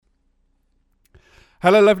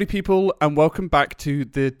Hello, lovely people, and welcome back to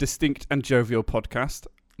the Distinct and Jovial podcast.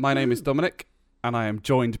 My name is Dominic, and I am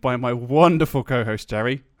joined by my wonderful co-host,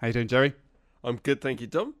 Jerry. How you doing, Jerry? I'm good, thank you,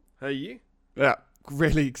 Dom. How are you? Yeah,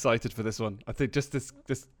 really excited for this one. I think just this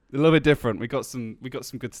a little bit different. We got some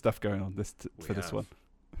good stuff going on this one.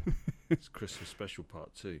 It's Christmas special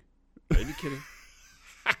part 2. Only kidding.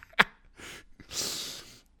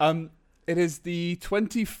 It is the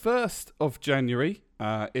 21st of January.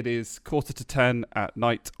 It is 9:45 at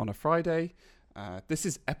night on a Friday. This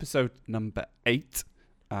is episode number 8.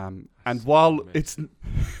 And while it's,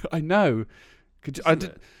 I know,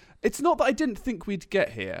 it's not that I didn't think we'd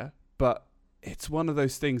get here, but it's one of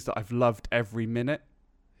those things that I've loved every minute.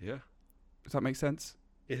 Yeah. Does that make sense?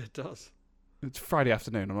 Yeah, it does. It's Friday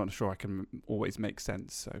afternoon. I'm not sure I can always make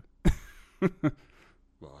sense. So.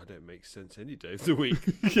 Well, I don't make sense any day of the week.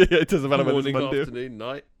 Yeah, it doesn't matter whether it's Morning, Monday. afternoon,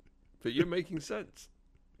 night. But you're making sense.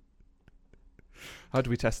 How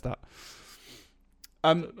do we test that?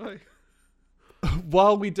 I don't know.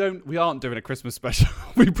 While we aren't doing a Christmas special.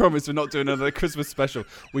 We promise we're not doing another Christmas special.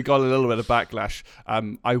 We got a little bit of backlash.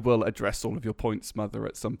 I will address all of your points, Mother,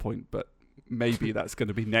 at some point, but maybe that's going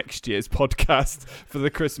to be next year's podcast for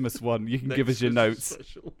the Christmas one. You can give us your notes.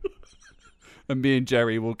 And me and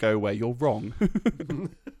Jerry will go where you're wrong.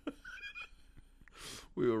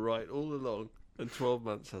 We were right all along, and 12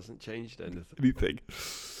 months hasn't changed anything.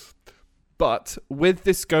 But with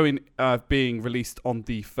this being released on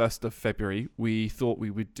the 1st of February, we thought we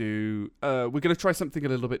would do... we're going to try something a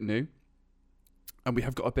little bit new. And we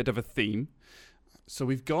have got a bit of a theme. So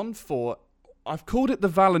we've gone for... I've called it the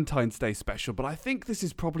Valentine's Day special, but I think this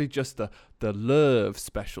is probably just the love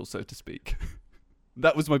special, so to speak.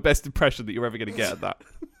 That was my best impression that you're ever going to get at that.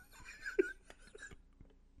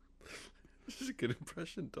 This is a good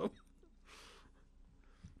impression, Dom.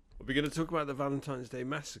 Are we going to talk about the Valentine's Day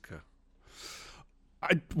massacre?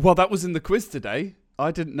 Well, that was in the quiz today.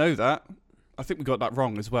 I didn't know that. I think we got that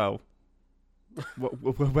wrong as well.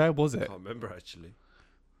 Where was it? I can't remember, actually.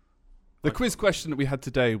 The quiz question that we had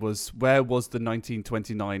today was, where was the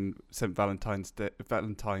 1929 St.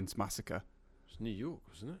 Valentine's massacre? It was New York,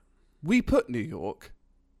 wasn't it? We put New York,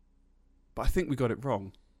 but I think we got it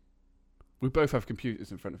wrong. We both have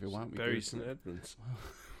computers in front of you. Why aren't we Bury St. Edmunds.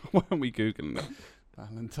 Why aren't we Googling it?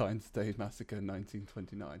 Valentine's Day Massacre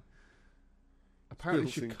 1929. Apparently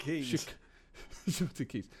Milton Keynes. Milton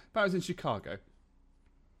Keynes. That was in Chicago.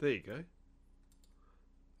 There you go.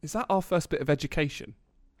 Is that our first bit of education?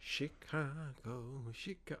 Chicago.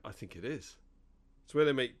 I think it is. It's where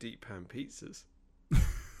they make deep pan pizzas.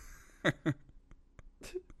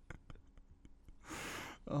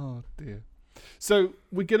 Oh dear. So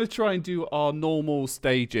we're going to try and do our normal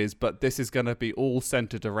stages, but this is going to be all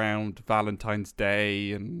centered around Valentine's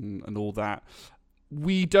Day and all that.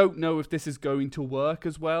 We don't know if this is going to work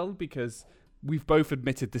as well, because we've both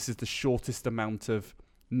admitted this is the shortest amount of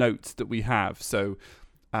notes that we have. So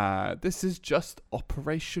this is just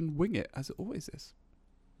Operation Wing It, as it always is.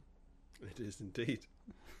 It is indeed.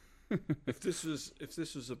 If this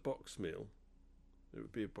was a box meal, it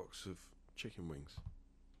would be a box of chicken wings.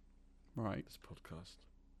 Right. This podcast.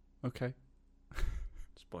 Okay.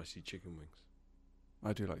 Spicy chicken wings.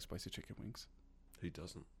 I do like spicy chicken wings. Who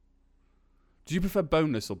doesn't? Do you prefer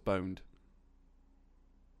boneless or boned?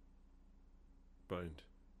 Boned.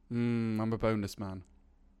 I'm a boneless man.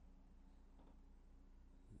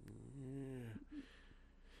 Yeah.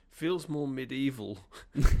 Feels more medieval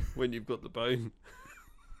when you've got the bone.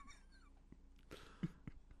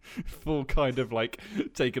 Full kind of like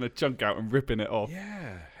taking a chunk out and ripping it off.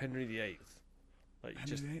 Yeah, Henry VIII. Like you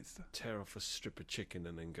just VIII. tear off a strip of chicken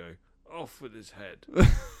and then go off with his head.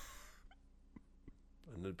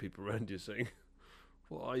 And then people around you saying,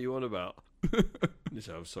 "What are you on about?" You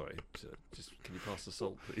say, "I'm sorry. Just can you pass the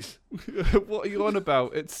salt, please?" What are you on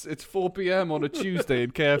about? It's 4 p.m. on a Tuesday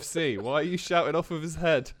in KFC. Why are you shouting off of his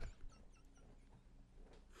head?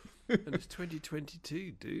 And it's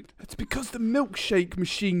 2022, dude. It's because the milkshake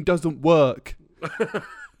machine doesn't work.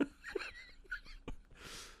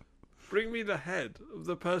 Bring me the head of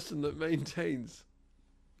the person that maintains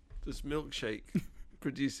this milkshake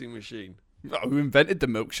producing machine. Oh, who invented the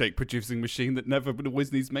milkshake producing machine that never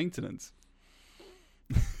always needs maintenance?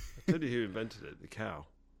 I'll tell you who invented it, the cow.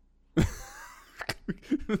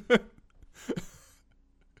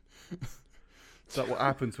 Is that what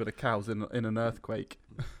happens when a cow's in an earthquake?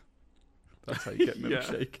 That's how you get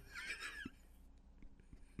milkshake.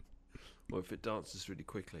 Or if it dances really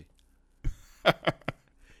quickly.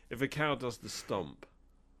 If a cow does the stomp.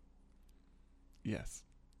 Yes.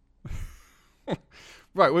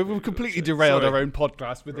 Right, we've completely derailed our own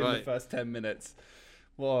podcast within the Right. first 10 minutes.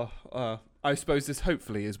 Well, I suppose this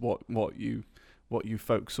hopefully is what you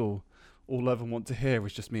folks all love and want to hear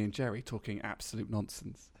is just me and Jerry talking absolute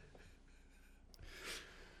nonsense.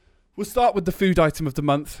 We'll start with the food item of the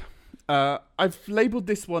month. I've labelled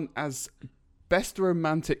this one as best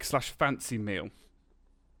romantic / fancy meal,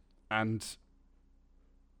 and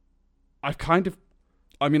I've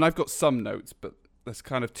got some notes, but there's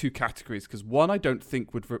kind of two categories because one I don't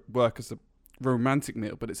think would work as a romantic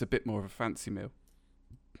meal, but it's a bit more of a fancy meal.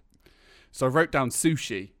 So I wrote down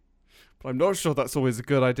sushi, but I'm not sure that's always a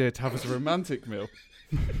good idea to have as a romantic meal.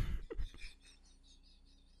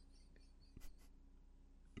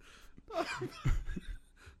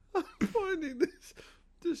 I'm finding this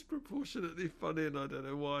disproportionately funny, and I don't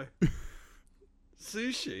know why.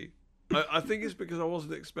 Sushi? I think it's because I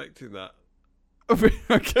wasn't expecting that.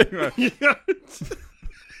 Okay, right.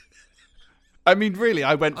 I mean, really,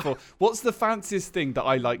 I went for what's the fanciest thing that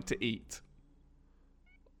I like to eat?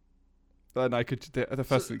 And the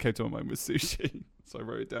first thing that came to my mind was sushi, so I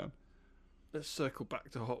wrote it down. Let's circle back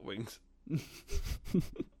to hot wings.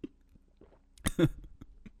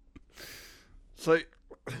 So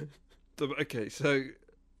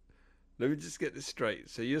let me just get this straight.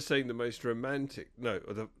 So you're saying the most romantic,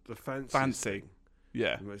 or the fanciest fancy, thing,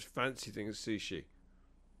 yeah, the most fancy thing is sushi.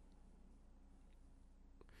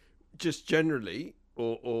 Just generally,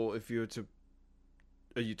 or if you were to,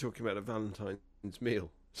 are you talking about a Valentine's meal?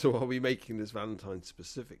 So are we making this Valentine's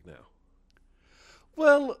specific now?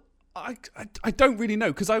 Well, I don't really know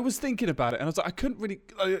because I was thinking about it and I was like I couldn't really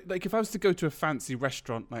like if I was to go to a fancy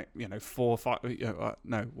restaurant like 4 or 5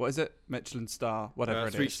 no, what is it, Michelin star, whatever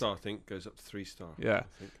it is, 3-star, I think, goes up to 3-star. Yeah,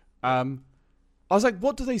 I think. I was like,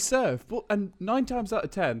 what do they serve? And 9 times out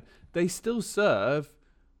of 10 they still serve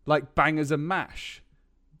like bangers and mash,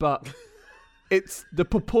 but it's the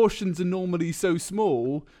proportions are normally so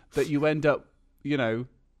small that you end up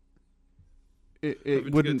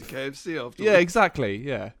it wouldn't go to KFC after. Yeah, exactly.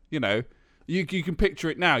 Yeah, you can picture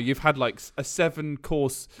it now. You've had like a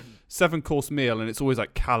 7-course meal, and it's always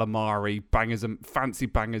like calamari, fancy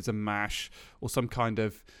bangers and mash, or some kind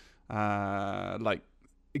of like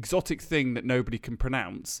exotic thing that nobody can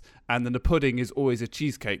pronounce. And then the pudding is always a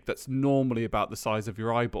cheesecake that's normally about the size of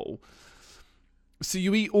your eyeball. So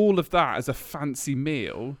you eat all of that as a fancy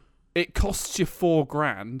meal. It costs you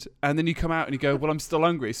 $4,000, and then you come out and you go, well, I'm still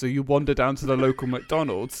hungry. So you wander down to the local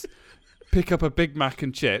McDonald's, pick up a Big Mac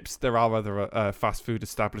and chips. There are other fast food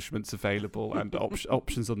establishments available and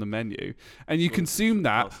options on the menu. And you consume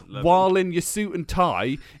that while in your suit and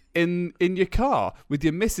tie in your car with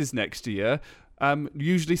your missus next to you,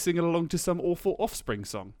 usually singing along to some awful Offspring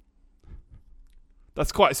song.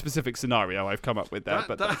 That's quite a specific scenario I've come up with there.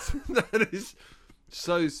 That is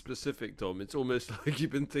so specific, Dom. It's almost like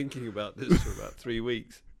you've been thinking about this for about 3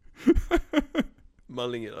 weeks.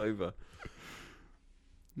 Mulling it over.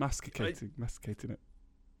 Masticating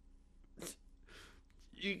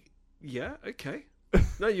it. Yeah, okay.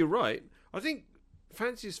 No, you're right. I think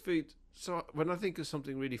fanciest food, so when I think of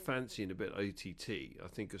something really fancy and a bit OTT, I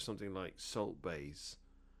think of something like Salt Bae's.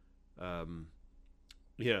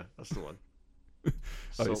 Yeah, that's the one.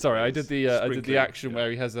 Sorry, I did the action where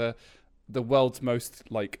he has the world's most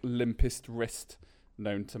like limpest wrist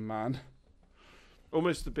known to man.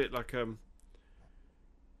 Almost a bit like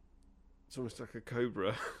it's almost like a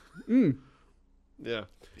cobra. Yeah.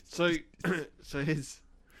 So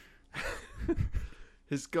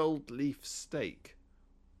his gold leaf steak.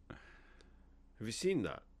 Have you seen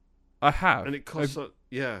that? I have. And it costs it's like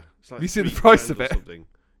have you seen the price of it? Something.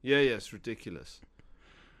 Yeah, it's ridiculous.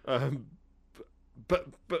 But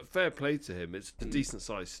fair play to him. It's a decent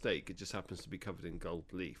sized steak. It just happens to be covered in gold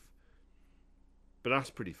leaf. But that's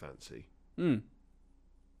pretty fancy.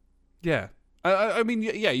 Yeah. I mean,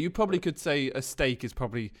 yeah, you probably could say a steak is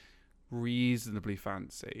probably reasonably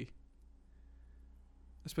fancy.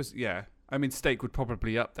 I suppose, yeah. I mean, steak would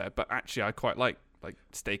probably be up there, but actually I quite like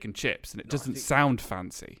steak and chips, and it doesn't sound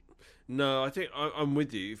fancy. No, I think I'm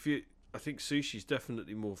with you. I think sushi's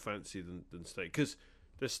definitely more fancy than steak, because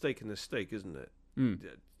there's steak and there's steak, isn't it?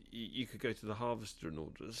 You could go to the Harvester and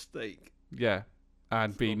order a steak. Yeah,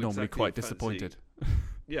 and be normally exactly quite fancy. Disappointed.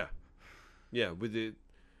 Yeah, with the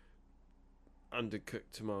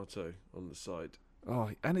undercooked tomato on the side.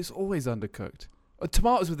 Oh, and it's always undercooked.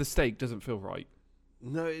 Tomatoes with a steak doesn't feel right.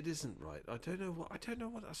 No, it isn't right. I don't know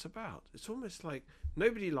what that's about. It's almost like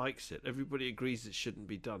nobody likes it. Everybody agrees it shouldn't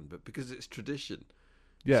be done, but because it's tradition.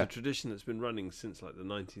 Yeah. It's a tradition that's been running since like the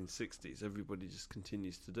 1960s. Everybody just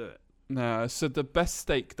continues to do it. No, so the best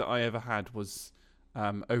steak that I ever had was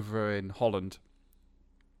over in Holland.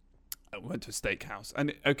 I went to a steakhouse,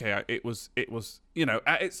 and it was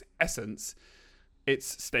at its essence,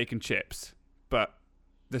 it's steak and chips. But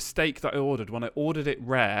the steak that I ordered, when I ordered it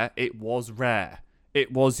rare, it was rare.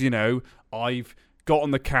 It was, I've got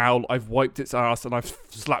on the cowl, I've wiped its ass, and I've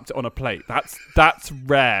slapped it on a plate. That's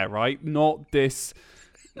rare, right? Not this,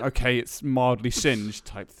 okay, it's mildly singed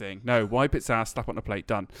type thing. No, wipe its ass, slap it on a plate,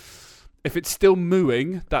 done. If it's still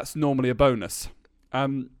mooing, that's normally a bonus.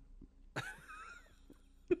 And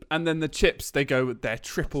then the chips, they're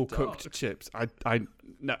triple cooked chips. I like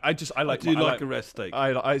a rare steak.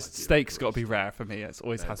 Steak's got to be rare for me. It's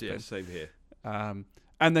always has been. Same here.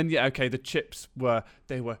 And then the chips were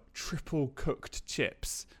triple cooked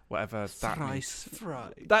chips, whatever that means. Thrice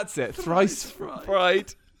fried. That's it. Thrice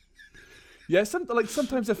fried. Yeah,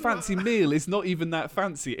 sometimes a fancy meal is not even that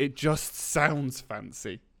fancy. It just sounds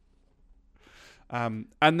fancy. And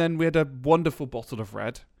then we had a wonderful bottle of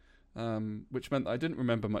red. Which meant that I didn't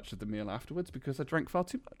remember much of the meal afterwards because I drank far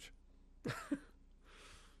too much.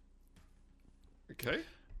 Okay.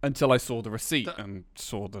 Until I saw the receipt and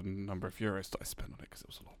saw the number of euros that I spent on it because it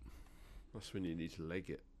was a lot. That's when you need to leg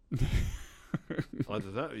it.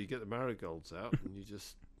 Either that or you get the marigolds out and you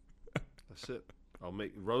just... That's it.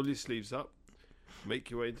 Roll your sleeves up, make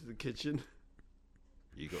your way into the kitchen.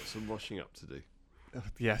 You got some washing up to do.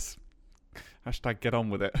 Yes. Hashtag get on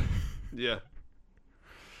with it. Yeah.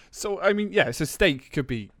 So so steak could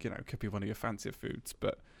be one of your fancier foods,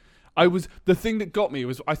 but the thing that got me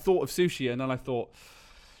was I thought of sushi and then I thought,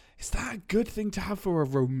 is that a good thing to have for a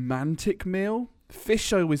romantic meal?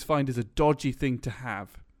 Fish I always find is a dodgy thing to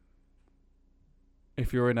have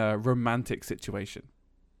if you're in a romantic situation.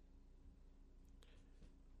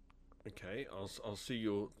 Okay, I'll see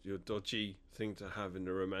your dodgy thing to have in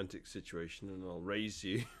a romantic situation and I'll raise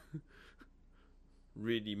you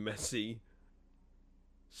really messy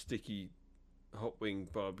sticky hot wing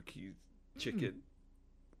barbecue chicken.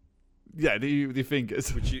 Yeah, with your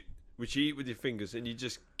fingers. Which you eat with your fingers and you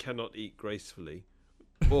just cannot eat gracefully.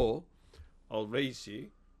 Or I'll raise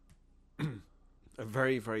you a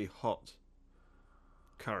very, very hot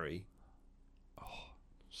curry.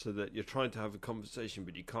 So that you're trying to have a conversation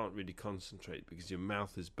but you can't really concentrate because your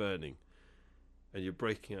mouth is burning and you're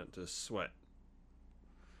breaking out into a sweat.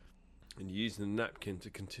 And you're using a napkin to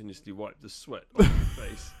continuously wipe the sweat off your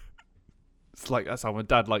face. That's how my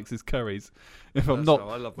dad likes his curries. That's how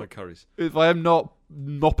I love my curries. If I am not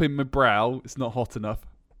mopping my brow, it's not hot enough.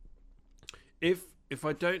 If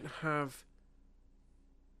I don't have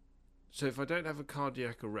a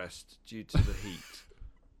cardiac arrest due to the heat,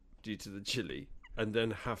 due to the chili, and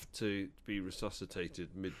then have to be resuscitated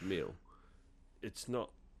mid-meal, it's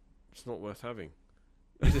not worth having.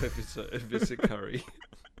 If it's a curry.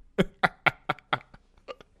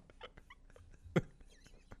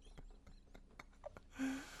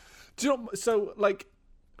 Do you know? So, all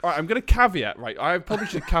right, I'm going to caveat, right? I probably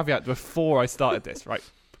should caveat before I started this, right?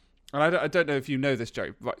 And I don't know if you know this,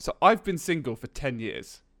 Joe. Right, so I've been single for 10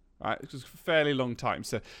 years, right? Which is a fairly long time.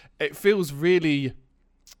 So it feels really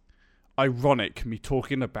ironic me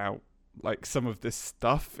talking about some of this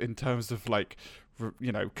stuff in terms of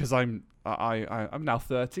because I'm now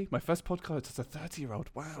 30. My first podcast is a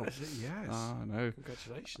 30-year-old. Wow. Is it? Yes. Oh, no.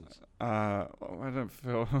 Congratulations. I don't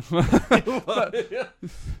feel...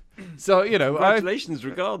 So, Congratulations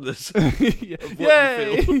regardless. Yay!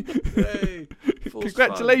 Yay!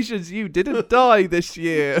 Congratulations, you didn't die this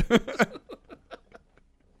year.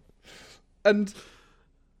 And,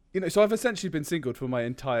 so I've essentially been single for my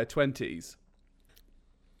entire 20s.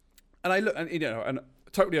 And I look, and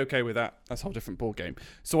totally okay with that. That's a whole different ball game.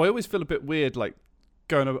 So I always feel a bit weird,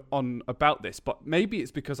 going on about this. But maybe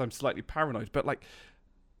it's because I'm slightly paranoid. But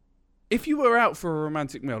if you were out for a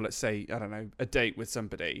romantic meal, let's say, I don't know, a date with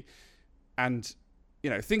somebody, and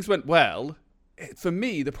things went well. For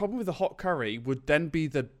me, the problem with the hot curry would then be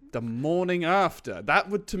the morning after. That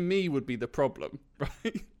would, to me, would be the problem,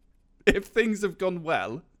 right? If things have gone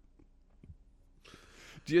well.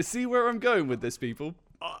 Do you see where I'm going with this, people?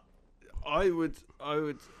 I would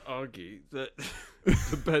argue that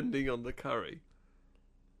depending on the curry,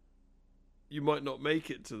 you might not make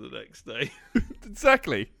it to the next day.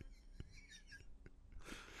 Exactly.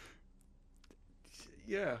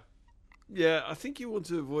 Yeah, I think you want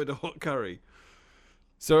to avoid a hot curry.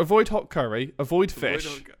 So avoid hot curry, avoid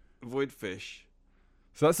fish. Avoid fish.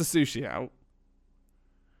 So that's the sushi out.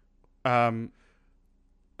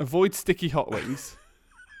 Avoid sticky hot wings.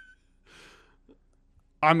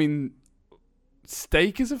 I mean,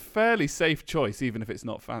 steak is a fairly safe choice, even if it's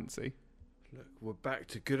not fancy. Look, we're back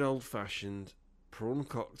to good old-fashioned prawn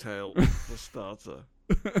cocktail for starter.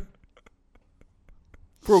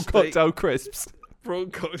 Prawn cocktail crisps.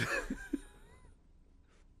 Prawn cocktail.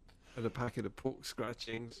 and a packet of pork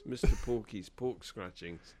scratchings. Mr. Porky's pork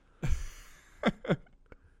scratchings.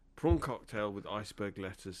 Prawn cocktail with iceberg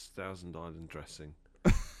lettuce, Thousand Island dressing.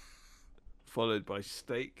 Followed by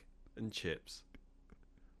steak and chips.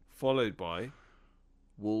 Followed by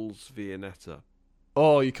Wool's Viennetta.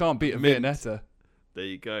 Oh, you can't beat a Mint. Viennetta. There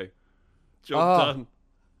you go. Job done.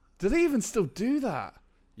 Do they even still do that?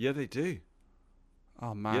 Yeah, they do.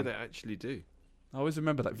 Oh, man. Yeah, they actually do. I always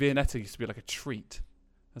remember that Viennetta used to be like a treat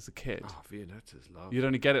as a kid. Oh, Viennetta's lovely. You'd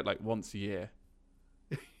only get it like once a year.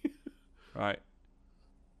 Right.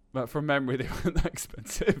 But from memory, they weren't that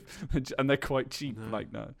expensive. And they're quite cheap, No.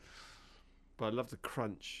 like now. But I love the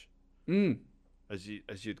crunch Mm. as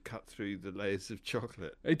you'd cut through the layers of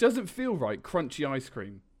chocolate. It doesn't feel right, crunchy ice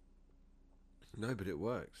cream. No, but it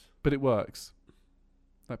works. But it works.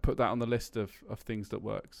 I put that on the list of things that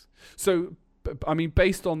works. So, I mean,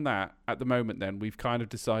 based on that, at the moment then, we've kind of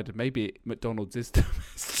decided maybe McDonald's is the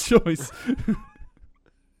best choice.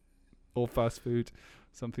 Or fast food,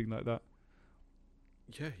 something like that.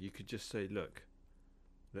 Yeah, you could just say, look,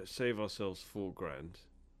 let's save ourselves $4,000.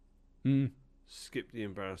 Mm. Skip the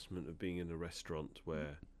embarrassment of being in a restaurant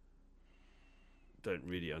where don't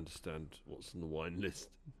really understand what's on the wine list.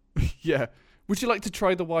 Yeah. Would you like to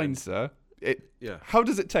try the wine, sir? Yeah, How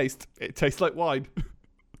does it taste? It tastes like wine.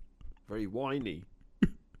 very whiny.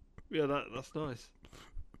 Yeah, that's nice.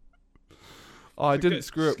 Oh, I So didn't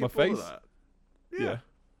screw up my skip all of face. that. Yeah. Yeah.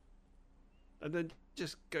 And then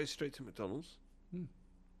just go straight to McDonald's. Hmm.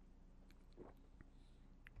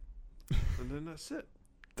 And then that's it.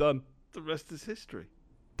 Done. The rest is history.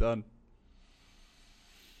 Done.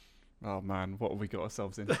 Oh, man. What have we got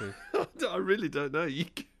ourselves into? I really don't know.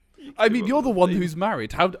 I mean, you're the one who's. who's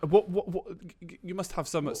married. What? You must have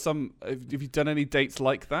some. Have you done any dates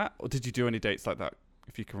like that, or did you do any dates like that?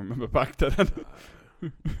 If you can remember back then,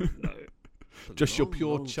 No. Just your Long,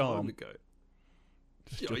 pure long charm. time ago.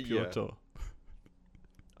 just Yeah, your pure yeah. tour.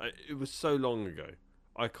 It was so long ago.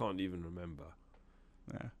 I can't even remember.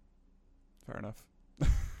 Yeah, fair enough.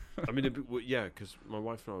 I mean, yeah, because my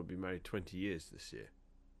wife and I will be married 20 years this year.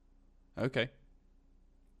 Okay.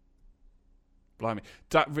 Blimey,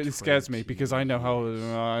 that really scares me 20 because I know how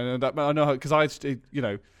because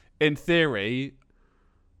in theory,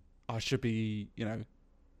 I should be,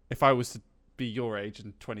 if I was to be your age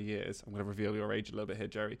in 20 years, I'm going to reveal your age a little bit here,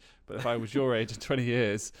 Jerry. But if I was your age in 20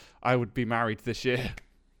 years, I would be married this year.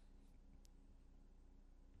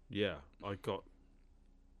 Yeah, I'm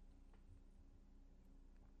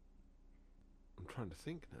trying to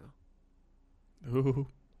think now. Ooh.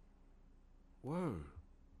 Whoa.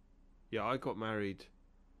 Yeah, I got married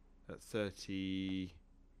at 31.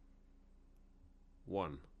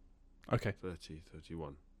 Okay.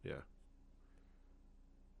 31, yeah.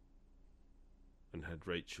 And had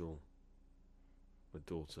Rachel, my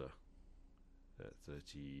daughter, at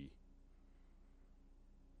 32.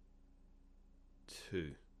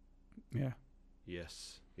 Yeah.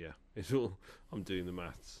 Yes, yeah. It's all, I'm doing the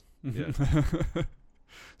maths. Yeah.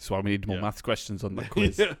 That's why we need more Yeah. maths questions on that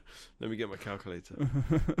quiz. Yeah. Let me get my calculator.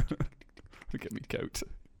 Get me coat.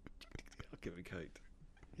 I'll get me coat.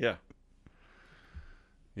 Yeah.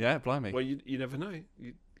 Yeah, blimey. Well, you never know.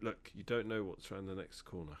 Look, you don't know what's around the next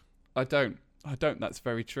corner. I don't. That's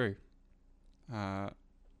very true. No,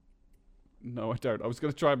 I don't. I was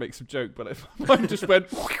going to try and make some joke, but mine just went.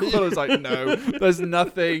 I was like, no, there's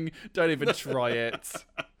nothing. Don't even try it.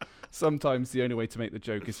 Sometimes the only way to make the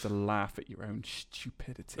joke is to laugh at your own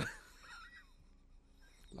stupidity.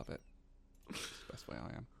 Love it. That's the best way I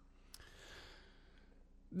am.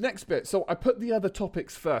 Next bit. So I put the other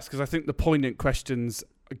topics first because I think the poignant questions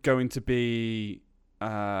are going to be,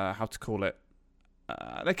 how to call it?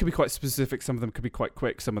 They could be quite specific. Some of them could be quite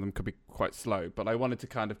quick. Some of them could be quite slow. But I wanted to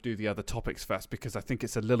kind of do the other topics first because I think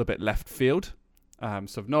it's a little bit left field.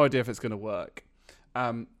 So I've no idea if it's going to work.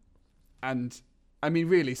 And I mean,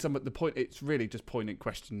 really, it's really just poignant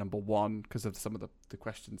question number one because of some of the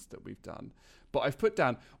questions that we've done. But I've put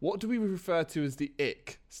down, what do we refer to as the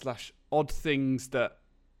ick/odd things that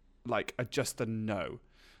like are just a no?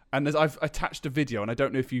 And I've attached a video, and I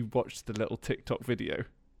don't know if you watched the little TikTok video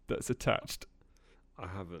that's attached. I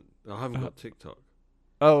haven't got TikTok.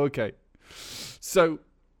 Oh, okay. So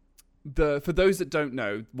for those that don't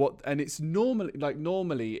know it's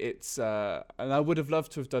normally it's and I would have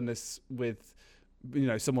loved to have done this with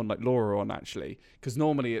someone like Laura on actually, because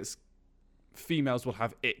normally it's females will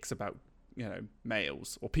have icks about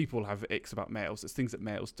males, or people will have icks about males. It's things that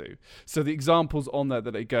males do. So the examples on there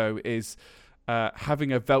that they go is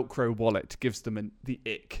having a Velcro wallet gives them the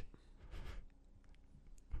ick.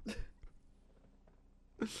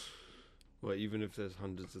 Well, even if there's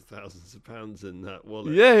hundreds of thousands of pounds in that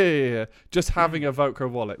wallet. Yeah. Just having a Velcro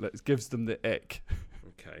wallet that gives them the ick.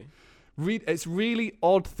 Okay. It's really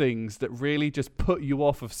odd things that really just put you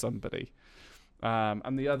off of somebody.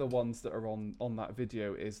 And the other ones that are on that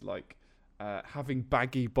video is like having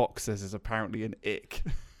baggy boxers is apparently an ick.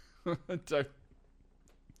 Don't.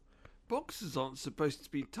 Boxers aren't supposed to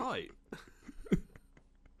be tight.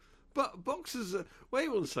 But boxers are...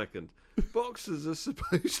 Wait 1 second. Boxers are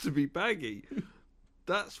supposed to be baggy.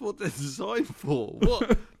 That's what they're designed for.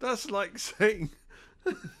 What? That's like saying...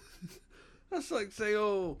 That's like saying,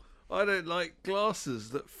 oh, I don't like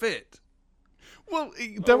glasses that fit. Well,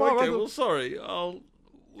 there are okay, other... well, sorry.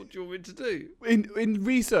 What do you want me to do? In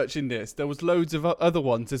researching this, there was loads of other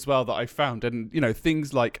ones as well that I found. And,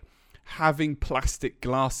 things like having plastic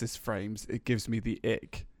glasses frames, it gives me the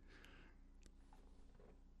ick.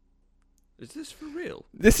 Is this for real?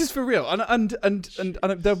 This is for real, and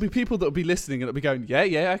there'll be people that'll be listening and that'll be going,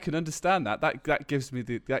 yeah, I can understand that. That gives me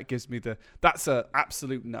the that's a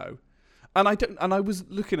absolute no. And I was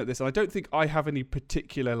looking at this, and I don't think I have any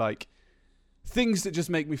particular like things that just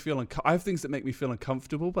make me feel I have things that make me feel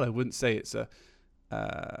uncomfortable, but I wouldn't say it's a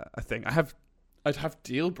thing. I'd have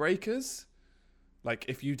deal breakers. Like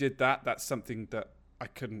if you did that, that's something that I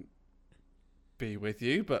couldn't be with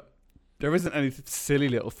you, but there isn't any silly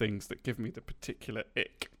little things that give me the particular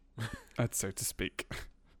ick, so to speak.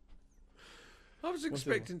 I was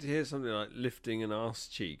expecting to hear something like lifting an arse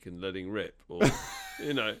cheek and letting rip, or,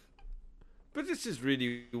 But this is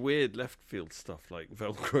really weird left field stuff like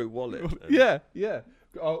Velcro wallet. Yeah.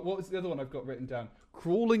 What was the other one I've got written down?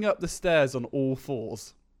 Crawling up the stairs on all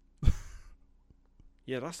fours.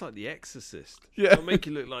 Yeah, that's like The Exorcist. Yeah. It'll make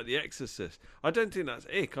you look like The Exorcist. I don't think that's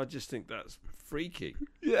ick. I just think that's freaky.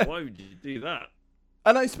 Yeah. Why would you do that?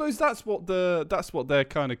 And I suppose that's what they're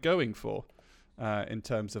kind of going for, in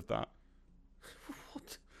terms of that.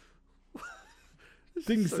 What? This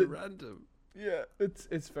Things is so that, random. Yeah,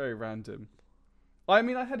 it's very random. I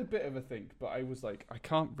mean, I had a bit of a think, but I was like, I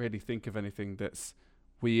can't really think of anything that's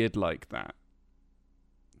weird like that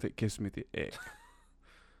gives me the ick.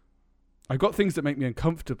 I've got things that make me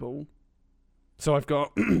uncomfortable. So I've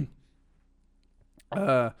got,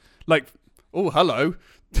 like, oh, hello,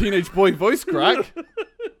 teenage boy voice crack.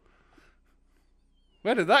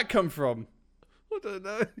 Where did that come from? I don't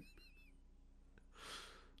know.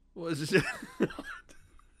 What is it?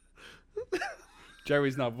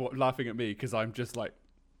 Jerry's now laughing at me because I'm just like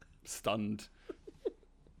stunned.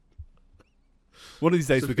 One of these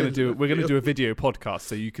days we're going to do a video podcast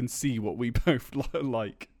so you can see what we both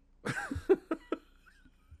like.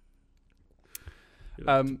 You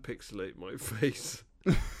have to pixelate my face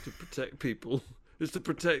to protect people. It's to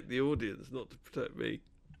protect the audience, not to protect me.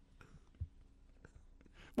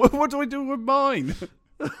 What do I do with mine?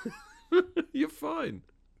 You're fine.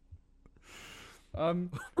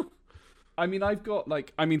 I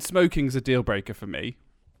mean, smoking's a deal breaker for me.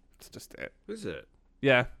 It's just it. Is it?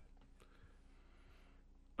 Yeah.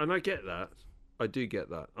 And I get that. I do get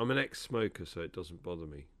that. I'm an ex-smoker, so it doesn't bother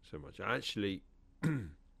me so much. Actually,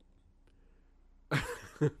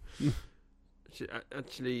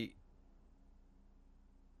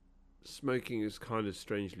 smoking is kind of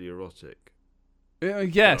strangely erotic.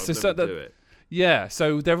 Yeah, so do it. Yeah,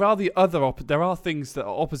 so there are there are things that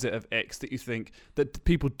are opposite of X that you think that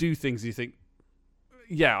people do things you think,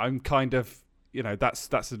 yeah, I'm kind of,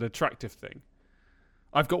 that's an attractive thing.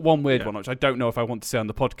 I've got one weird one which I don't know if I want to say on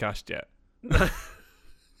the podcast yet. It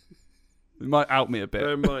might out me a bit.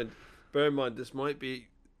 Bear in mind,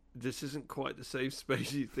 this isn't quite the safe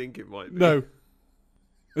space you think it might be. No,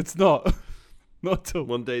 it's not. Not at all.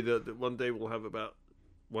 One day we'll have about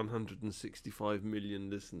 165 million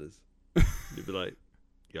listeners. You'd be like,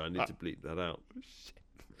 yeah, I need to bleep that out.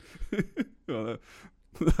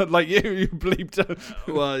 Like you bleeped.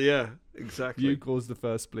 Well, yeah, exactly. You caused the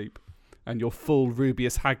first bleep, and your full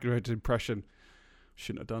Rubius Hagrid impression.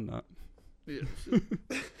 Shouldn't have done that. Yeah.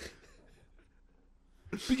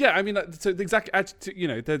 But yeah, I mean, so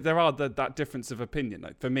there are that difference of opinion.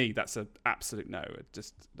 Like for me, that's an absolute no.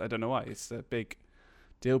 I don't know why. It's a big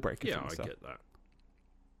deal breaker. Yeah, for myself. I get that.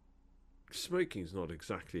 Smoking's not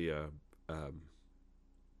exactly a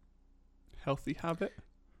healthy habit.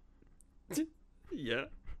 Yeah,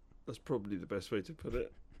 that's probably the best way to put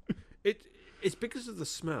it. It's because of the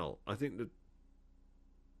smell. I think that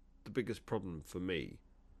the biggest problem for me,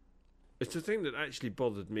 it's the thing that actually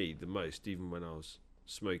bothered me the most, even when I was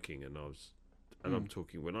smoking, and I'm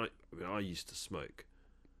talking when I used to smoke.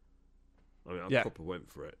 I mean, I proper went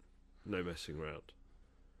for it, no messing around.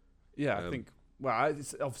 Yeah, I think. Well,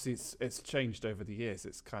 it's obviously it's changed over the years.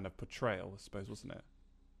 It's kind of portrayal, I suppose, wasn't it?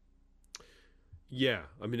 Yeah,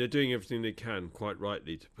 I mean, they're doing everything they can, quite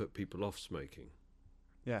rightly, to put people off smoking.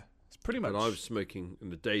 Yeah, it's pretty much. But I was smoking in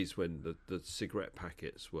the days when the cigarette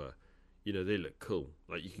packets were, they look cool.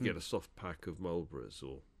 Like you could get a soft pack of Marlboros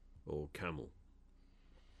or Camel.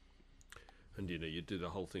 And, you do the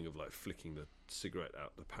whole thing of like flicking the cigarette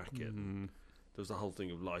out the packet. And there was the whole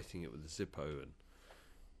thing of lighting it with a Zippo. And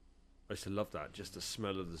I used to love that, just the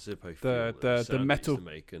smell of the Zippo. The metal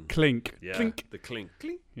clink. Yeah, clink. The clink,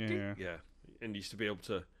 clink, Yeah. clink. Yeah. And used to be able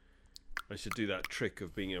to, I used to do that trick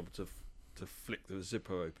of being able to flick the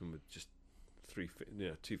Zippo open with just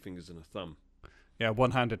 2 fingers and a thumb. Yeah,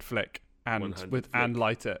 one-handed flick and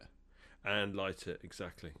light it. And light it,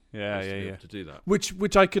 exactly. Yeah. To do that.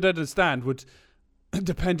 Which I could understand would,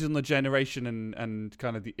 depend on the generation and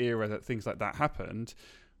kind of the era that things like that happened,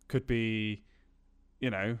 could be,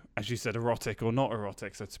 as you said, erotic or not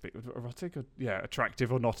erotic, so to speak. Erotic or,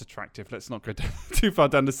 attractive or not attractive. Let's not go too far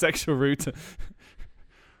down the sexual route.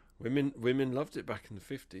 Women loved it back in the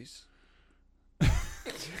 50s.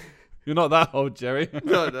 You're not that old, Jerry.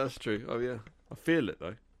 No, that's true. Oh, yeah. I feel it,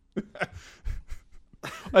 though.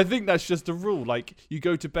 I think that's just a rule. Like, you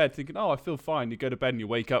go to bed thinking, I feel fine. You go to bed and you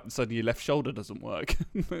wake up and suddenly your left shoulder doesn't work.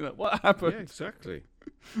 Like, what happened? Yeah, exactly.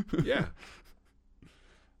 Yeah.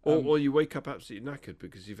 Or you wake up absolutely knackered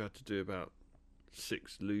because you've had to do about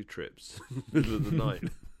 6 loo trips in the middle of the night.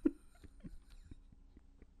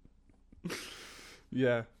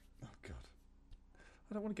 Yeah. Oh, God.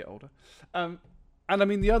 I don't want to get older. And I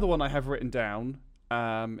mean, the other one I have written down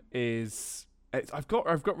is... I've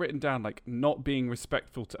got written down like not being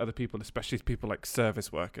respectful to other people, especially people like service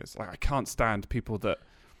workers. Like I can't stand people that.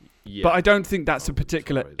 Yeah, but I don't think that's a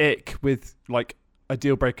particular ick with like a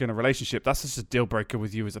deal breaker in a relationship. That's just a deal breaker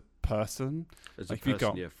with you as a person. As a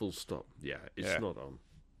person, yeah, full stop. Yeah, it's not on.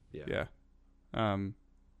 Yeah. And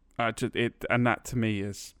that to me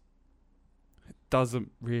is, it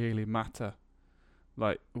doesn't really matter,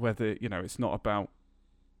 like whether it's not about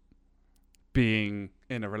being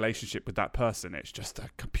in a relationship with that person. It's just a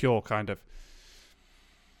pure kind of,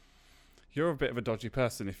 you're a bit of a dodgy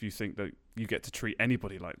person if you think that you get to treat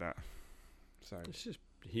anybody like that. So it's just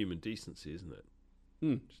human decency, isn't it?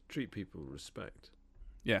 Just treat people with respect.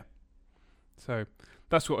 Yeah. So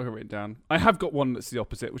that's what I've written down. I have got one that's the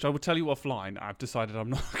opposite, which I will tell you offline. I've decided I'm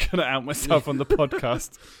not going to out myself on the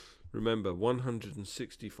podcast. Remember,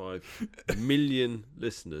 165 million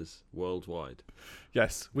listeners worldwide.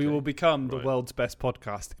 Yes, we will become the world's best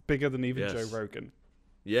podcast, bigger than even Joe Rogan.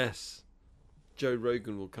 Yes. Joe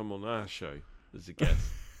Rogan will come on our show as a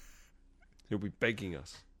guest. He'll be begging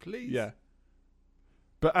us, please. Yeah.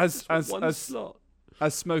 But as slot.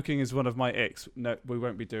 As smoking is one of my icks, no, we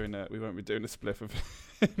won't be doing a spliff of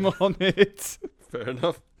him on it. Fair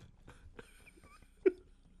enough.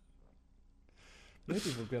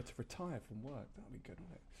 Maybe we'll be able to retire from work. That would be good,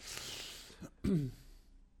 wouldn't it?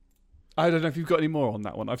 I don't know if you've got any more on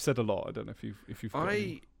that one. I've said a lot. I don't know if you've got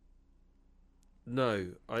any. No,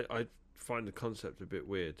 I find the concept a bit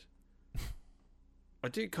weird. I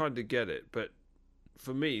do kind of get it, but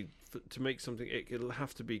for me, to make something ick, it'll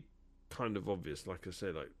have to be kind of obvious. Like I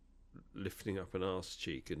say, like lifting up an arse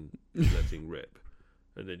cheek and letting rip,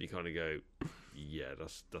 and then you kind of go, yeah,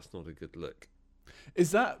 that's not a good look.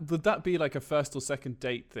 Would that be like a first or second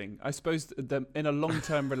date thing? I suppose in a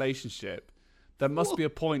long-term relationship, there must be a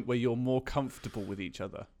point where you're more comfortable with each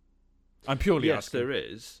other. I'm purely asking. Yes, there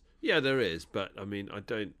is. Yeah, there is. But I mean, I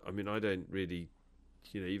don't really,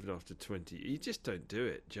 even after 20, you just don't do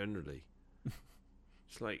it generally.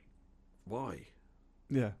 It's like, why?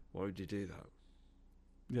 Yeah. Why would you do that?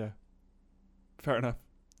 Yeah. Fair enough.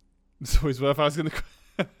 It's always worth asking the question.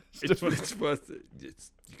 It's worth it.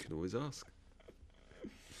 You can always ask.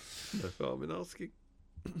 No harm in asking.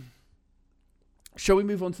 Shall we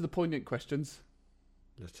move on to the poignant questions?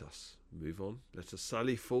 Let us move on. Let us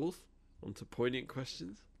sally forth onto poignant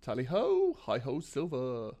questions. Tally ho, hi ho,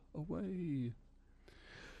 silver, away.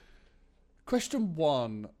 Question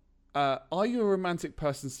 1. Are you a romantic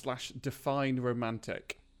person / define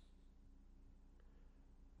romantic?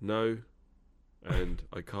 No, and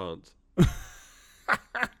I can't.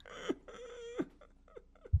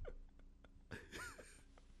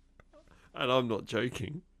 And I'm not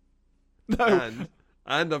joking. No.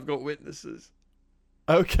 And I've got witnesses.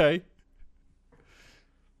 Okay.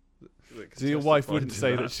 So your wife wouldn't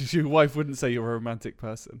say that. Your wife wouldn't say you're a romantic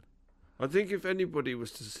person. I think if anybody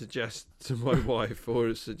was to suggest to my wife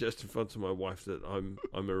or suggest in front of my wife that I'm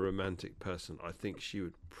a romantic person, I think she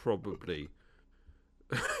would probably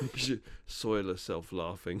soil herself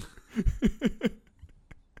laughing.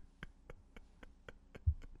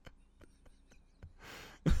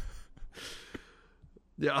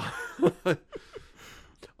 Yeah.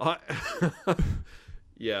 I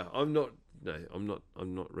yeah, I'm not. No, I'm not.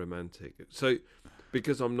 I'm not romantic. So,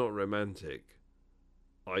 because I'm not romantic,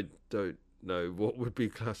 I don't know what would be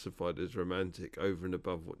classified as romantic over and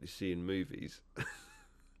above what you see in movies.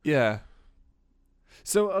 Yeah.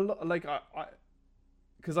 So a lot, like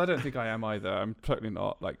because I don't think I am either. I'm totally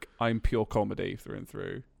not. Like, I'm pure comedy through and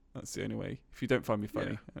through. That's the only way. If you don't find me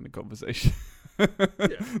funny in a conversation,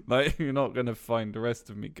 like, you're not gonna find the rest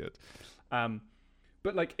of me good.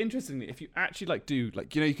 But like, interestingly, if you actually like do,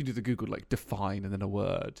 like, you can do the Google like define and then a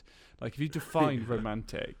word. Like, if you define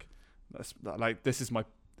romantic, that's like, this is my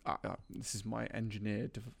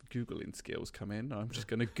engineered Googling skills come in. I'm just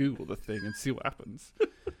gonna Google the thing and see what happens.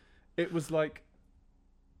 It was like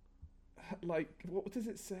what does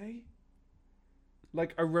it say?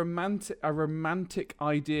 Like, a romantic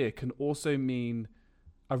idea can also mean,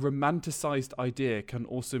 a romanticized idea can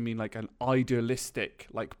also mean like an idealistic,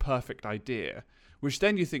 like, perfect idea. Which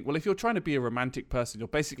then you think, well, if you're trying to be a romantic person, you're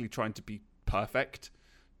basically trying to be perfect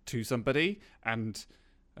to somebody. And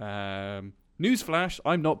newsflash,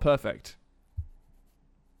 I'm not perfect.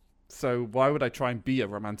 So why would I try and be a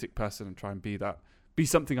romantic person and try and be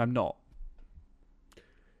something I'm not?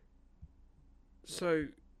 So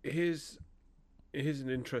here's an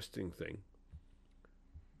interesting thing,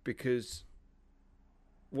 because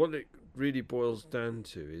what it really boils down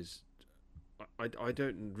to is, I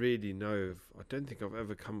don't really know I don't think I've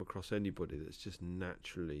ever come across anybody that's just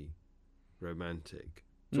naturally romantic.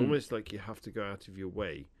 It's almost like you have to go out of your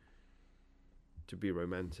way to be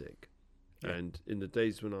romantic. Yeah. And in the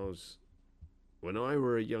days when I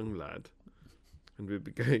were a young lad, and I'd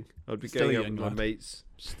be going out with my mates,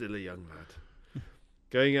 still a young lad,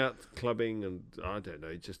 going out clubbing, and I don't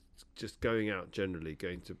know, just going out generally,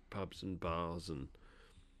 going to pubs and bars, and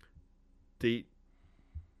the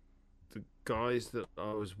guys that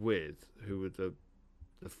I was with, who were the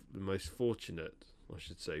most fortunate, I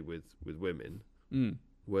should say, with women,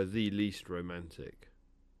 were the least romantic.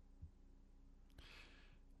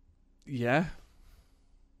 Yeah.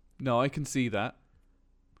 No, I can see that.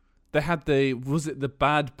 They had was it the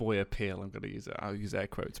bad boy appeal? I'm going to use it. I'll use air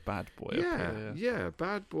quotes, bad boy appeal. Yeah,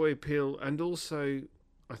 bad boy appeal. And also,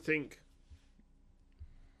 I think,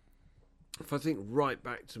 if I think right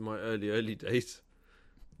back to my early days,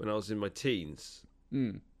 when I was in my teens,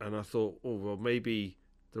 and I thought, oh, well, maybe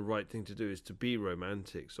the right thing to do is to be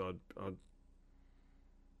romantic. So I'd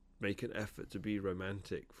make an effort to be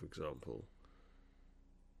romantic, for example,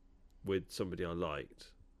 with somebody I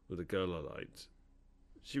liked, with a girl I liked.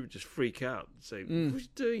 She would just freak out and say, what are you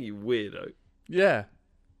doing, you weirdo? Yeah.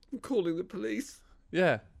 I'm calling the police.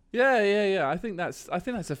 Yeah. Yeah. I think that's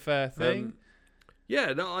a fair thing.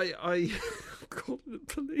 I called the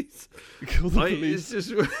police. Call the police. It's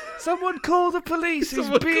just someone call the police. He's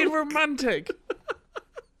being romantic.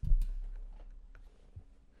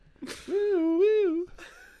 Woo.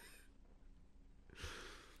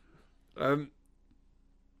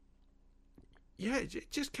 Yeah,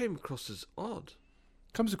 it just came across as odd.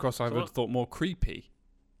 Comes across, I would have thought, more creepy.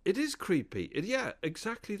 It is creepy. Yeah,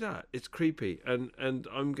 exactly that. It's creepy, and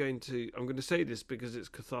I'm going to say this because it's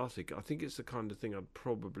cathartic. I think it's the kind of thing I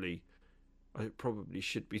probably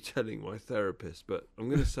should be telling my therapist, but I'm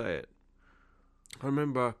going to say it. I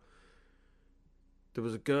remember there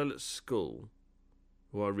was a girl at school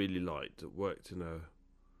who I really liked that worked in a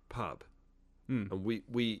pub, and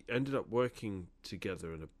we ended up working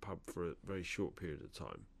together in a pub for a very short period of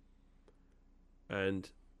time. And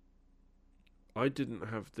I didn't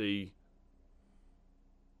have the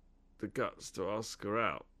guts to ask her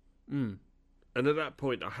out. And at that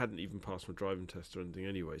point, I hadn't even passed my driving test or anything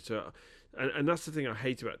anyway. So, and that's the thing I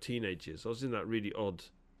hate about teenagers. I was in that really odd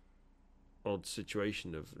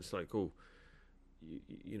situation of, it's like, oh,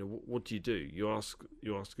 you know, what do? You ask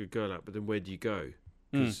a girl out, but then where do you go?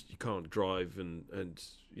 Because you can't drive, and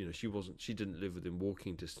you know, she didn't live within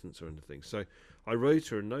walking distance or anything. So I wrote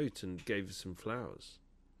her a note and gave her some flowers.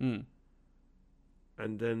 And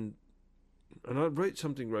I wrote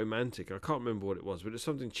something romantic. I can't remember what it was, but it's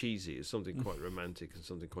something cheesy. It's something quite romantic and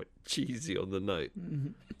something quite cheesy on the note.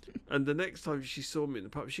 And the next time she saw me in the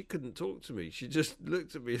pub, she couldn't talk to me. She just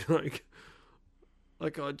looked at me like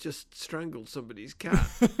I'd just strangled somebody's cat.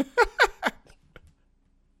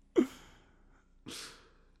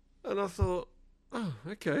 And I thought, oh,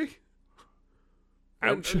 okay.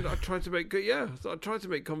 Ouch. And I tried to make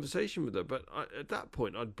conversation with her, but at that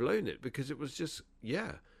point I'd blown it, because it was just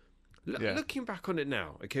looking back on it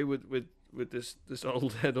now, okay, with this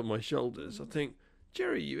old head on my shoulders, I think,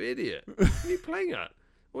 Jerry, you idiot, what are you playing at?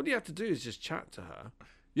 All you have to do is just chat to her.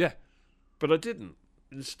 Yeah. But I didn't.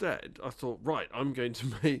 instead, I thought, right, I'm going to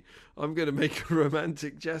make a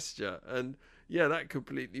romantic gesture, and yeah, that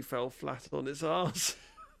completely fell flat on its arse.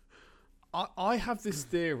 I have this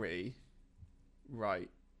theory, right,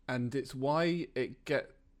 and it's why it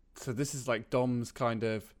get. So this is like Dom's kind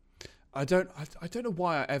of. I don't know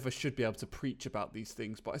why I ever should be able to preach about these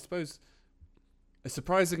things, but I suppose a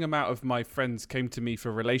surprising amount of my friends came to me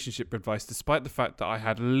for relationship advice, despite the fact that I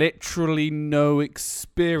had literally no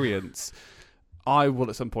experience. I will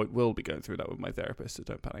at some point be going through that with my therapist, so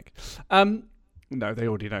don't panic. No, they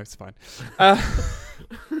already know, it's fine.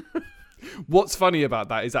 What's funny about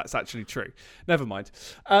that is that's actually true. Never mind.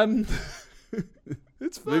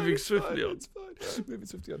 It's fine. Moving swiftly on. It's fine. Moving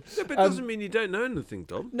swiftly on. No, but it doesn't mean you don't know anything,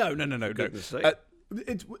 Dom. No. For goodness sake.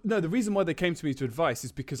 The reason why they came to me to advice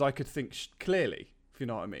is because I could think clearly, if you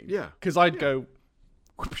know what I mean. Yeah. Because I'd go,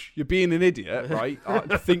 you're being an idiot, right?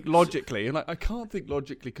 I think logically. And I can't think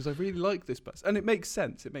logically because I really like this person. And it makes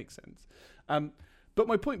sense. But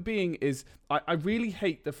my point being is I really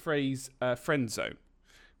hate the phrase friend zone.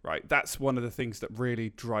 Right, that's one of the things that really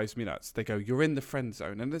drives me nuts. They go, "You're in the friend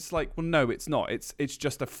zone," and it's like, well, no, it's not. It's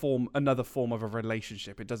just another form of a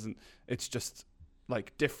relationship. It doesn't. It's just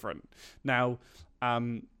like different. Now,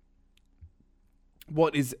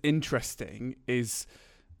 what is interesting is,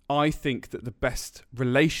 I think that the best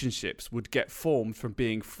relationships would get formed from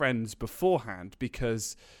being friends beforehand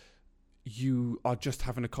because you are just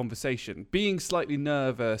having a conversation, being slightly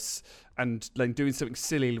nervous and like doing something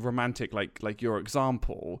silly, romantic, like your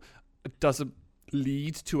example, doesn't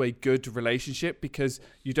lead to a good relationship because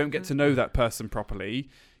you don't get to know that person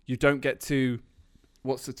properly. You don't get to,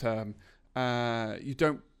 what's the term? You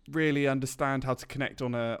don't really understand how to connect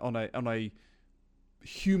on a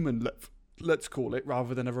human level, let's call it,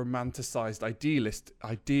 rather than a romanticized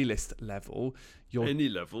idealist level. Any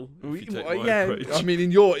level. Approach. I mean,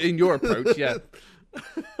 in your approach, yeah.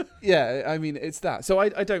 Yeah, I mean, it's that. So I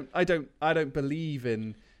don't believe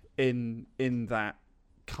in that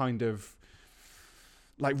kind of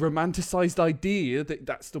like romanticized idea that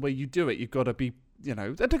that's the way you do it. You've got to be,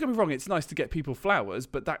 don't get me wrong, it's nice to get people flowers,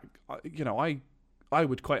 but that, I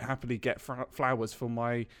would quite happily get flowers for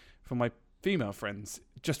my female friends,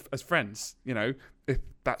 just as friends, if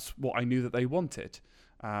that's what I knew that they wanted.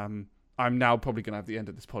 I'm now probably going to have the end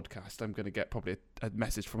of this podcast. I'm going to get probably a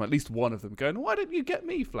message from at least one of them going, "Why don't you get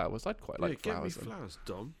me flowers? I'd quite like flowers." Get me flowers,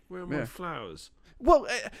 Dom. Where are my flowers? Well,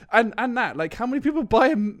 and that, like, how many people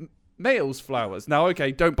buy males flowers? Now,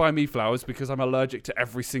 okay, don't buy me flowers because I'm allergic to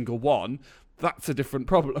every single one. That's a different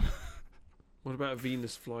problem. What about a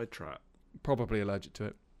Venus flytrap? Probably allergic to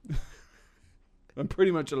it. I'm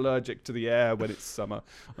pretty much allergic to the air when it's summer,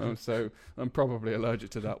 so I'm probably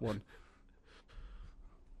allergic to that one.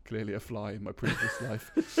 Clearly a fly in my previous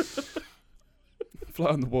life. Fly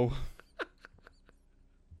on the wall.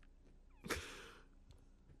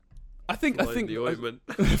 I think the ointment.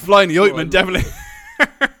 Fly in the ointment, definitely.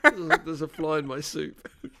 There's a fly in my soup.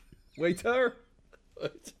 Waiter.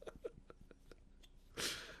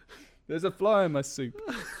 There's a fly in my soup.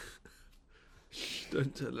 Shh,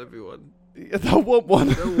 don't tell everyone. I don't want one.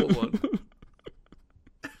 I don't want one.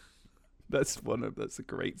 That's a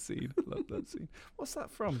great scene. I love that scene. What's that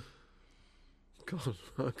from? God,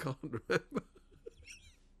 I can't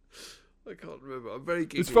remember. I'm very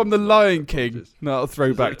geeky. It's from The Lion King. No, I'll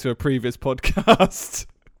throw back to a previous podcast.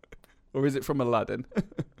 Or is it from Aladdin?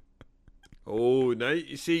 Oh, now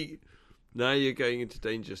you see, now you're going into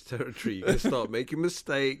dangerous territory. You're going to start making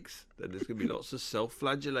mistakes. Then there's going to be lots of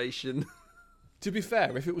self-flagellation. To be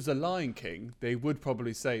fair, if it was a Lion King, they would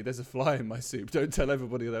probably say, "There's a fly in my soup. Don't tell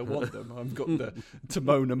everybody they want them." I've got the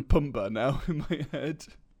Timon and Pumbaa now in my head.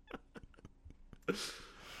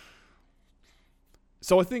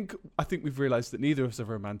 So I think we've realised that neither of us are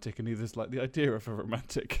romantic, and neither is like the idea of a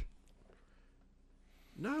romantic.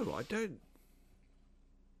 No, I don't.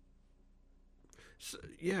 So,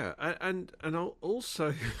 yeah, and I'll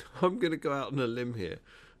also, I'm going to go out on a limb here.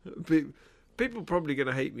 People are probably going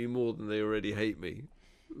to hate me more than they already hate me,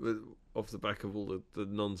 off the back of all the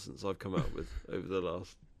nonsense I've come out with over the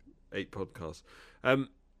last 8 podcasts.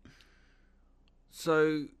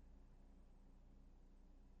 So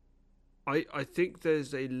I think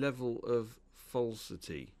there's a level of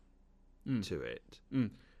falsity to it.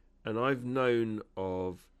 And I've known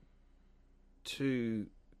of 2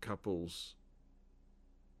 couples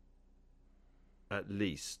at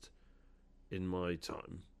least in my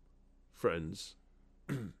time, friends,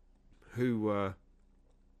 who were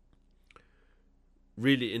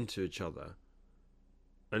really into each other,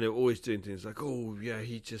 and they were always doing things like, "Oh yeah,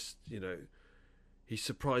 he just, he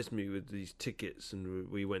surprised me with these tickets, and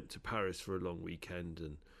we went to Paris for a long weekend,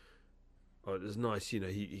 and oh, it was nice. You know,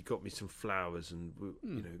 he got me some flowers, and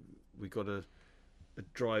you know, we got a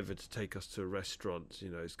driver to take us to a restaurant. You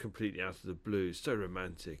know, it's completely out of the blue. It's so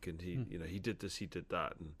romantic, and he, you know, he did this, he did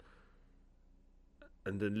that,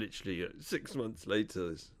 and then literally 6 months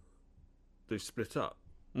later, they've split up.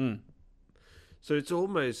 So it's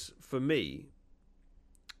almost, for me,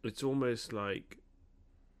 it's almost like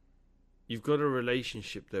you've got a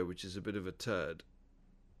relationship there which is a bit of a turd,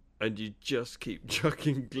 and you just keep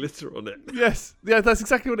chucking glitter on it. Yes, yeah, that's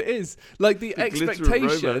exactly what it is. Like the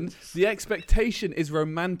expectation is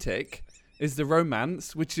romantic, is the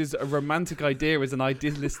romance, which is a romantic idea, is an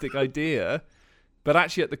idealistic idea, but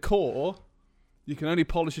actually at the core, you can only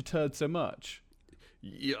polish a turd so much.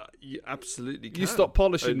 Yeah, you absolutely can. You stop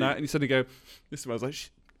polishing that, and you suddenly go, "This smells like."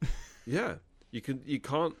 Yeah, you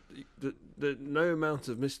can't. The no amount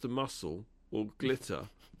of Mr. Muscle or glitter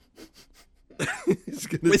is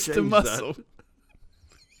going to change Mr. Muscle. that.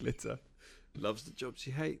 Glitter Loves the jobs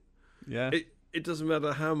you hate. Yeah. It doesn't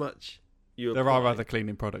matter how much you There apply. are other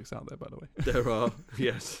cleaning products out there, by the way. There are,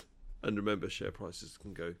 yes. And remember, share prices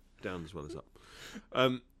can go down as well as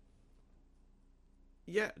up.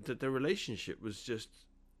 Yeah, the relationship was just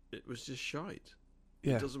shite.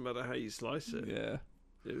 Yeah. It doesn't matter how you slice it. Yeah.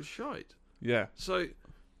 It was shite. Yeah. So,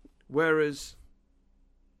 whereas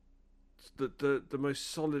the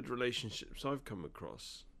most solid relationships I've come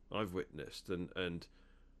across, I've witnessed, and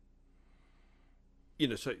you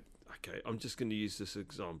know, so okay, I'm just going to use this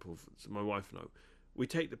example. So my wife and I, we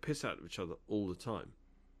take the piss out of each other all the time.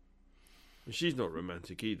 And she's not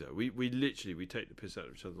romantic either. We take the piss out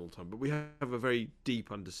of each other all the time, but we have a very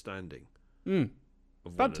deep understanding of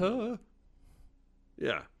one another.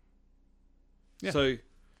 Yeah. So,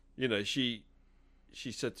 you know, she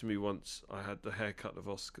said to me once, I had the haircut of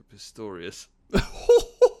Oscar Pistorius.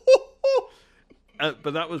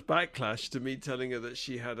 But that was backlash to me telling her that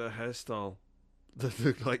she had a hairstyle that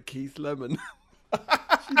looked like Keith Lemon.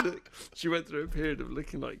 She went through a period of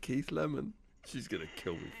looking like Keith Lemon. She's going to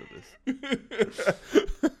kill me for this.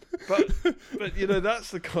 but you know,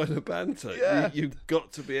 that's the kind of banter. Yeah. You've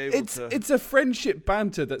got to be able to... It's a friendship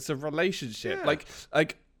banter that's a relationship. Yeah.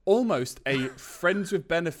 Like almost a friends with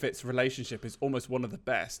benefits relationship is almost one of the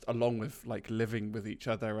best, along with like living with each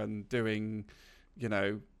other and doing, you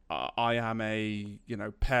know, I am a, you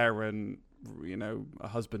know, parent, you know, a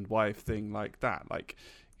husband-wife thing like that. Like,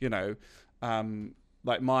 you know,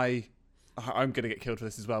 like I'm going to get killed for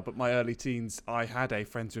this as well, but my early teens, I had a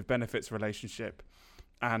friends with benefits relationship,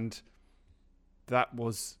 and that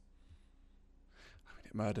was, I'm going to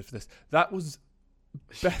get murdered for this. That was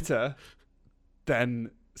better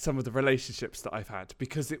than some of the relationships that I've had,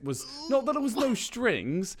 because it was, not that it was no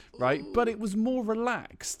strings, right, but it was more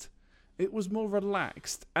relaxed. It was more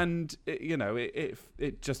relaxed, and it, you know, it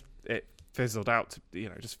fizzled out, you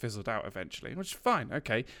know, just fizzled out eventually, which is fine,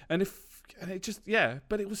 okay. And it just, yeah,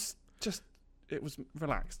 but it was just, it was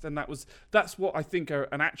relaxed, and that's what I think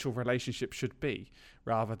an actual relationship should be,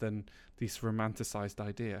 rather than this romanticized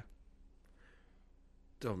idea.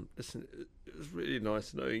 Dom, listen, it was really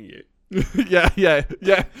nice knowing you. yeah.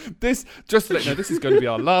 This, just to let you know, this is going to be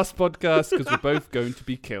our last podcast, because we're both going to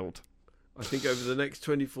be killed. I think over the next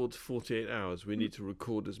 24 to 48 hours, we need to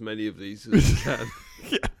record as many of these as we can.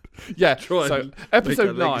 Yeah. Try So and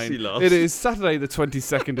episode make our legacy 9. last. It is Saturday the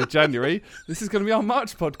 22nd of January. This is going to be our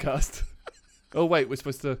March podcast. Oh wait, we're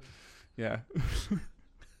supposed to. Yeah.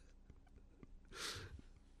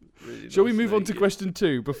 Really Shall we nice move on knowing to you. question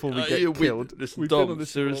 2 before we get killed? Listen, We've been on Dom,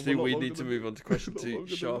 this seriously, for a lot we longer need to than- move on to question a lot 2 longer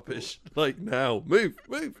than sharpish. Like now. Move.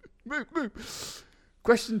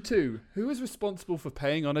 Question 2. Who is responsible for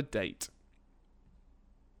paying on a date?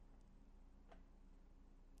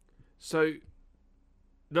 So,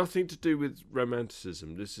 nothing to do with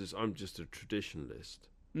romanticism. I'm just a traditionalist.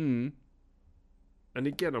 And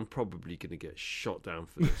again, I'm probably going to get shot down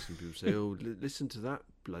for this, and people say, "Oh, listen to that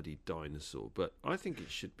bloody dinosaur." But I think it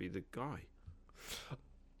should be the guy.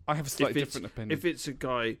 I have a slightly different opinion. If it's a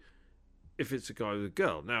guy with a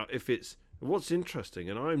girl. Now, what's interesting,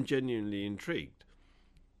 and I'm genuinely intrigued.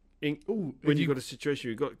 When you've got a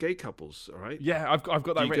situation, you've got gay couples, all right? Yeah, I've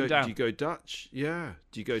got that written down. Do you go Dutch? Yeah.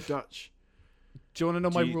 Do you go Dutch? Do you want to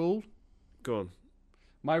know my rule? Go on.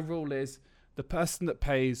 My rule is the person that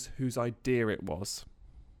pays whose idea it was.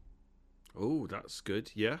 Oh, that's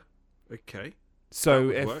good. Yeah. Okay. So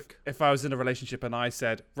That would work. if I was in a relationship and I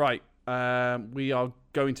said, right, we are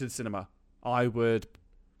going to the cinema, I would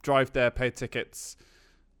drive there, pay tickets,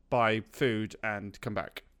 buy food, and come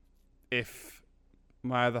back. If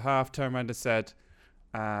my other half turned around and said,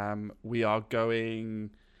 we are going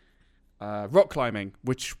rock climbing,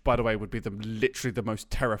 which, by the way, would be literally the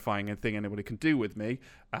most terrifying thing anybody can do with me.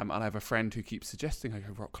 And I have a friend who keeps suggesting I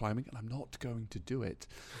go rock climbing, and I'm not going to do it.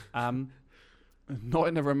 Not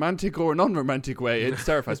in a romantic or a non-romantic way. It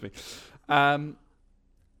terrifies me. I'd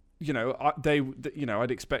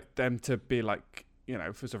expect them to be like,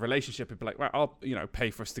 if it's a relationship, it'd be like, well, I'll,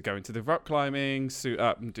 pay for us to go into the rock climbing, suit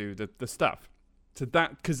up, and do the stuff. So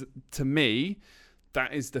because to me,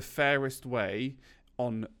 that is the fairest way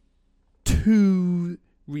on 2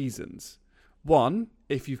 reasons. One,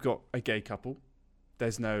 if you've got a gay couple,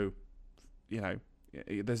 there's no kind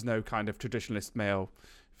of traditionalist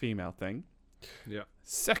male-female thing. Yeah.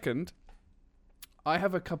 Second, I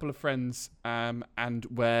have a couple of friends, and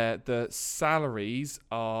where the salaries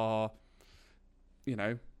are,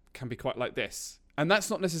 can be quite like this, and that's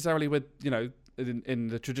not necessarily with, in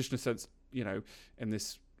the traditional sense, in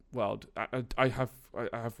this world. I have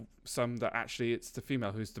some that actually it's the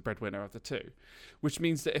female who's the breadwinner of the two, which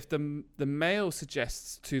means that if the male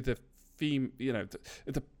suggests to the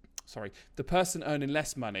the person earning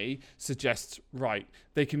less money suggests, right,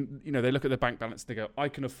 they can, they look at the bank balance and they go, I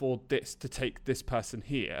can afford this to take this person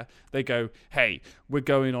here. They go, hey, we're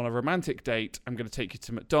going on a romantic date. I'm going to take you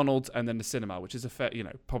to McDonald's and then the cinema, which is a fair,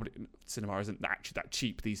 probably cinema isn't actually that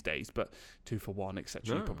cheap these days, but 2 for 1,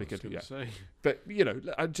 etc. You probably could do, yeah. But,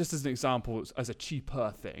 just as an example, as a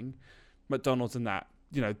cheaper thing, McDonald's and that,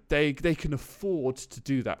 they can afford to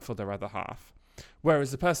do that for their other half.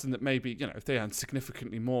 Whereas the person that maybe, if they earn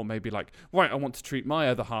significantly more, maybe like, right, I want to treat my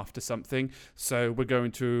other half to something, so we're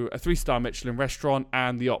going to a 3-star Michelin restaurant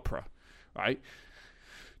and the opera, right?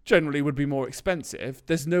 Generally would be more expensive.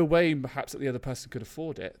 There's no way perhaps that the other person could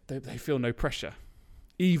afford it. They feel no pressure,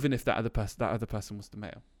 even if that other person was the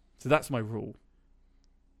male. So that's my rule.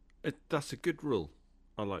 That's a good rule.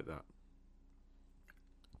 I like that.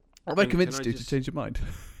 Have I convinced you to change your mind?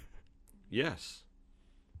 Yes.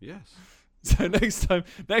 So next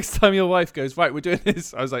time your wife goes, right, we're doing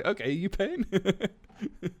this, I was like, okay, are you paying?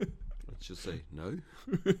 I should say no.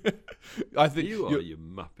 I think you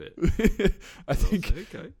muppet. I think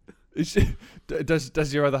okay.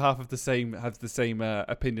 Does your other half have the same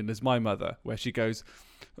opinion as my mother, where she goes,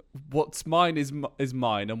 what's mine is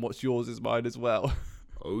mine, and what's yours is mine as well.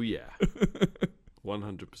 Oh yeah,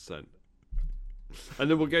 100%. And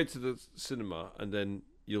then we'll go to the cinema, and then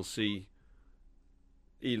you'll see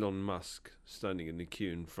Elon Musk standing in the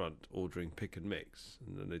queue in front ordering pick and mix,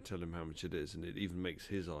 and then they tell him how much it is, and it even makes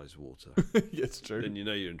his eyes water. Yeah, it's true. Then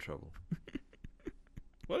you're in trouble.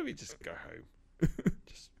 Why don't we just go home?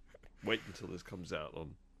 Just wait until this comes out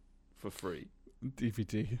for free.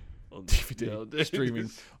 DVD. On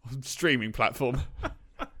streaming platform.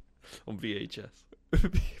 On VHS.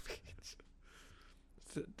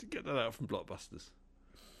 To get that out from Blockbusters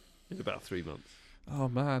in about 3 months. Oh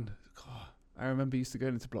man, God, I remember used to go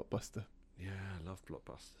into Blockbuster. Yeah, I love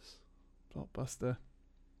Blockbusters. Blockbuster,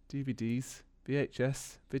 DVDs,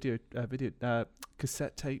 VHS, video,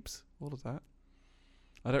 cassette tapes, all of that.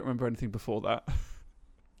 I don't remember anything before that.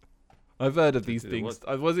 I've heard of these things.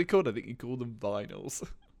 What's it called? I think you call them vinyls.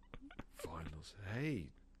 Vinyls. Hey,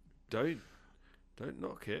 don't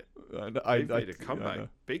knock it. I made a comeback,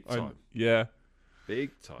 big time. Yeah,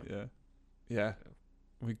 big time. Yeah.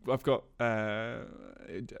 I've got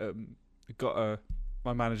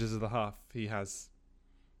my manager's other half. He has,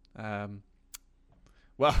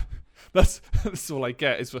 well, that's all I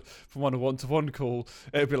get is from on a one-to-one call.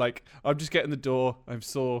 It'd be like, I'm just getting the door. I'm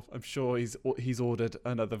sure he's ordered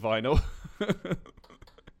another vinyl.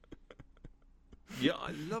 Yeah,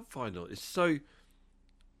 I love vinyl. It's the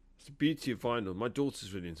beauty of vinyl. My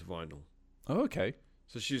daughter's really into vinyl. Oh, okay.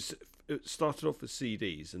 So it started off with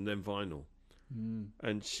CDs and then vinyl.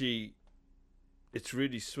 And it's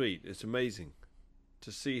really sweet. It's amazing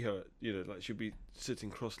to see her, like she'll be sitting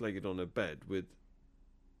cross-legged on her bed with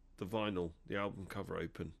the vinyl, the album cover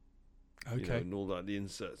open. Okay. And all that, the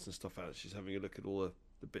inserts and stuff out. She's having a look at all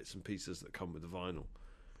the bits and pieces that come with the vinyl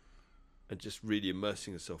and just really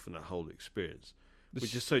immersing herself in that whole experience.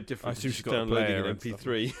 Which is so different to just downloading an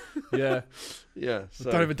MP3. Yeah. Yeah. So.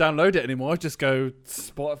 I don't even download it anymore. I just go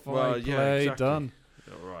Spotify, play, exactly. Done.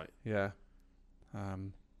 All right. Yeah.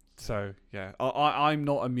 So yeah, I'm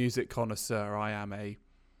not a music connoisseur. I am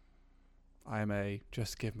a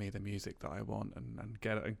just give me the music that I want and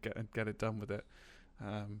get it done with it.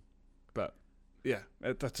 But yeah,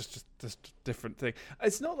 that's just a different thing.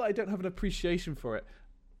 It's not that I don't have an appreciation for it,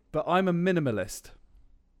 but I'm a minimalist.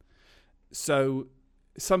 So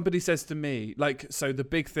somebody says to me, so the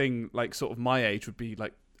big thing, sort of my age would be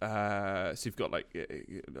so you've got a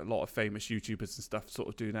lot of famous YouTubers and stuff sort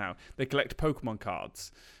of do now. They collect Pokemon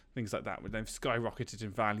cards. things like that, when they've skyrocketed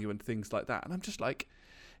in value and things like that. And I'm just like,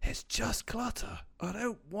 it's just clutter. I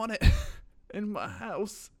don't want it in my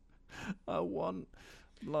house. I want,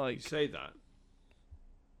 like... You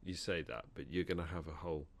say that, but you're going to have a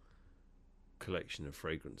whole collection of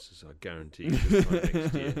fragrances, I guarantee you, this time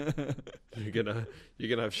next year. You're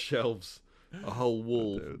gonna have shelves, a whole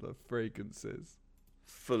wall of fragrances.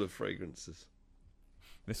 full of fragrances.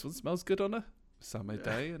 This one smells good on a summer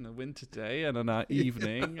day and a winter day and an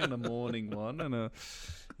evening and a morning one and a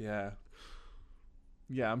yeah.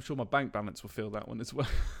 I'm sure my bank balance will feel that one as well.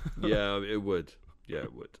 Yeah, it would. Yeah,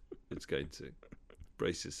 it would. It's going to.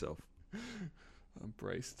 Brace yourself. I'm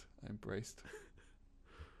braced.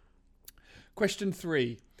 Question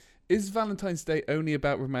 3. Is Valentine's Day only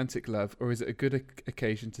about romantic love, or is it a good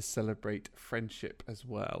occasion to celebrate friendship as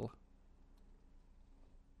well?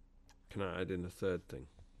 Can I add in a third thing?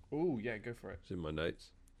 Oh, yeah, go for it. It's in my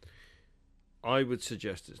notes. I would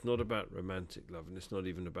suggest it's not about romantic love, and it's not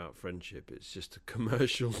even about friendship. It's just a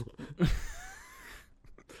commercial.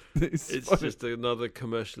 It's just another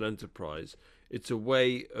commercial enterprise. It's a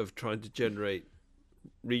way of trying to generate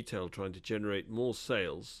more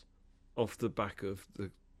sales off the back of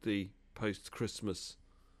the post-Christmas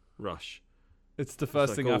rush. It's the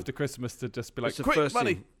first thing after Christmas to just be like, quick,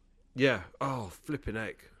 money. Yeah. Oh, flipping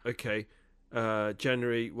heck. Okay.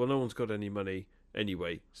 January. Well, no one's got any money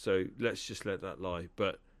anyway, so let's just let that lie.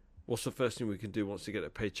 But what's the first thing we can do once we get a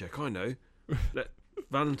paycheck? I know.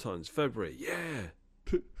 Valentine's, February. Yeah.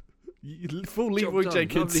 Full Leroy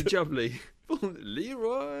Jenkins. Lovely jubbly. Full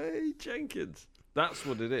Leroy Jenkins. That's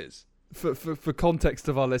what it is. For context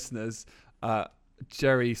of our listeners,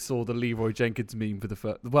 Jerry saw the Leroy Jenkins meme for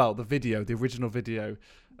the original video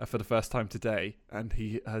for the first time today, and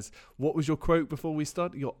he has. What was your quote before we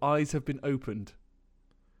start? Your eyes have been opened.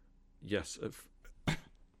 Yes, at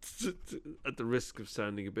the risk of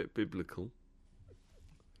sounding a bit biblical.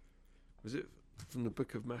 Was it from the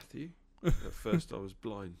book of Matthew? At first I was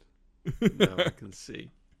blind. Now I can see.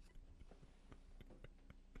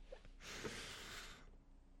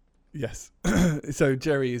 Yes. So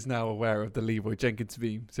Jerry is now aware of the Leroy Jenkins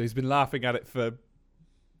meme. So he's been laughing at it for...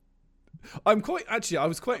 I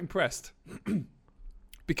was quite impressed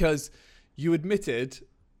because you admitted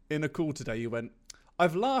in a call today, you went,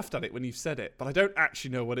 I've laughed at it when you've said it, but I don't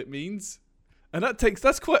actually know what it means. And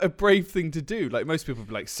that's quite a brave thing to do. Like, most people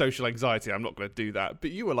be like, social anxiety, I'm not going to do that.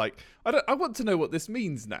 But you were like, I want to know what this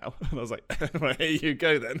means now. And I was like, well, here you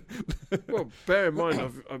go then. Well, bear in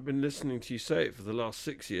mind, I've been listening to you say it for the last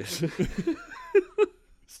 6 years.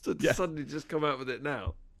 Suddenly just come out with it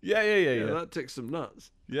now. Yeah. That took some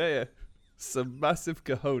nuts. Yeah. Some massive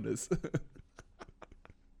cojones.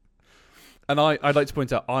 And I'd like to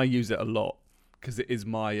point out, I use it a lot because it is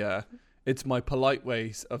my, it's my polite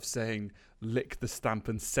ways of saying, lick the stamp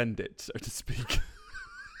and send it, so to speak.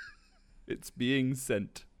 It's being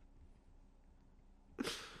sent.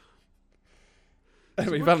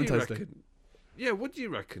 Anyway, so Valentine's Day. Yeah, what do you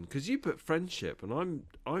reckon? Because you put friendship, and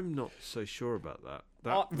I'm not so sure about that.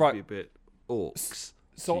 That would right. be a bit orcs.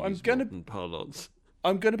 So I'm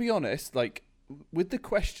gonna be honest. Like, with the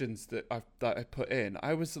questions that I put in,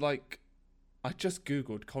 I was like, I just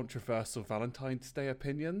googled controversial Valentine's Day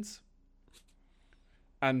opinions.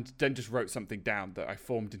 And then just wrote something down that I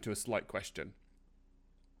formed into a slight question.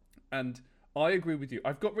 And I agree with you.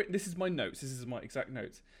 I've got written, this is my notes. This is my exact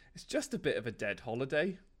notes. It's just a bit of a dead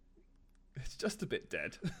holiday. It's just a bit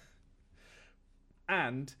dead.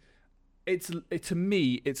 And to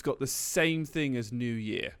me, it's got the same thing as New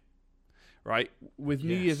Year, right? With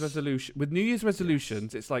New Year's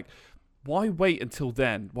resolutions, it's like, why wait until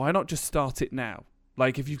then? Why not just start it now?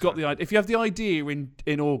 Like, if you've if you have the idea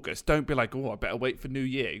in August, don't be like, oh, I better wait for New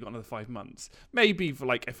Year. You've got another 5 months. Maybe for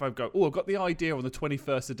like, if I go, oh, I've got the idea on the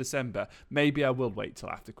 21st of December, maybe I will wait till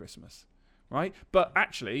after Christmas, right? But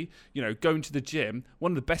actually, going to the gym,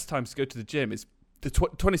 one of the best times to go to the gym is the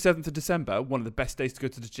 27th of December, one of the best days to go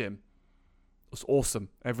to the gym. It's awesome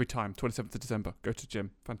every time. 27th of December, go to the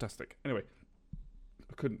gym. Fantastic. Anyway,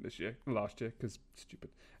 I couldn't last year, because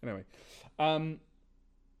stupid. Anyway,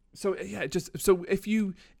 so yeah, so if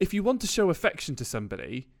you want to show affection to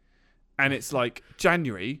somebody, and it's like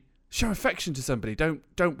January, show affection to somebody.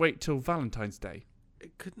 Don't wait till Valentine's Day. I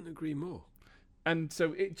couldn't agree more. And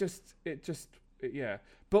so yeah.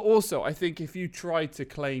 But also, I think if you tried to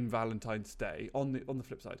claim Valentine's Day on the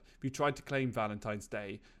flip side, if you tried to claim Valentine's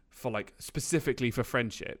Day for like specifically for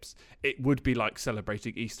friendships, it would be like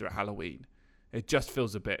celebrating Easter at Halloween. It just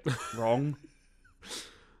feels a bit wrong.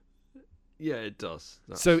 Yeah, it does.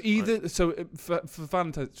 For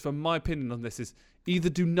Valentine's, for my opinion on this is either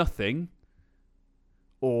do nothing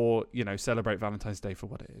or celebrate Valentine's Day for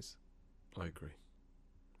what it is. I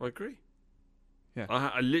agree. Yeah.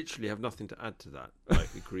 I literally have nothing to add to that. I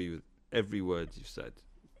agree with every word you've said.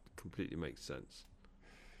 Completely makes sense.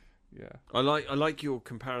 Yeah. I like your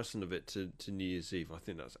comparison of it to New Year's Eve. I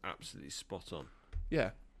think that's absolutely spot on.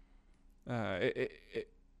 Yeah.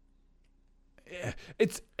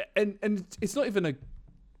 It's it's not even a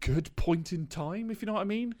good point in time, if you know what I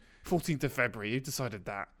mean. 14th of February, you decided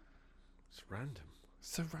that. It's random.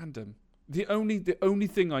 So random. The only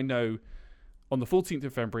thing I know on the 14th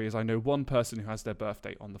of February is I know one person who has their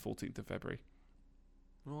birthday on the 14th of February.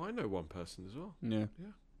 Oh, I know one person as well. Yeah.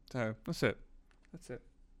 Yeah. So that's it.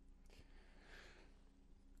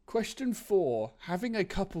 Question 4: having a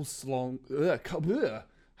couple song,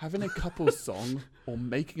 having a couple song, or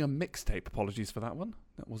making a mixtape. Apologies for that one.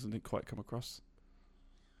 That wasn't quite come across.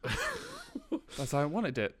 That's how I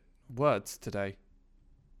wanted it. Words today.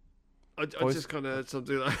 I just kind of had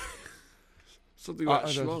something like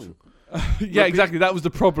schlong. Yeah, exactly. That was the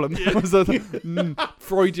problem. That was a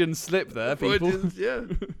Freudian slip there, people.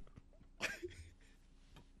 Freudian,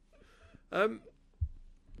 yeah.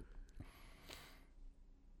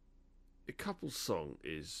 A couple song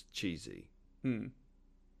is cheesy.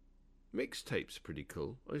 Mixtapes are pretty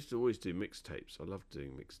cool. I used to always do mixtapes. I loved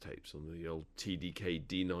doing mixtapes on the old TDK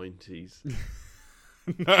D90s.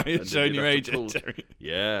 No, you're showing your age.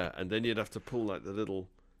 Yeah, and then you'd have to pull like the little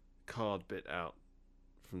card bit out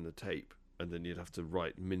from the tape, and then you'd have to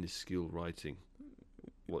write minuscule writing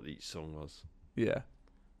what each song was. Yeah.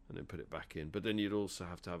 And then put it back in. But then you'd also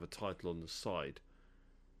have to have a title on the side.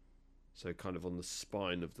 So kind of on the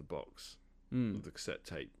spine of the box of the cassette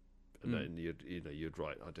tape. And then you'd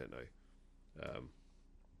write, I don't know,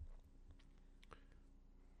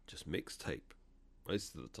 just mixtape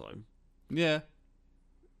most of the time. Yeah.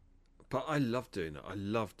 But I loved doing that. I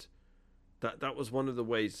loved that. That was one of the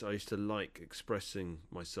ways I used to like expressing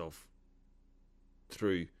myself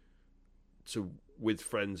with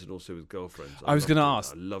friends and also with girlfriends. I was going to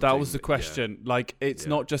ask. That was the it. question. Yeah. Like, it's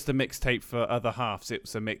not just a mixtape for other halves.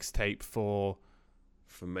 It's a mixtape for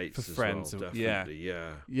mates, for as friends. well, definitely.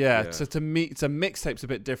 Yeah. So to me, mixtape's a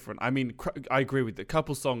bit different. I mean, I agree with the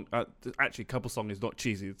couple song. Actually, couple song is not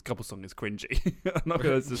cheesy. The couple song is cringy. I'm not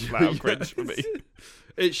going to just flat out cringe for me.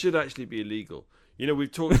 It should actually be illegal.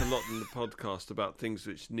 We've talked a lot in the podcast about things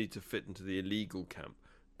which need to fit into the illegal camp.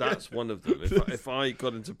 That's one of them. If I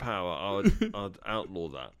got into power, I'd outlaw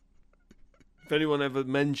that. If anyone ever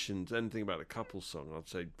mentioned anything about a couple song, I'd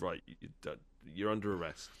say, right, you're under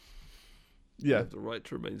arrest. Yeah. You have the right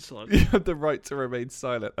to remain silent. You have the right to remain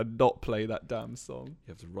silent and not play that damn song.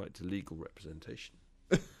 You have the right to legal representation.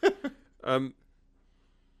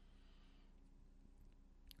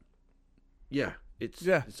 Yeah,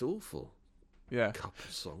 it's awful. Yeah. Couple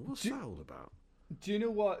song. What's that all about? Do you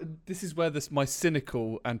know what? This is where my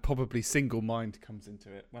cynical and probably single mind comes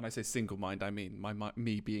into it. When I say single mind, I mean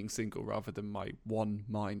me being single rather than my one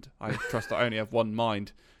mind. I trust I only have one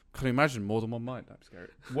mind. Can you imagine more than one mind? I'm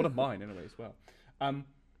scared. One of mine, anyway, as well.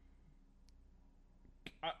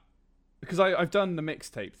 Because I've done the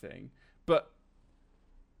mixtape thing, but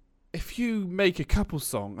if you make a couple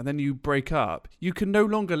song and then you break up, you can no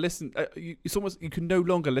longer listen. You can no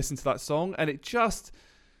longer listen to that song, and it just.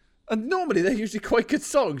 And normally they're usually quite good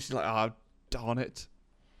songs. You're like, darn it.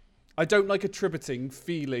 I don't like attributing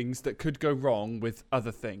feelings that could go wrong with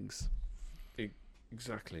other things.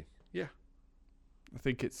 Exactly. Yeah. I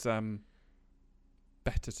think it's better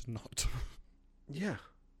to not. Yeah.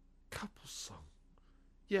 Couple song.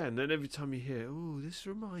 Yeah, and then every time you hear, this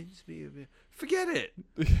reminds me of it. Forget it.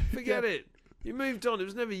 Forget it. You moved on. It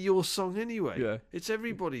was never your song anyway. Yeah. It's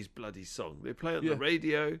everybody's bloody song. They play it on the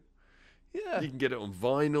radio. Yeah. You can get it on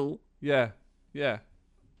vinyl. Yeah. Yeah.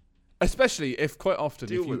 Especially if quite often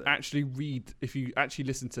Deal if you with it. if you actually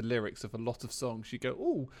listen to lyrics of a lot of songs, you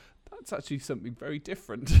go, that's actually something very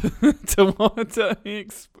different to what I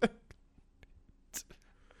expect.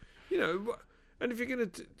 And if you're going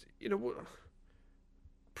to,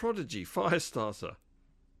 Prodigy, Firestarter.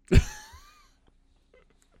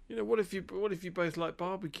 What if you both like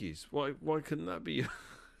barbecues? Why couldn't that be?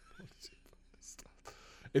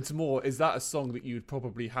 It's more, is that a song that you'd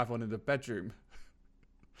probably have on in the bedroom?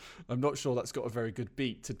 I'm not sure that's got a very good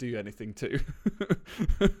beat to do anything to.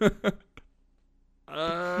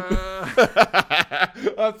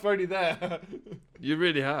 I've thrown you there. You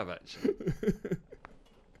really have, actually.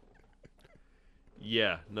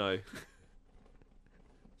 Yeah, no.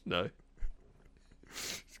 No.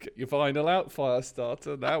 Let's get your vinyl out,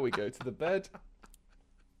 Firestarter. Now we go to the bed.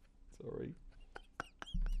 Sorry.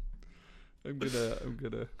 I'm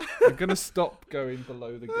gonna stop going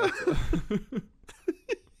below the gutter.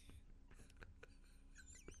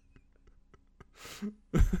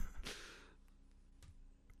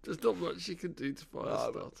 There's not much you can do to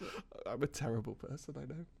Firestarter. I'm a terrible person, I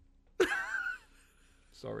know.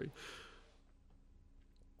 Sorry.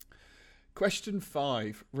 Question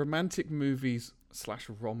 5. Romantic movies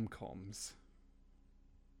 / rom-coms.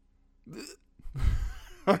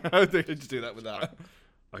 I don't think I should do that with that.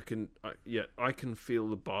 I can feel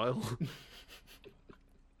the bile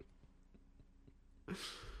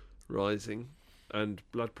rising, and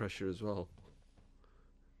blood pressure as well.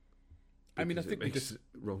 I mean, I Because think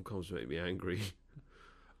rom-coms make me angry.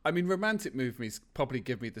 I mean, romantic movies probably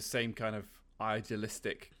give me the same kind of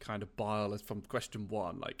idealistic kind of bile as from question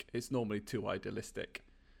 1. Like, it's normally too idealistic.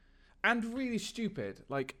 And really stupid.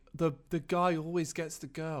 Like, the guy always gets the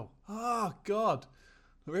girl. Oh, God.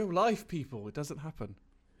 Real life, people. It doesn't happen.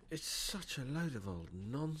 It's such a load of old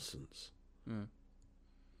nonsense. Yeah.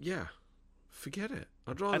 Yeah, forget it.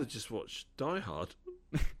 I'd rather just watch Die Hard.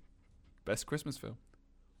 Best Christmas film.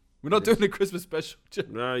 We're not doing a Christmas special.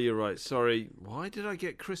 No, you're right. Sorry. Why did I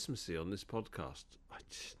get Christmassy on this podcast?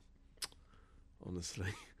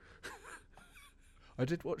 Honestly. I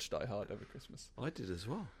did watch Die Hard over Christmas. I did as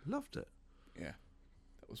well. Loved it. Yeah.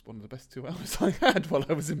 That was one of the best 2 hours I had while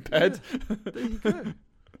I was in bed. Yeah, there you go.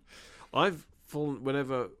 I've fallen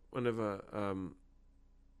whenever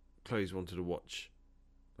Chloe's wanted to watch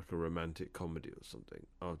like a romantic comedy or something,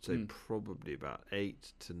 I would say probably about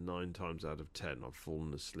 8 to 9 times out of 10 I've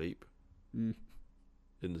fallen asleep in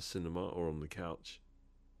the cinema or on the couch.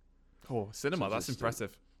 Oh, cinema, that's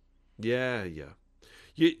impressive. Yeah.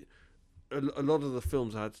 A lot of the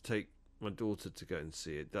films I had to take my daughter to go and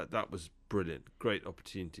see it. That was brilliant. Great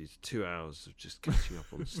opportunities. 2 hours of just catching up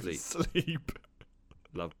on sleep.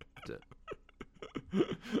 Loved it.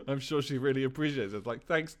 I'm sure she really appreciates it. Like,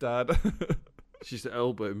 thanks, Dad. She used to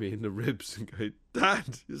elbow me in the ribs and go,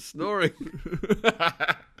 Dad, you're snoring.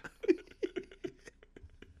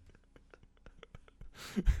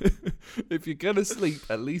 If you're going to sleep,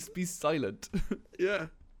 at least be silent. Yeah.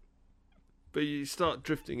 But you start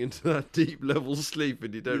drifting into that deep level sleep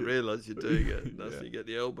and you don't realise you're doing it. And that's when you get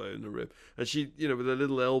the elbow in the rib. And she, with her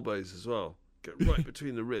little elbows as well, get right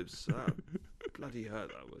between the ribs. Bloody hurt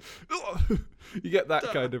that was. You get that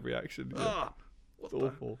kind of reaction. Yeah. It's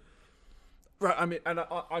awful. Right,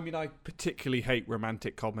 I particularly hate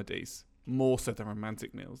romantic comedies more so than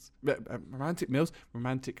romantic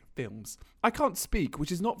films. I can't speak,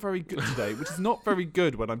 which is not very good today. Which is not very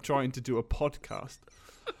good when I'm trying to do a podcast.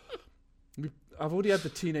 I've already had the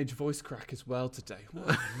teenage voice crack as well today.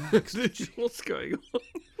 What's going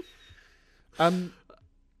on?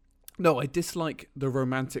 No, I dislike the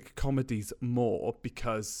romantic comedies more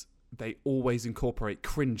because they always incorporate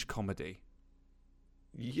cringe comedy.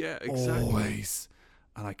 Yeah, exactly. Always.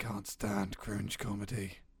 And I can't stand cringe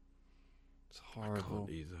comedy. It's horrible. I can't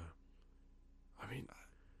either. I mean,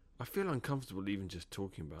 I feel uncomfortable even just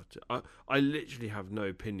talking about it. I literally have no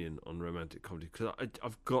opinion on romantic comedy because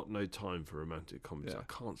I've got no time for romantic comedies. Yeah. I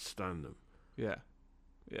can't stand them. Yeah.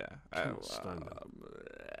 Can't stand them.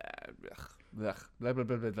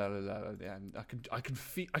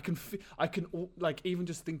 I can like even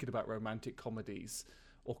just thinking about romantic comedies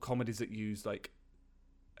or comedies that use like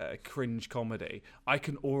cringe comedy, I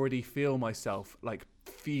can already feel myself like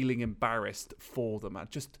feeling embarrassed for them.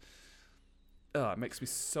 It makes me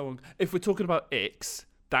so. If we're talking about icks,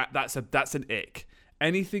 that's an ick.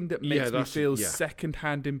 Anything that makes me feel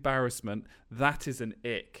secondhand embarrassment, that is an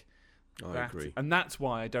ick. I agree, and that's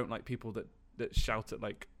why I don't like people that shout at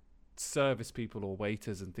like service people or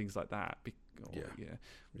waiters and things like that.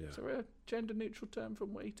 Is there a gender neutral term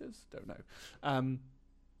from waiters? Don't know.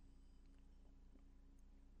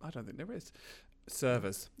 I don't think there is.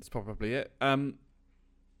 Servers, that's probably it. But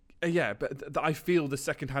I feel the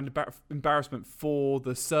secondhand embarrassment for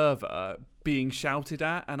the server being shouted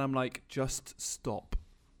at, and I'm like, just stop.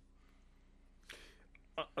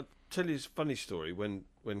 I'll tell you a funny story. When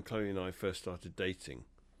Chloe and I first started dating,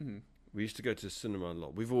 we used to go to the cinema a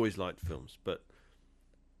lot. We've always liked films, but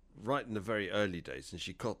right in the very early days, and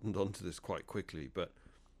she cottoned onto this quite quickly, but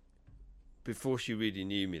before she really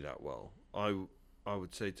knew me that well, I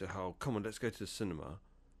would say to her, come on, let's go to the cinema.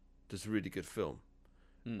 There's a really good film.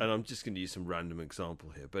 And I'm just going to use some random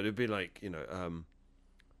example here, but it'd be like,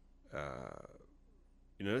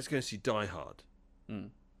 let's go and see Die Hard.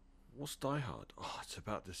 What's Die Hard? Oh, it's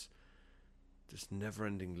about this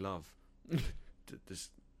never-ending love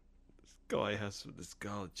this guy has with this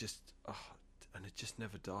girl. And it just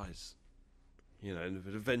never dies.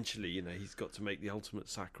 But eventually, he's got to make the ultimate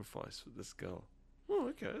sacrifice for this girl. Oh,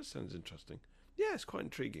 okay, that sounds interesting. Yeah, it's quite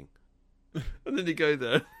intriguing. And then you go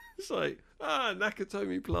there. It's like,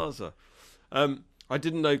 Nakatomi Plaza. I I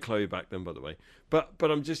didn't know Chloe back then, by the way. But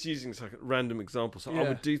I'm just using like a random example. So I Yeah.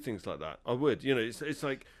 would do things like that. I would. You know, it's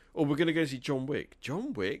like, oh, we're going to go see John Wick.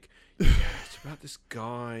 John Wick? Yeah, it's about this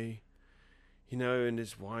guy, you know, and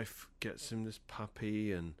his wife gets him this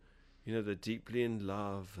puppy, and, you know, they're deeply in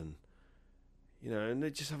love, and, you know, and they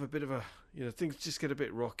just have a bit of a, you know, things just get a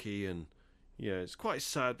bit rocky, and, yeah, it's quite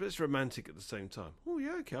sad, but it's romantic at the same time. Oh,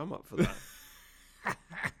 yeah, okay, I'm up for that.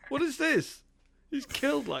 What is this? He's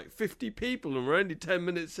killed like 50 people and we're only 10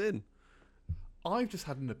 minutes in. I've just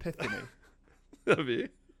had an epiphany. Have you?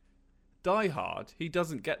 Die Hard, he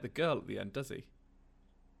doesn't get the girl at the end, does he? He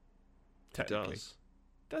Technically. does.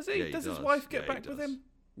 Does he? Yeah, he does his does. wife get Yeah, he back with does. him?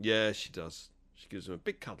 Yeah, she does. She gives him a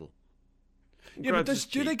big cuddle. And Yeah, but grabs his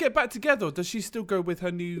do they cheek. get back together, or does she still go with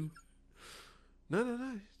her new...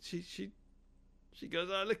 No. She goes,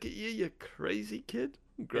 oh, look at you, you crazy kid.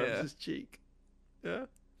 And grabs Yeah. his cheek. Yeah.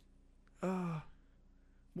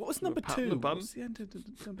 What was Give him a number pat on 2? the bum. What was the end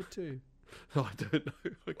of number 2? Oh, I don't know.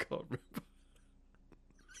 I can't remember.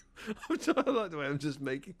 I like the way I'm just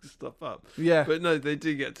making stuff up. Yeah. But no, they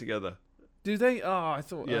do get together. Do they? Oh, I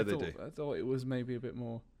thought. Yeah, I they thought, do. I thought it was maybe a bit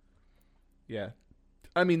more. Yeah.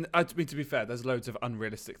 I mean, to be fair, there's loads of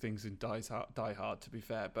unrealistic things in Die Hard, to be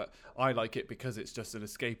fair, but I like it because it's just an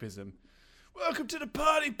escapism. Welcome to the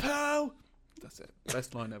party, pal! That's it.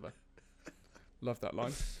 Best line ever. Love that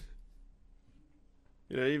line.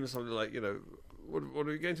 You know, even something like, you know, what are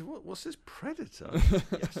we going to? What's this, Predator?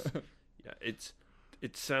 Yes. Yeah,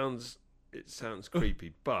 it sounds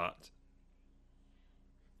creepy, but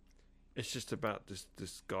it's just about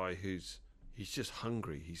this guy he's just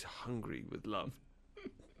hungry. He's hungry with love.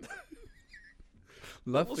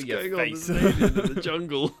 Love What's for your going face. on? There's an alien in the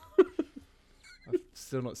jungle. I've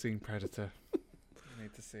still not seen Predator. I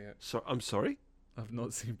need to see it. So I'm sorry. I've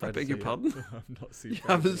not seen I Predator. beg your yet. pardon? I've not seen You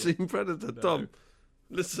Predator. haven't yet. seen Predator, No. Tom.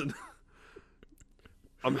 Listen,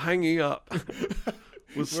 I'm hanging up.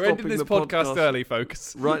 We're ending this the podcast early,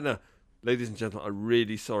 folks. right now, ladies and gentlemen. I'm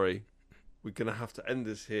really sorry. We're gonna have to end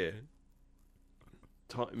this here.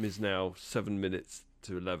 Time is now 7 minutes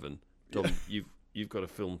to 11. Dom, you've got a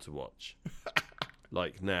film to watch.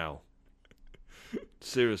 Like now.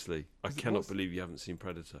 Seriously, I Is it- cannot what's- believe you haven't seen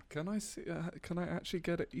Predator. Can I see? Can I actually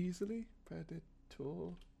get it easily? Predator.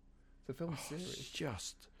 It's a film It's series.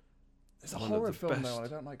 just It's a one of horror the film, best. though. I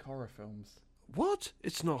don't like horror films. What?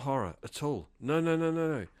 It's not horror at all. No.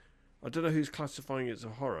 I don't know who's classifying it as a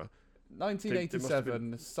horror.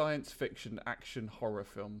 1987 science fiction action horror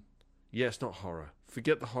film. Yeah, it's not horror.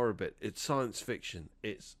 Forget the horror bit. It's science fiction.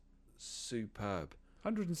 It's superb.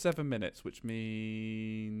 107 minutes, which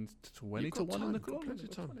means 20 You've to got 1 in the time, got clock. plenty of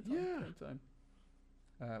time. 20 Yeah. 20 time.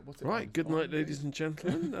 What's it Right, on? good On night, the- ladies and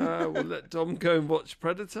gentlemen. We'll let Dom go and watch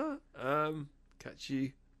Predator. Catch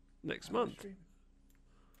you next How am I month. streaming?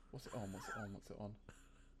 What's it on? What's it on?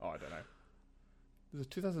 Oh, I don't know. There's a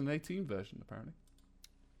 2018 version, apparently.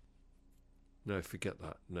 No, forget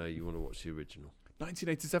that. No, you want to watch the original.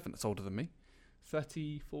 1987, that's older than me.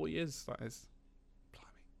 34 years, that is. Blimey.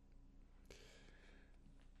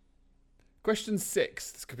 Question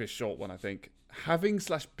 6. This could be a short one, I think.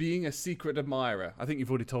 Having/being a secret admirer. I think you've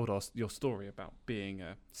already told us your story about being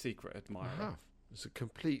a secret admirer. I have. It's a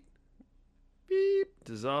complete beep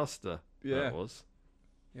disaster. Yeah. That was.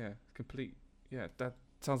 Yeah, complete. Yeah, that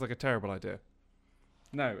sounds like a terrible idea.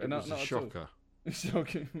 No, It not was not a at all. shocker.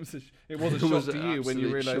 Shocking. It was a It shock was to an you when you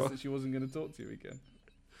absolute realised shock. that she wasn't going to talk to you again.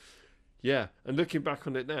 Yeah, and looking back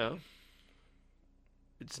on it now,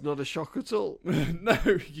 it's not a shock at all. No,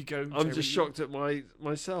 you go. I'm Jerry, just you- shocked at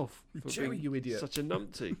myself for Jerry, being you idiot. such a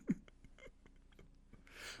numpty.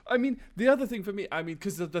 I mean, the other thing for me, I mean,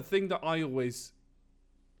 because the thing that I always,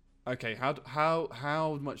 okay,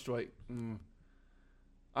 how much do I?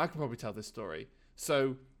 I can probably tell this story.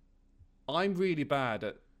 So, I'm really bad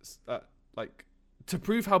at like to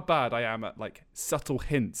prove how bad I am at like subtle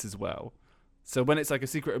hints as well. So when it's like a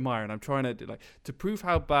secret admirer, and I'm trying to do, like to prove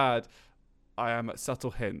how bad I am at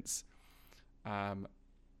subtle hints.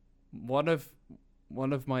 One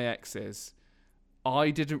of my exes,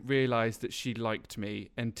 I didn't realize that she liked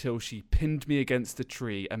me until she pinned me against a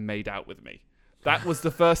tree and made out with me. That was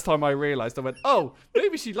the first time I realized. I went, oh,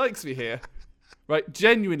 maybe she likes me here. Right?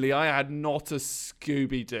 Genuinely, I had not a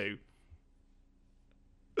Scooby-Doo.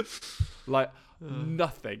 Like,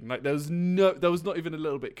 nothing. Like, there was not even a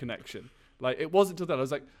little bit connection. Like, it wasn't until then I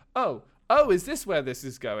was like, oh, is this where this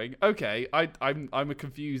is going? Okay, I'm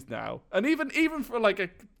confused now. And even for like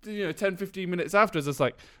 10, 15 minutes afterwards, I was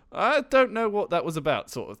like, I don't know what that was about,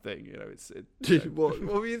 sort of thing. You know, What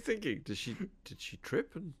were you thinking? Did she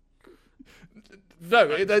trip and No,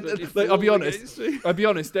 like, I'll be honest. against me. I'll be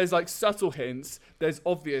honest. There's like subtle hints. There's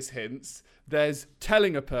obvious hints. There's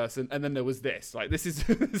telling a person, and then there was this. Like this is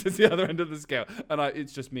this is the other end of the scale, and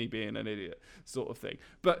it's just me being an idiot, sort of thing.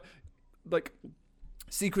 But like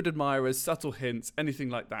secret admirers, subtle hints, anything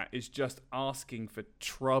like that is just asking for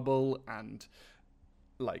trouble and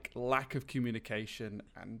like lack of communication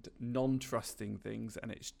and non-trusting things,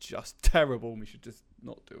 and it's just terrible. And we should just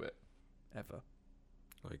not do it ever.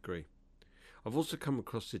 I agree. I've also come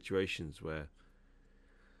across situations where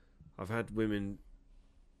I've had women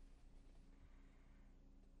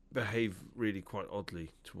behave really quite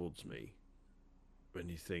oddly towards me when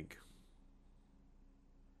you think,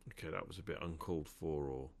 okay, that was a bit uncalled for,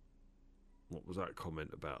 or what was that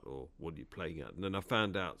comment about, or what are you playing at? And then I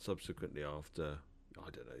found out subsequently after, I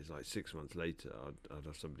don't know, it's like 6 months later, I'd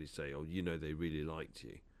have somebody say, oh, you know, they really liked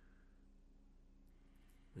you.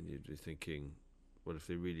 And you'd be thinking, well, if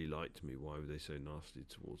they really liked me, why were they so nasty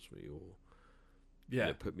towards me,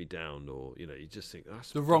 or put me down, or you just think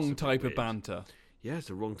that's the wrong that's type weird. of banter. Yeah, it's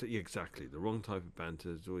the wrong. Exactly, the wrong type of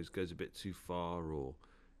banter always goes a bit too far, or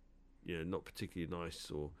not particularly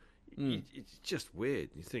nice, or it's just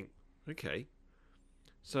weird. You think, okay,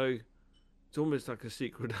 so it's almost like a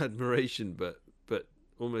secret admiration, but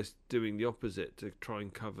almost doing the opposite to try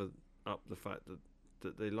and cover up the fact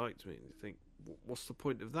that they liked me. And you think, what's the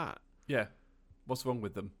point of that? Yeah. What's wrong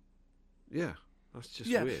with them? Yeah, that's just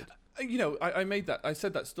weird. I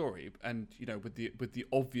said that story, and with the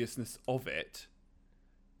obviousness of it,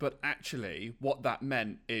 but actually, what that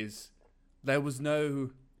meant is there was no,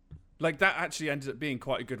 like, that actually ended up being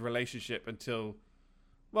quite a good relationship until,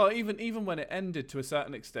 well, even when it ended to a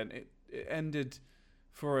certain extent, it ended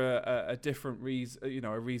for a different reason,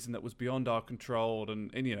 a reason that was beyond our control,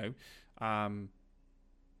 and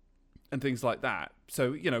things like that.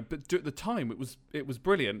 So, but at the time it was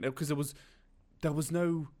brilliant because there was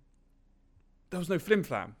no flim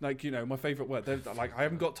flam. Like, my favourite word. Like, I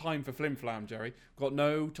haven't got time for flim flam, Jerry. Got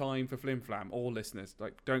no time for flim flam. All listeners,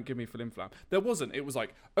 like, don't give me flim flam. There wasn't. It was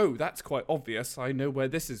like, oh, that's quite obvious. I know where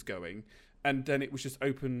this is going. And then it was just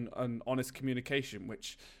open and honest communication,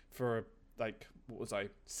 which for like, what was I,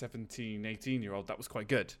 17, 18-year-old, that was quite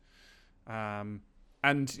good. And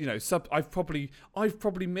I've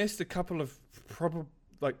probably missed a couple of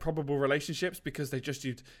probable relationships because they just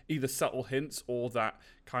used either subtle hints or that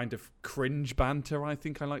kind of cringe banter, I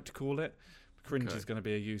think I like to call it. Cringe is going to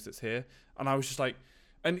be a use that's here, and I was just like,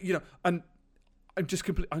 and I'm just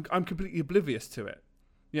I'm completely oblivious to it.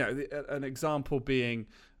 An example being,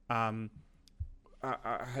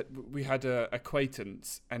 we had an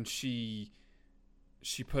acquaintance, and she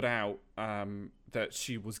put out that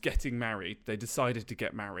she was getting married. They decided to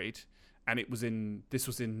get married, and this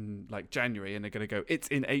was in like January, and they're going to go, it's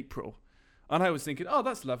in April. And I was thinking, oh,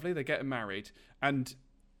 that's lovely, they're getting married. And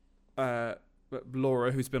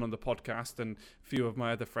Laura, who's been on the podcast, and a few of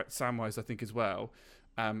my other friends, Samwise, I think as well,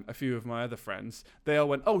 a few of my other friends, they all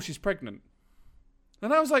went, oh, she's pregnant.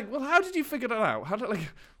 And I was like, well, how did you figure that out?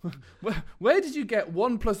 Where did you get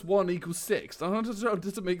 1 + 1 = 6?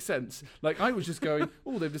 Doesn't make sense. Like, I was just going,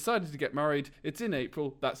 oh, they've decided to get married. It's in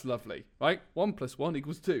April. That's lovely, right? 1 + 1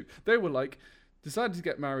 = 2. They were like, decided to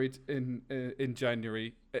get married in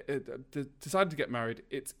January. Decided to get married.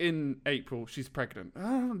 It's in April. She's pregnant.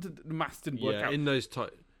 The maths didn't work out. in those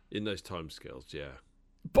timescales, yeah.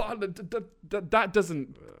 But that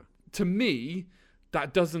doesn't, to me,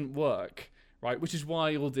 that doesn't work. Right, which is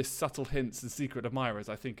why all this subtle hints and secret admirers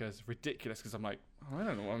I think is ridiculous, because I'm like, I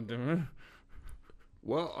don't know what I'm doing.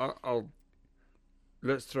 Well,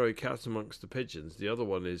 let's throw cats amongst the pigeons. The other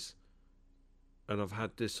one is, and I've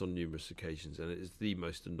had this on numerous occasions, and it is the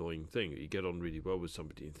most annoying thing. You get on really well with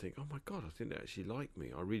somebody and think, oh my God, I think they actually like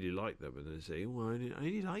me. I really like them. And they say, oh, I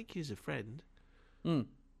only like you as a friend.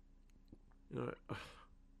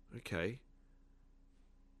 Okay.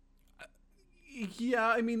 Yeah,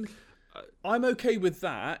 I mean, I'm okay with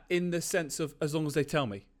that in the sense of as long as they tell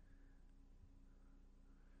me.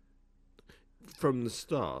 From the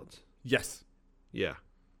start? Yes. Yeah.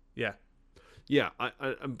 Yeah. Yeah,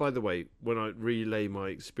 and by the way, when I relay my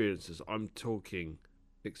experiences, I'm talking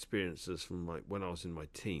experiences from when I was in my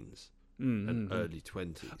teens and early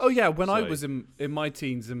 20s. Oh, yeah, when I was in my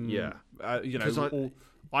teens, and Yeah.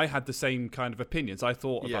 I had the same kind of opinions. I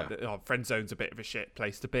thought about friend zone's a bit of a shit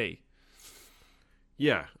place to be.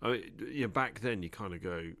 Yeah, back then you kind of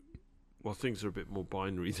go, well, things are a bit more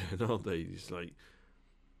binary then, aren't they? It's like,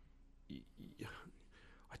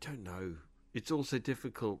 I don't know. It's also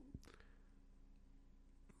difficult.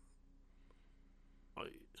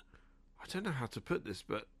 I don't know how to put this,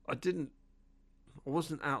 but I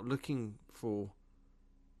wasn't out looking for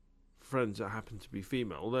friends that happen to be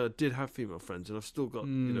female. Although I did have female friends, and I've still got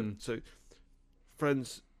so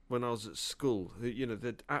friends when I was at school who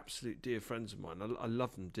they're absolute dear friends of mine. I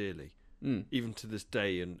love them dearly, even to this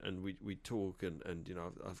day. And we talk and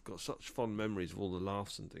I've got such fond memories of all the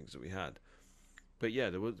laughs and things that we had. But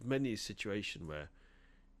yeah, there was many a situation where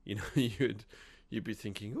you'd be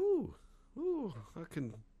thinking, oh,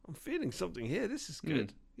 I'm feeling something here. This is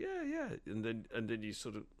good. Yeah. And then you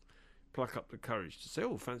sort of pluck up the courage to say,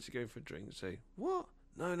 oh, fancy going for a drink, and say, what?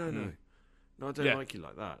 No, I don't like you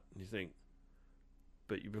like that. And you think,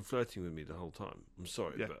 but you've been flirting with me the whole time. I'm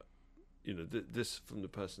sorry, but this from the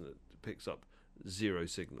person that picks up 0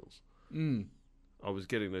 signals. I was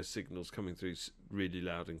getting those signals coming through really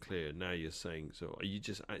loud and clear. Now you're saying, so are you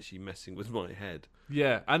just actually messing with my head?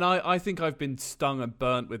 Yeah, and I think I've been stung and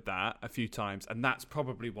burnt with that a few times, and that's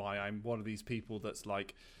probably why I'm one of these people that's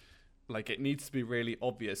like it needs to be really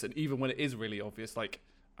obvious, and even when it is really obvious, like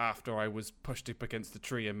after I was pushed up against the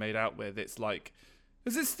tree and made out with, it's like,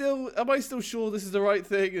 am I still sure this is the right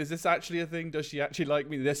thing? Is this actually a thing? Does she actually like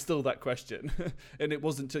me? There's still that question. And it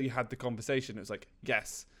wasn't until you had the conversation, it was like,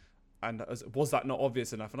 yes. And was that not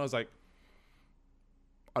obvious enough? And I was like,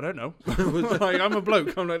 I don't know. Like, I'm a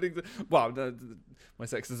bloke. I'm like, well, my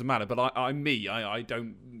sex doesn't matter, but I'm me. I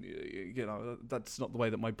don't, that's not the way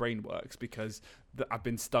that my brain works, because I've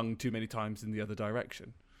been stung too many times in the other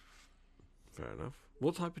direction. Fair enough.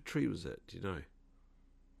 What type of tree was it? Do you know?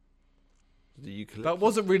 The eucalyptus? That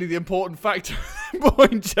wasn't really the important factor.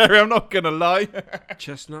 Point, Jerry. I'm not gonna lie.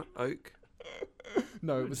 Chestnut, oak.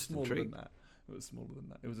 No, it was smaller than that. It was smaller than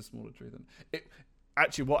that. It was a smaller tree than it.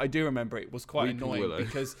 Actually, what I do remember, it was quite annoying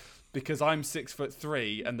because I'm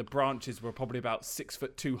 6'3" and the branches were probably about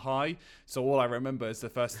 6'2" high. So all I remember is the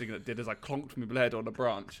first thing that did is I clonked my blade on a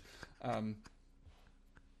branch. I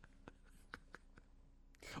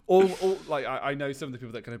know some of the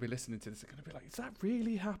people that are going to be listening to this are going to be like, "Has that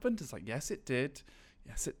really happened?" It's like, yes, it did.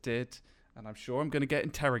 Yes, it did. And I'm sure I'm going to get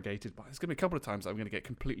interrogated. But there's going to be a couple of times I'm going to get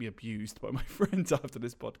completely abused by my friends after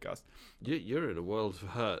this podcast. You're in a world of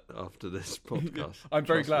hurt after this podcast. I'm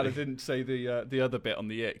very glad I didn't say the other bit on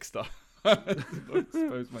the ick stuff. I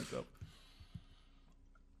expose myself.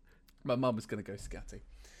 My mum is going to go scatty.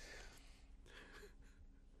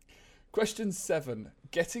 Question 7.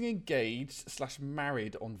 Getting engaged /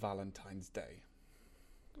 married on Valentine's Day.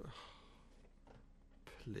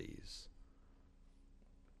 Please.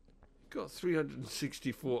 Got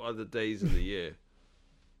 364 other days in the year.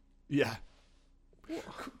 Yeah.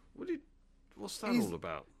 What's that all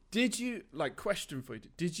about? Did you, question for you,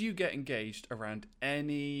 did you get engaged around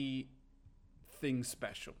anything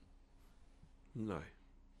special? No.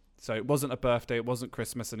 So it wasn't a birthday, it wasn't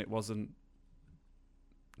Christmas, and it wasn't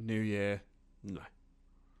New Year? No.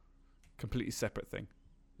 Completely separate thing?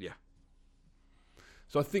 Yeah.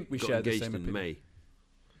 So I think we share the same opinion. in May.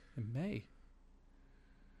 In May?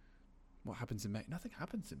 What happens in May? Nothing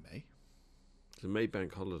happens in May. It's a May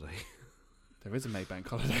bank holiday. There is a May bank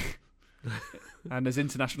holiday. And there's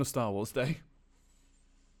International Star Wars Day.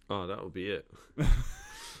 Oh, that will be it.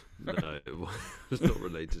 No, it's not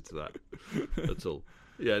related to that at all.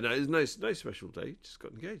 Yeah, no, it's no special day. Just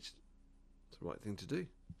got engaged. It's the right thing to do.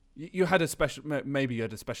 You had a special, maybe you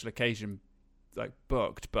had a special occasion,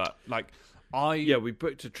 booked, but Yeah, we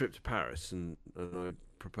booked a trip to Paris, and I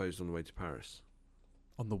proposed on the way to Paris.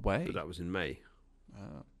 On the way? But that was in May.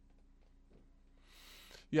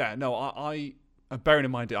 Yeah, no, I bearing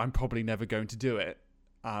in mind I'm probably never going to do it.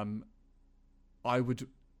 I'd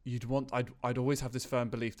always have this firm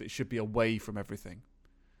belief that it should be away from everything.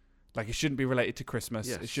 Like, it shouldn't be related to Christmas.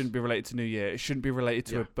 Yes. It shouldn't be related to New Year. It shouldn't be related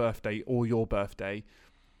to a birthday or your birthday.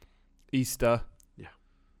 Easter. Yeah.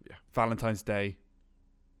 Valentine's Day.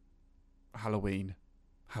 Halloween.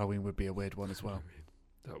 Halloween would be a weird one as well.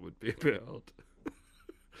 That would be a bit odd.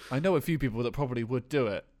 I know a few people that probably would do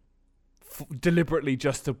it deliberately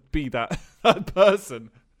just to be that person.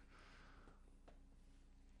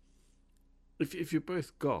 If you're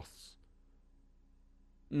both goths,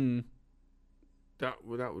 that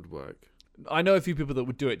would work. I know a few people that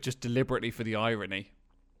would do it just deliberately for the irony.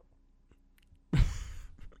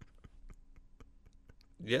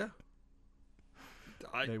 Yeah,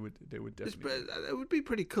 they would definitely. It would be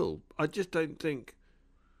pretty cool. I just think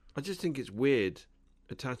it's weird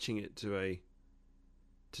attaching it to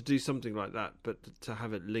do something like that, but to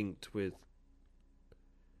have it linked with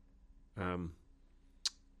a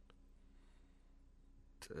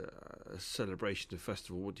celebration, a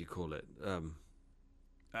festival. What do you call it?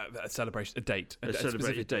 A celebration, a date, a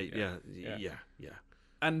date. Yeah.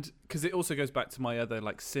 And because it also goes back to my other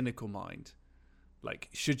cynical mind,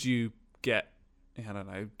 should you get I don't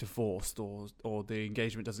know, divorced or the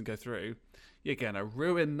engagement doesn't go through, you're gonna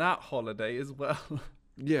ruin that holiday as well.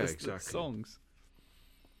 Yeah, Just the exactly. songs.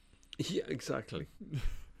 Yeah, exactly.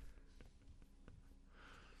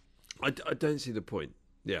 I don't see the point.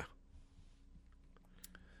 Yeah.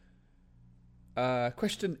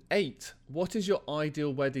 Question 8. What is your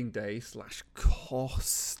ideal wedding day /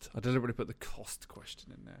 cost? I deliberately put the cost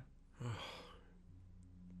question in there.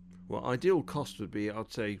 Well, ideal cost would be,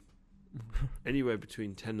 I'd say, anywhere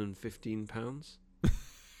between £10 and £15.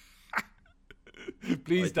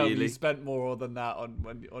 Please tell me Ideally. you spent more than that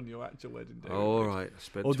on your actual wedding day. Oh, all right. I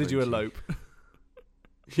spent Or did you 20. elope?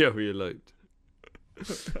 Yeah, we eloped.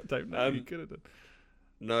 I don't know. You could have done.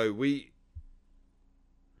 No,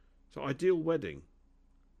 So ideal wedding.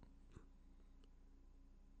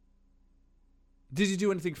 Did you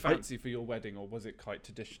do anything fancy for your wedding, or was it quite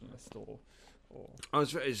traditionalist, or?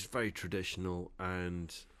 It's very traditional,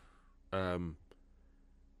 and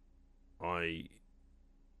I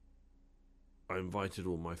invited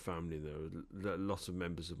all my family. There were lots of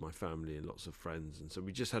members of my family and lots of friends, and so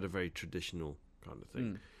we just had a very traditional kind of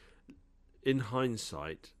thing. In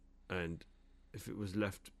hindsight, and if it was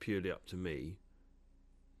left purely up to me,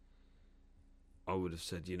 I would have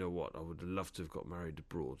said, you know what, I would have loved to have got married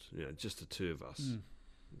abroad. You know, just the two of us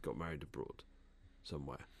got married abroad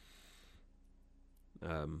somewhere.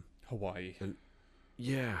 Hawaii.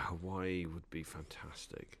 Yeah, Hawaii would be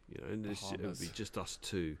fantastic. You know, and it would be just us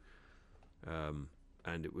two,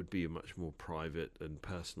 and it would be a much more private and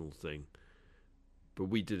personal thing. But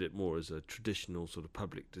we did it more as a traditional sort of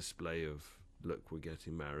public display of, look, we're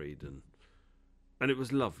getting married, and it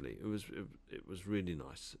was lovely. It was really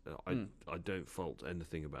nice. I don't fault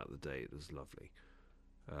anything about the day. It was lovely,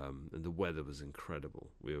 and the weather was incredible.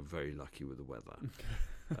 We were very lucky with the weather.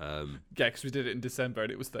 Yeah, because we did it in December and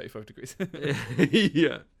it was 35 degrees.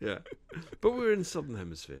 yeah. But we were in the southern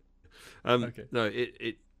hemisphere. Okay. No,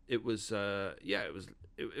 it was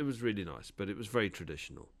it was really nice, but it was very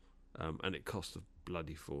traditional, and it cost a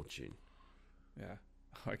bloody fortune. Yeah,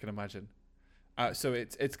 I can imagine. So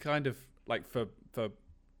it's kind of like for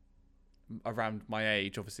around my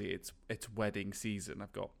age. Obviously, it's wedding season.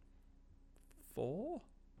 I've got 4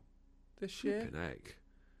 this year. Flippin' heck.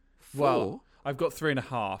 4? Well, I've got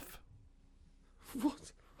 3.5.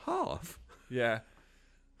 What? Half? Yeah. How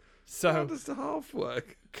So does the half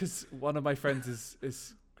work? because one of my friends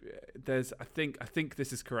is there's I think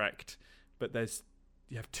this is correct, but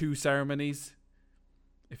you have 2 ceremonies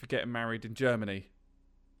if you're getting married in Germany.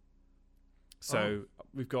 So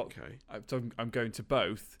we've got. Okay. So I'm going to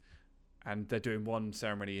both, and they're doing one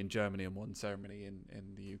ceremony in Germany and one ceremony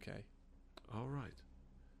in the UK. All right.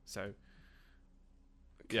 So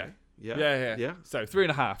Okay. yeah. Yeah. So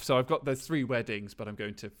 3.5. So there's 3 weddings, but I'm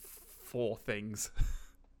going to 4 things.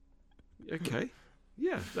 Okay.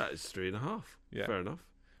 Yeah, that is 3.5. Yeah. Fair enough.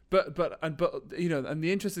 But you know, and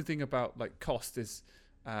the interesting thing about like cost is,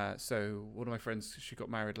 so one of my friends, she got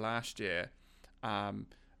married last year, and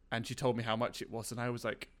she told me how much it was, and I was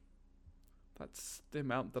like, that's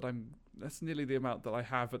nearly the amount that I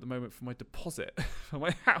have at the moment for my deposit for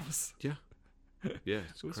my house. Yeah. Yeah,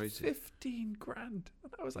 it's It was crazy. 15 grand,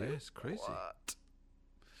 and I was like, Yeah, it's crazy.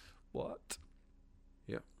 What?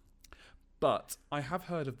 Yeah. But I have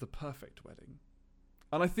heard of the perfect wedding,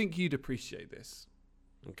 and I think you'd appreciate this.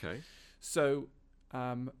 Okay. So,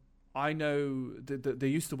 I know that they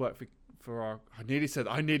used to work for our. I nearly said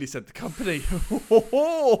the company.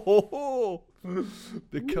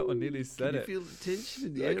 I nearly said Can you it. feel the tension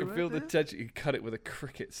in the I air can right feel the there? tension. You can cut it with a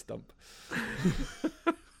cricket stump.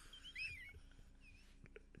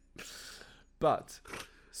 But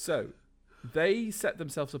so they set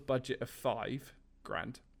themselves a budget of 5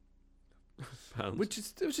 grand, Pounds. which is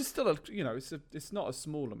still it's not a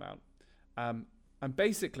small amount. And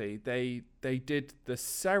basically they did the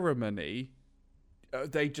ceremony.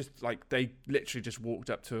 They literally just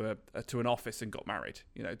walked up to an office and got married.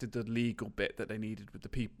 You know, did the legal bit that they needed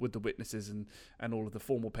with the witnesses and all of the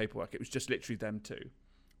formal paperwork. It was just literally them two.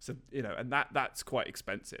 So you know, and that's quite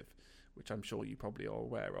expensive, which I'm sure you probably are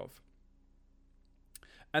aware of.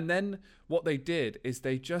 And then what they did is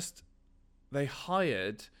they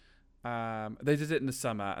hired. They did it in the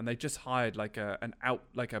summer, and they just hired like a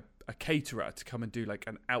caterer to come and do like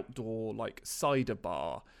an outdoor like cider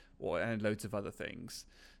bar and loads of other things.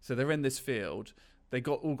 So they're in this field. They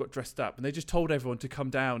all got dressed up, and they just told everyone to come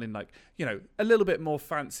down in like, you know, a little bit more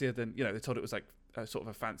fancier than, you know, they told it was like a sort of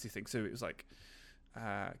a fancy thing. So it was like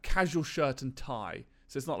casual shirt and tie.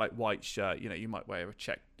 So it's not like white shirt. You know, you might wear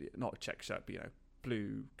not a check shirt, but you know,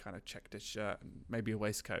 blue kind of checked shirt and maybe a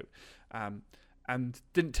waistcoat. and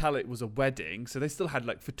didn't tell it was a wedding. So they still had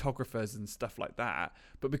like photographers and stuff like that.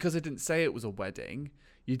 But because they didn't say it was a wedding,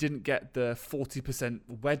 you didn't get the 40%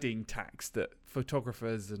 wedding tax that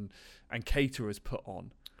photographers and caterers put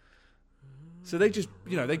on. So they just,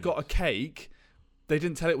 they got a cake. They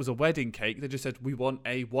didn't tell it was a wedding cake. They just said, we want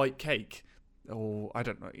a white cake. Or, I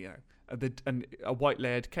don't know, and a white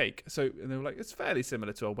layered cake. And they were like, it's fairly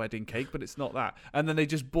similar to a wedding cake, but it's not that. And then they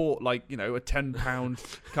just bought like, a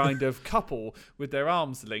 £10 kind of couple with their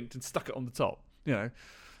arms linked and stuck it on the top,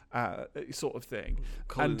 sort of thing.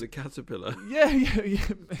 Colin the caterpillar. Yeah,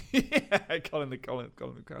 Colin the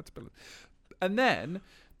caterpillar. And then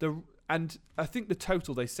and I think the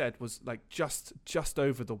total they said was like just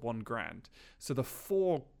over the £1,000. So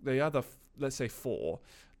the other, let's say 4,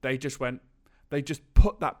 they just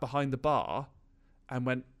put that behind the bar and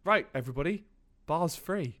went, right, everybody, bar's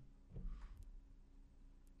free.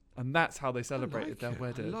 And that's how they celebrated their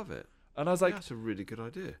wedding. I love it. And I was like, that's a really good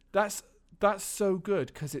idea. That's so good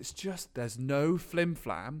because it's just, there's no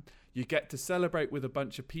flim-flam. You get to celebrate with a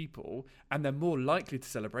bunch of people and they're more likely to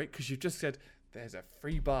celebrate because you've just said, there's a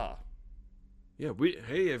free bar. Yeah,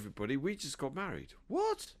 hey, everybody, we just got married.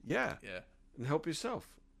 What? Yeah. And help yourself.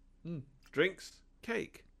 Drinks,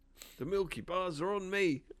 cake. The Milky Bars are on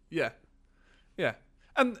me. Yeah.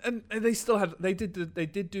 And they still had, they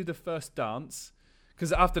did do the first dance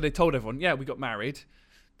because after they told everyone, yeah, we got married.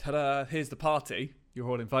 Ta-da! Here's the party. You're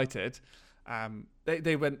all invited.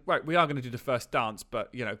 They went, right, we are going to do the first dance, but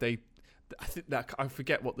I think that I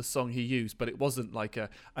forget what the song he used, but it wasn't like a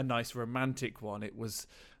nice romantic one. It was,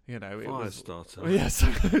 it was Firestarter. Yeah,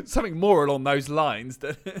 something more along those lines.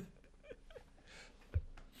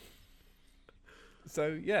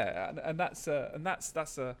 So yeah, and that's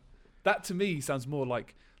that to me sounds more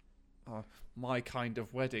like my kind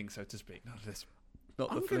of wedding, so to speak.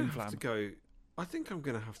 Not the flim flam. I think I'm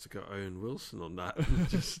going to have to go Owen Wilson on that.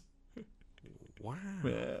 Just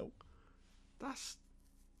wow, that's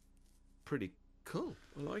pretty cool.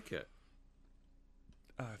 I like it.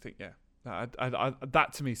 I think I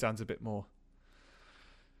that to me sounds a bit more.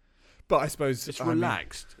 But I suppose it's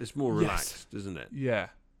relaxed. It's more relaxed, isn't it? Yeah.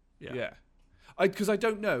 Because I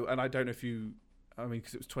don't know, and I don't know if you. I mean,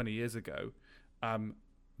 because it was 20 years ago.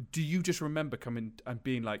 Do you just remember coming and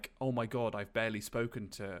being like, "Oh my God, I've barely spoken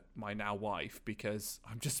to my now wife because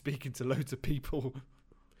I'm just speaking to loads of people."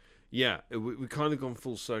 Yeah, we kind of gone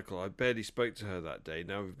full circle. I barely spoke to her that day.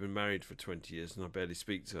 Now we've been married for 20 years, and I barely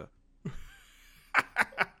speak to her.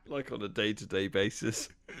 Like on a day-to-day basis.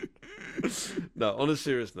 No, on a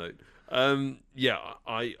serious note. I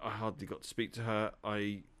hardly got to speak to her.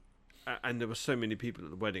 And there were so many people at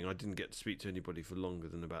the wedding, I didn't get to speak to anybody for longer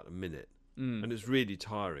than about a minute. And it's really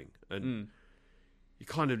tiring. And you're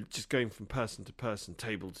kind of just going from person to person,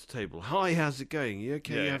 table to table. Hi, how's it going? You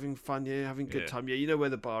okay? You having fun? Yeah, having a good time? Yeah, you know where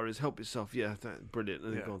the bar is. Help yourself. Yeah, brilliant.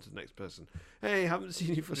 And then go on to the next person. Hey, haven't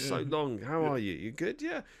seen you for so long. How are you? You good?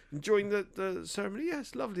 Yeah. Enjoying the ceremony? Yeah,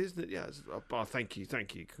 it's lovely, isn't it? Yeah. Thank you.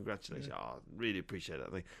 Congratulations. Really appreciate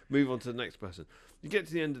that. Move on to the next person. You get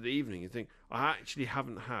to the end of the evening, you think, I actually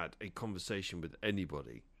haven't had a conversation with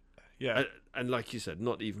anybody. Yeah. And like you said,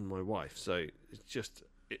 not even my wife. So it's just...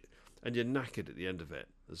 And you're knackered at the end of it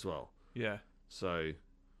as well. Yeah. So.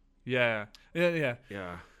 Yeah.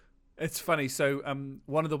 It's funny. So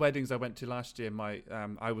one of the weddings I went to last year,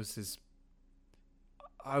 I was his.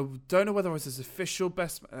 I don't know whether I was his official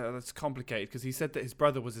best. That's complicated because he said that his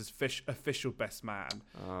brother was his official best man,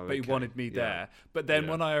 but he wanted me there. But then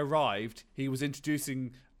when I arrived, he was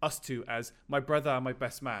introducing us two as my brother and my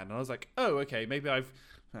best man, and I was like, oh, okay, maybe I've.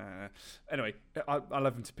 Anyway, I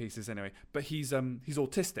love him to pieces. Anyway, but he's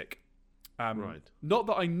autistic. Right. Not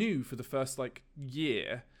that I knew for the first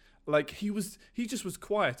year. He just was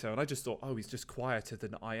quieter, and I just thought, oh, he's just quieter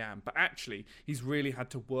than I am. But actually, he's really had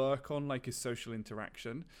to work on his social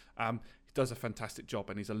interaction. He does a fantastic job,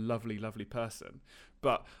 and he's a lovely, lovely person.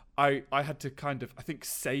 But I had to kind of, I think,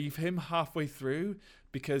 save him halfway through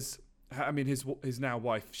because I mean his now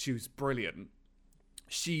wife, she was brilliant.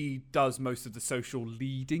 She does most of the social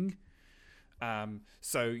leading.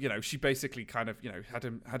 So she basically kind of had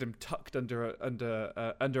him tucked under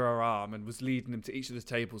her arm and was leading him to each of the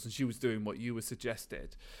tables, and she was doing what you were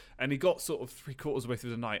suggested. And he got sort of 3/4 of the way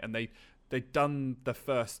through the night, and they'd done the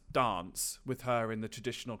first dance with her in the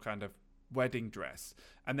traditional kind of wedding dress,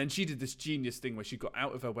 and then she did this genius thing where she got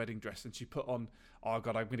out of her wedding dress and she put on, oh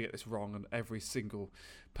God, I'm gonna get this wrong on every single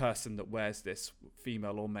person that wears this,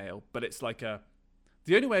 female or male, but it's like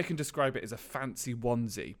the only way I can describe it is a fancy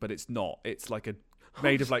onesie, but it's not. It's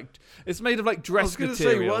made of dress material. I was going to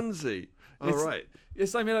say onesie. Oh, right.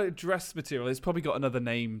 It's like, like dress material. It's probably got another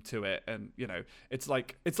name to it, and it's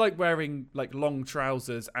like wearing like long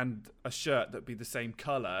trousers and a shirt that'd be the same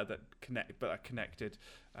color that but are connected,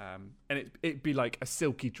 and it'd be like a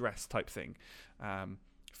silky dress type thing,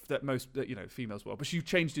 that most females wear. But she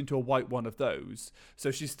changed into a white one of those,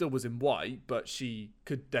 so she still was in white, but she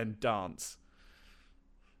could then dance.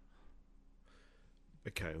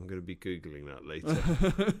 Okay, I'm going to be Googling that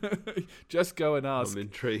later. Just go and ask. I'm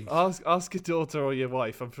intrigued. Ask your daughter or your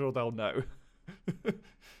wife. I'm sure they'll know.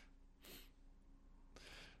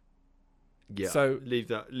 Yeah. So leave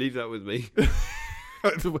that with me.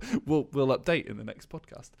 we'll update in the next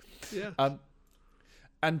podcast. Yeah.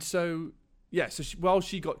 And so yeah. So while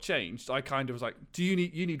she got changed, I kind of was like, "Do you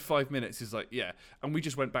need 5 minutes?" He's like, "Yeah." And we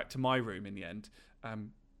just went back to my room in the end,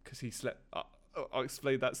 because he slept. I'll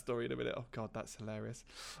explain that story in a minute. Oh God, that's hilarious.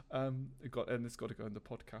 It's got to go in the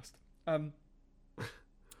podcast.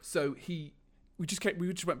 So we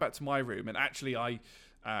just went back to my room, and actually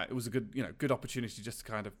it was a good opportunity just to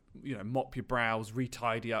kind of mop your brows,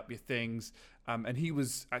 retidy up your things. And he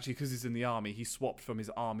was actually, because he's in the army, he swapped from his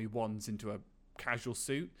army ones into a casual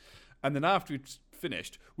suit. And then after we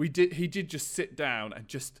finished, he did just sit down and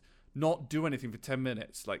just not do anything for 10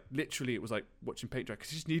 minutes. Like literally it was like watching paint dry, because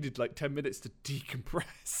he just needed like 10 minutes to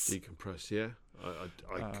decompress. Yeah. I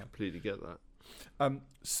completely get that.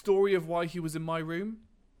 Story of why he was in my room.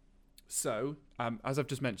 So as I've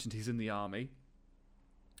just mentioned, he's in the army.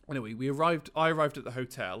 Anyway, I arrived at the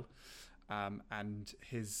hotel, and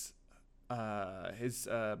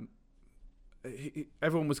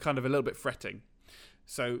everyone was kind of a little bit fretting.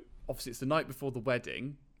 So obviously it's the night before the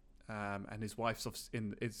wedding. And his wife's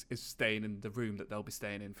is staying in the room that they'll be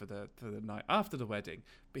staying in for the night after the wedding,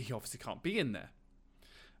 but he obviously can't be in there.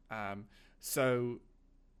 So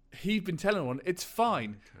he'd been telling everyone, it's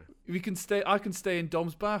fine. Okay. I can stay in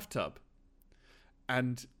Dom's bathtub.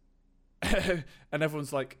 And and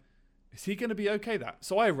everyone's like, is he going to be okay that?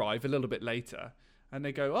 So I arrive a little bit later, and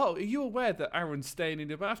they go, oh, are you aware that Aaron's staying in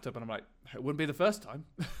your bathtub? And I'm like, it wouldn't be the first time.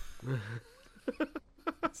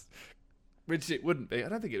 Which it wouldn't be. I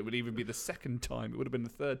don't think it would even be the second time. It would have been the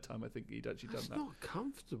third time I think he'd actually done that. That's not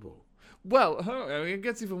comfortable. Well, it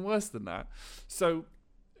gets even worse than that. So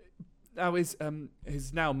now his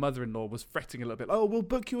now mother-in-law was fretting a little bit. Oh, we'll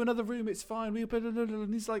book you another room. It's fine.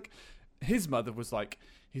 And he's like, his mother was like,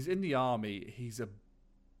 he's in the army. He's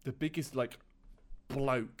the biggest like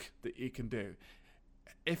bloke that he can do.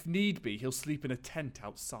 If need be, he'll sleep in a tent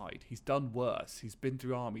outside. He's done worse. He's been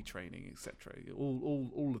through army training, etc.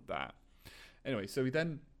 All of that. Anyway, so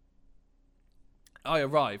I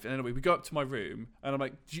arrive, and anyway, we go up to my room, and I'm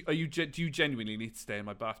like, do you genuinely need to stay in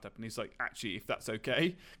my bathtub? And he's like, actually, if that's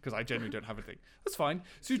okay, because I genuinely don't have anything. That's fine.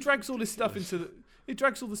 So he drags all this stuff into the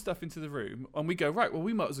room, and we go, right, well,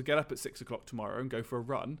 we might as well get up at 6 o'clock tomorrow and go for a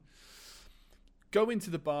run. Go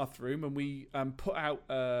into the bathroom, and we put out,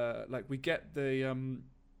 we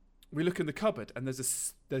look in the cupboard, and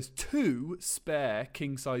there's 2 spare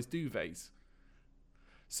king-size duvets.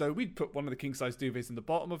 So we'd put one of the king-size duvets in the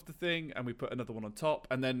bottom of the thing, and we put another one on top.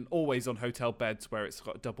 And then always on hotel beds where it's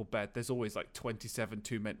got a double bed, there's always like 2,000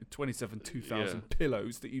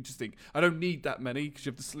 pillows that you just think, I don't need that many because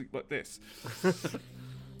you have to sleep like this.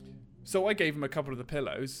 So I gave him a couple of the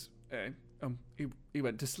pillows. He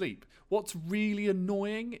went to sleep. What's really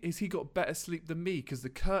annoying is he got better sleep than me because the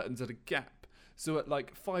curtains had a gap. So at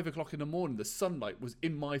like 5 o'clock in the morning, the sunlight was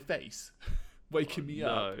in my face, waking me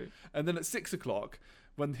up. And then at 6 o'clock,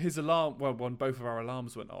 when when both of our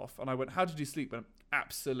alarms went off, and I went, how did you sleep? And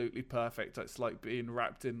absolutely perfect. It's like being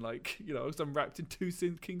wrapped in I'm wrapped in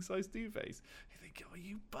 2 king-size duvets. You think, oh,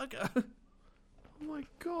 you bugger. Oh my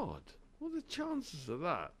God. What are the chances of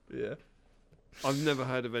that? Yeah. I've never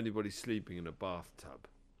heard of anybody sleeping in a bathtub.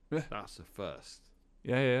 Yeah. That's a first.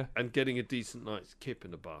 Yeah. And getting a decent night's kip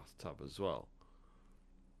in a bathtub as well.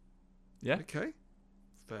 Yeah. Okay.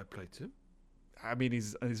 Fair play to him. I mean,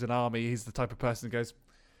 he's an army. He's the type of person who goes,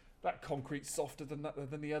 that concrete's softer than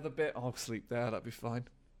the other bit. I'll sleep there. That'd be fine.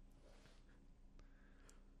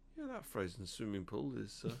 Yeah, that frozen swimming pool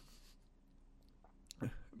is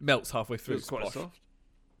melts halfway through. It's quite soft.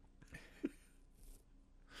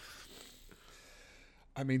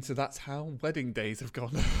 I mean, so that's how wedding days have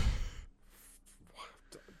gone.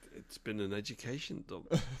 It's been an education, Dom.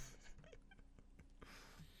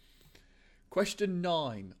 Question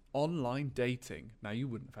 9. Online dating. Now, you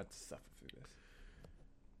wouldn't have had to suffer through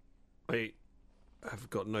this. I have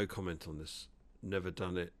got no comment on this. Never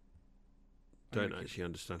done it. Don't actually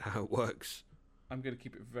understand how it works. I'm going to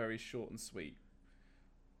keep it very short and sweet.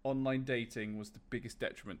 Online dating was the biggest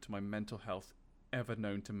detriment to my mental health ever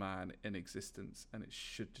known to man in existence, and it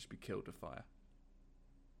should just be killed with fire.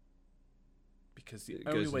 Because the It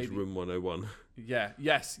only goes way into room 101.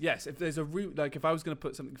 yes. If there's a room, like if I was going to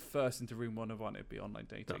put something first into room 101, it'd be online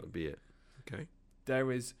dating. That would be it. Okay.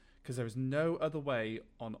 There is no other way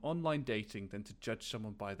on online dating than to judge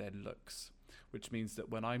someone by their looks, which means that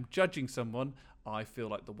when I'm judging someone, I feel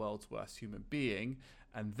like the world's worst human being.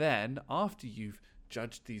 And then after you've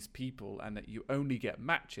judged these people and that you only get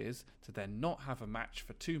matches, to then not have a match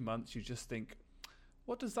for 2 months, you just think,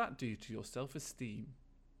 what does that do to your self-esteem?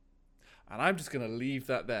 And I'm just going to leave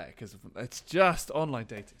that there because it's just online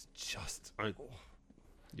dating. It's just...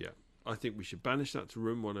 Yeah. I think we should banish that to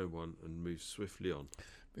room 101 and move swiftly on.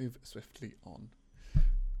 Move swiftly on.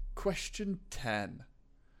 Question 10.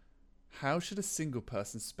 How should a single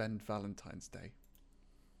person spend Valentine's Day?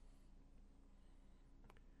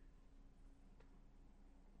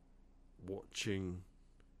 Watching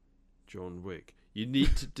John Wick. You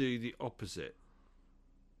need to do the opposite.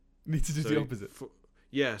 Need to do the opposite.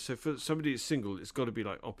 So for somebody that's single, it's got to be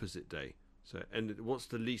like opposite day. So, and what's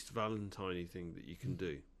the least Valentine-y thing that you can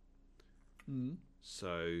do? Mm.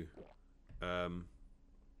 So,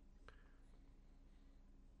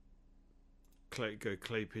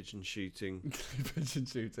 clay pigeon shooting. Clay pigeon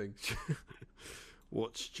shooting.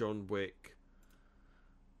 Watch John Wick.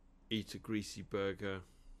 Eat a greasy burger.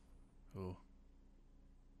 Oh.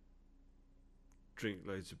 Drink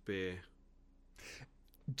loads of beer.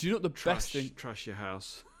 Do you know what the best thing? Trash your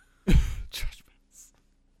house. Trash mess.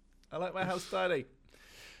 I like my house tidy.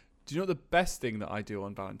 Do you know what the best thing that I do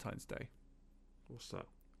on Valentine's Day? What's that?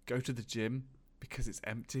 Go to the gym because it's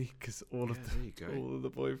empty because all of the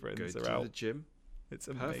boyfriends go are to out. the gym. It's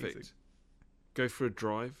amazing. Perfect. Go for a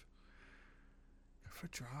drive. Go for a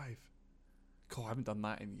drive. God, I haven't done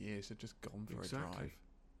that in years. I've just gone for a drive.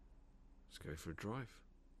 Let's go for a drive.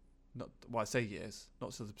 I say years,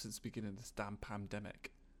 not since the beginning of this damn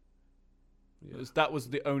pandemic. Yeah. That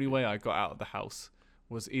was the only way I got out of the house,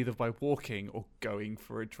 was either by walking or going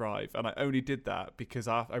for a drive. And I only did that because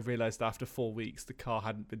I realised after 4 weeks the car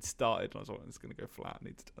hadn't been started. And I was like, it's going to go flat. I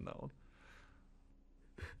need to turn that on.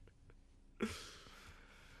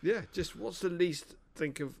 Yeah, just what's the least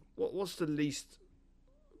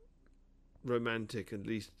romantic and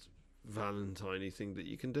least Valentine-y thing that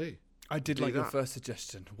you can do? I did like your first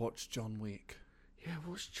suggestion. Watch John Wick. Yeah,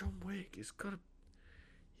 watch John Wick. It's got to...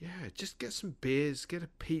 Yeah, just get some beers, get a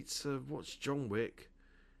pizza, watch John Wick.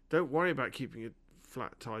 Don't worry about keeping it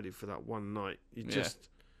flat tidy for that one night. Just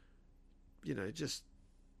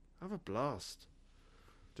have a blast.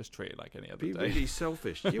 Just treat it like any other Be day. really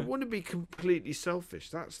selfish. You want to be completely selfish.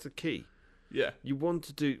 That's the key. Yeah. You want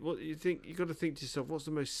to do what you think. You got to think to yourself, what's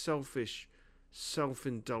the most selfish,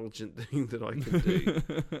 self-indulgent thing that I can do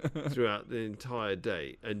throughout the entire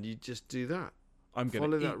day, and you just do that. I'm going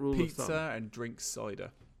to eat pizza and drink cider.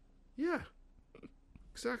 Yeah,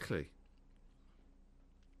 exactly.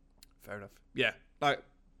 Fair enough. Yeah,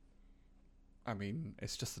 I mean,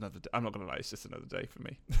 it's just another day. I'm not going to lie, it's just another day for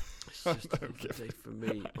me. It's just another day for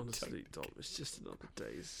me, honestly, Dom. It's just another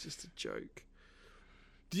day. It's just a joke.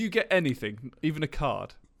 Do you get anything, even a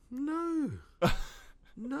card? No.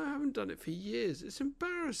 No, I haven't done it for years. It's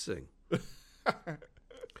embarrassing.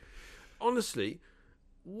 Honestly,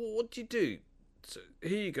 what do you do? So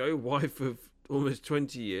here you go, wife of almost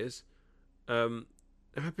 20 years.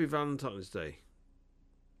 Happy Valentine's Day.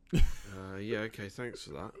 Yeah, okay, thanks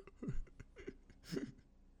for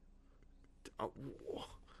that.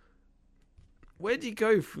 Where do you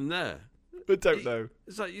go from there? I don't know.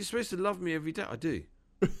 It's like, you're supposed to love me every day. I do.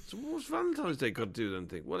 So what's Valentine's Day got to do with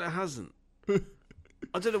anything? Well, it hasn't.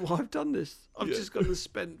 I don't know why I've done this. I've just gone and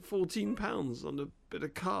spent £14 on a bit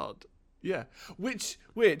of card. Yeah, which,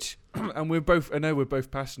 and I know we're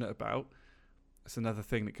both passionate about. It's another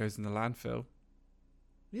thing that goes in the landfill.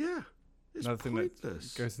 Yeah, it's another pointless. thing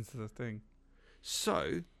that goes into the thing.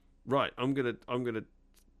 So, right, I'm gonna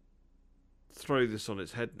throw this on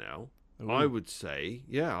its head now. Ooh. I would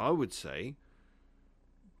say,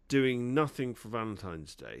 doing nothing for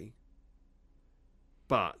Valentine's Day.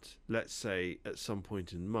 But let's say at some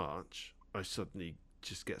point in March, I suddenly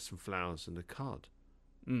just get some flowers and a card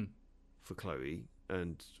for Chloe,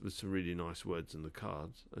 and with some really nice words in the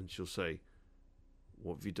card, and she'll say,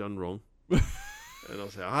 "What have you done wrong?" And I'll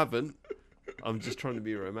say, "I haven't. I'm just trying to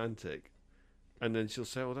be romantic." And then she'll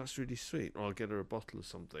say, "Oh, that's really sweet." Or I'll get her a bottle of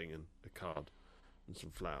something and a card and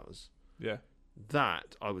some flowers. Yeah.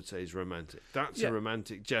 That, I would say, is romantic. That's a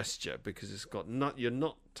romantic gesture because it's got you're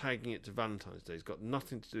not tagging it to Valentine's Day. It's got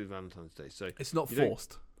nothing to do with Valentine's Day. So it's not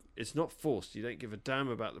forced. It's not forced. You don't give a damn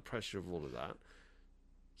about the pressure of all of that.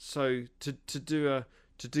 So to do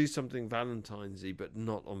to do something Valentine's-y, but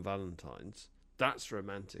not on Valentine's. That's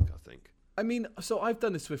romantic, I think. I mean, so I've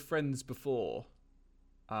done this with friends before,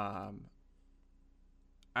 and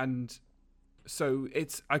so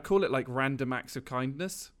I call it like random acts of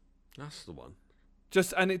kindness. That's the one.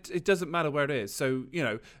 And it doesn't matter where it is. So,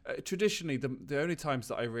 traditionally the only times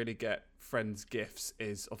that I really get friends gifts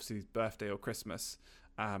is obviously birthday or Christmas.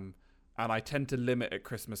 And I tend to limit at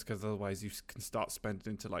Christmas because otherwise you can start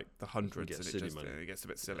spending into like the hundreds and it gets a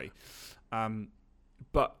bit silly.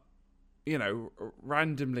 But,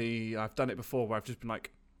 randomly I've done it before where I've just been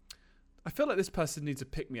like, I feel like this person needs a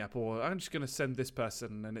pick-me-up, or I'm just going to send this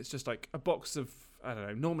person, and it's just like a box of, I don't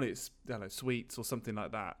know, normally it's, sweets or something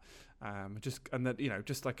like that. Just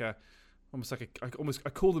like I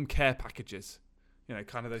call them care packages,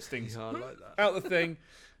 kind of those things. Yeah, I like that. Out the thing,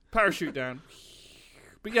 parachute down.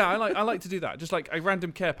 But yeah, I like to do that. Just like a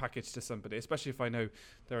random care package to somebody, especially if I know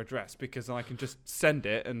their address, because then I can just send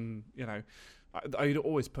it, and I'd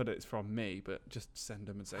always put it from me, but just send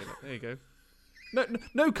them and say, look, there you go.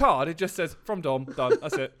 No card. It just says from Dom. Done.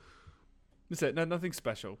 That's it. That's it. No, nothing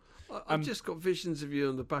special. I've just got visions of you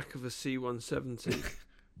on the back of a C-170.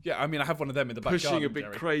 Yeah, I mean, I have one of them in the back pushing garden, a big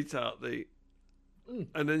Jerry. crate out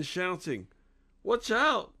and then shouting, "Watch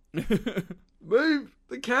out! Move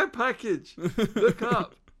the care package! Look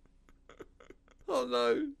up!" Oh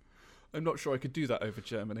no! I'm not sure I could do that over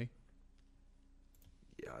Germany.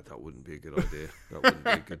 Yeah, that wouldn't be a good idea. That wouldn't be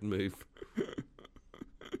a good move.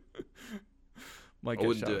 I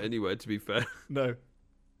wouldn't do it anywhere, to be fair. No.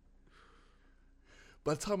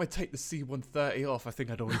 By the time I take the C-130 off, I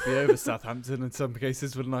think I'd already be over Southampton in some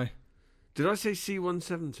cases, wouldn't I? Did I say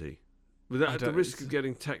C-170? Without at the risk of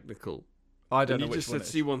getting technical. I don't know which one. You just said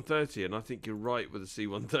C-130, and I think you're right with the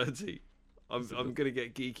C-130. I'm going to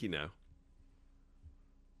get geeky now.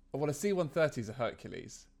 Well, a C-130 is a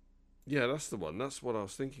Hercules. Yeah, that's the one. That's what I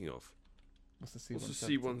was thinking of. What's the C-170? What's the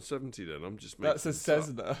C-170 then? I'm just making That's a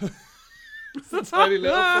Cessna. It's a tiny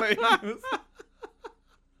little plane.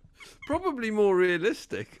 Probably more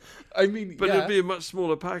realistic. I mean, but it'll be a much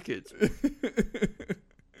smaller package.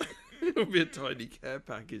 It'll be a tiny care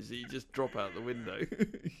package that you just drop out the window.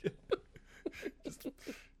 Just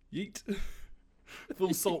yeet.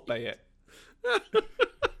 Full Salt Bay it.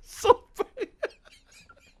 Salt Bay.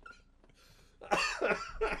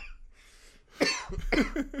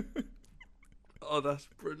 Oh, that's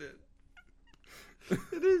brilliant.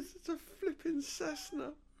 It is. It's a flipping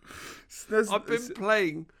Cessna. I've been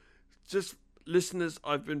playing, just listeners,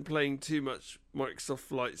 I've been playing too much Microsoft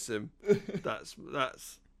Flight Sim. That's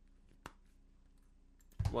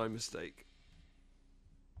my mistake.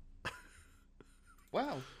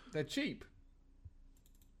 Wow, they're cheap.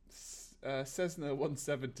 Cessna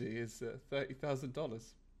 170 is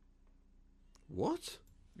 $30,000. What?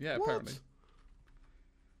 Yeah, what? apparently.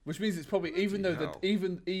 Which means it's probably even though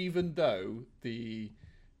the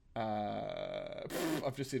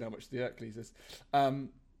I've just seen how much the Hercules is.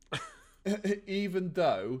 Even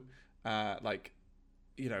though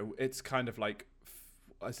it's kind of like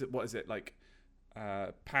what is it like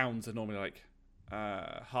pounds are normally like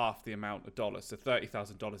half the amount of dollars, so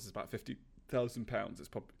 $30,000 is about £50,000. It's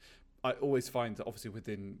probably, I always find that obviously with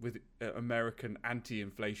American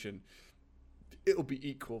anti-inflation, it'll be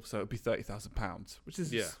equal, so it'll be £30,000, which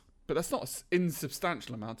is but that's not an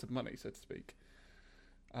insubstantial amount of money, so to speak.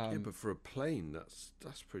 Yeah, but for a plane, that's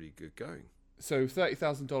pretty good going. So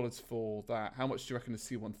 $30,000 for that. How much do you reckon the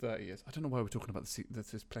C-130 is? I don't know why we're talking about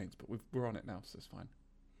this planes, but we're on it now, so it's fine.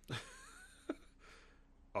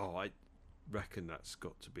 Oh, I reckon that's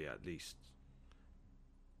got to be at least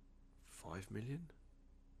 5 million.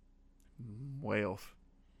 Way off.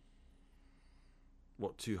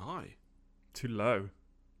 What, too high? Too low.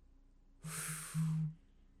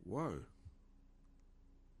 Whoa.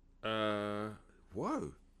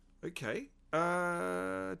 Whoa. Okay.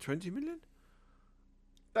 20 million?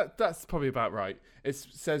 That's probably about right. It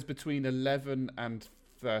says between 11 and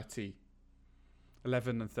 30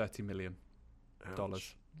 million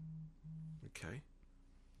dollars. Okay.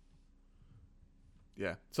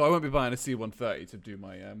 Yeah. So I won't be buying a C-130 to do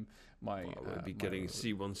my I won't be getting a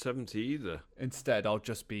C-170 either. Instead, I'll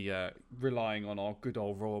just be relying on our good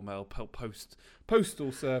old Royal Mail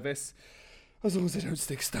postal service, as long as they don't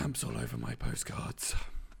stick stamps all over my postcards.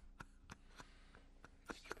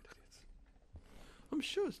 I'm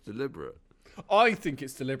sure it's deliberate. I think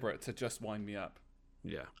it's deliberate to just wind me up.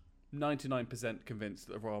 Yeah. 99% convinced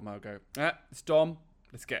that the Royal Mail go, it's Dom,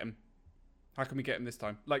 let's get him. How can we get him this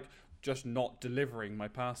time? Like, just not delivering my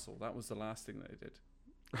parcel. That was the last thing that they did.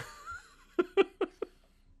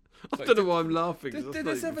 I don't know why I'm laughing. Did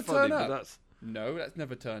this ever turn up? No, that's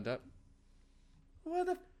never turned up. What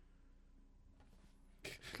the?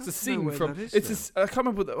 It's a know scene where from. that is It's now. a s I can't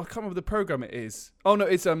remember. I can't remember the program it is. Oh no,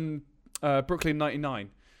 it's Brooklyn 99,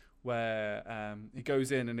 where he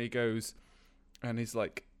goes in and he goes, and he's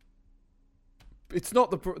like, it's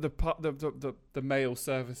not the mail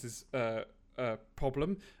services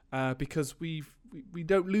problem because we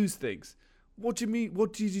don't lose things. What do you mean?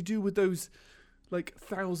 What did you do with those like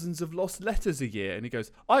thousands of lost letters a year? And he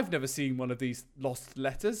goes, I've never seen one of these lost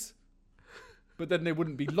letters, but then they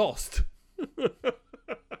wouldn't be lost.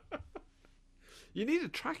 You need a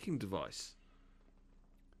tracking device.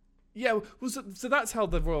 Yeah, well, so that's how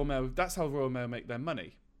the Royal Mail. That's how Royal Mail make their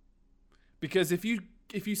money. Because if you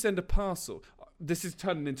send a parcel, this is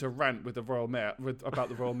turning into a rant with the Royal Mail about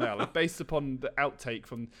the Royal Mail. And based upon the outtake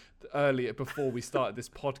from earlier before we started this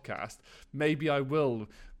podcast, maybe I will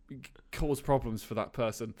cause problems for that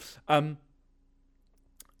person.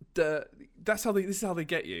 This is how they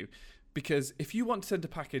get you, because if you want to send a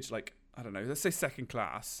package like, I don't know, let's say second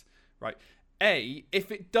class, right?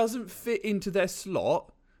 If it doesn't fit into their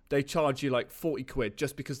slot, they charge you like 40 quid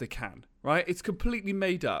just because they can, right? It's completely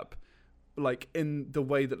made up, like in the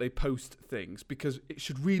way that they post things, because it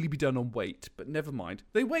should really be done on weight, but never mind.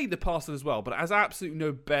 They weigh the parcel as well, but it has absolutely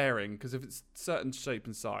no bearing, because if it's certain shape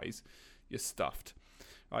and size, you're stuffed,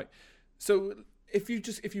 right? So if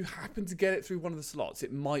you happen to get it through one of the slots,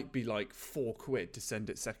 it might be like 4 quid to send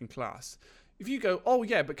it second class. If you go, oh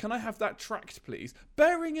yeah, but can I have that tracked, please?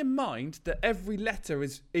 Bearing in mind that every letter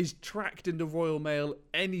is tracked in the Royal Mail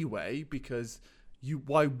anyway, because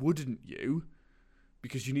why wouldn't you?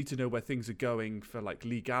 Because you need to know where things are going for like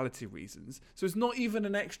legality reasons. So it's not even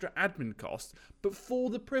an extra admin cost, but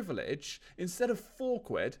for the privilege, instead of 4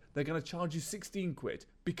 quid, they're going to charge you 16 quid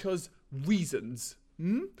because reasons.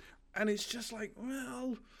 And it's just like,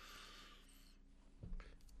 well,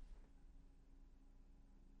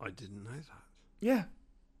 I didn't know that. Yeah.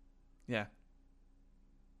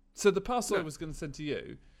 So the parcel I was going to send to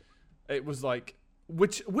you, it was like,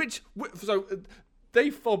 so they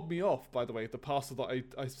fobbed me off, by the way, the parcel that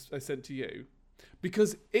I sent to you,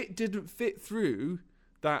 because it didn't fit through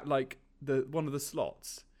that, like, one of the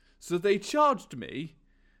slots. So they charged me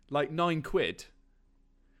like 9 quid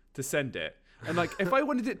to send it. And like, if I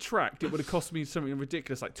wanted it tracked, it would have cost me something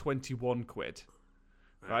ridiculous, like 21 quid.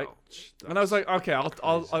 Right, Ouch, and I was like, okay,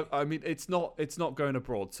 I mean, it's not going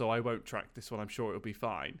abroad, so I won't track this one. I'm sure it'll be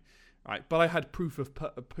fine, right? But I had proof of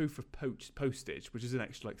postage, which is an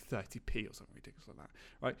extra like 30p or something ridiculous like that,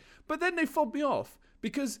 right? But then they fobbed me off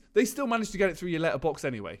because they still managed to get it through your letterbox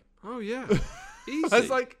anyway. Oh yeah, easy. I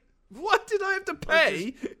was like, what did I have to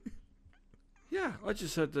pay? I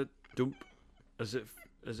just heard the dump as it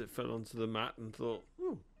fell onto the mat and thought,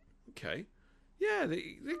 oh, okay, yeah,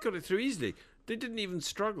 they got it through easily. They didn't even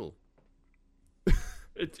struggle.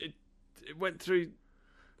 It went through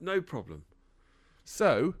no problem.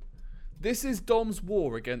 So, this is Dom's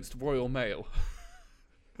war against Royal Mail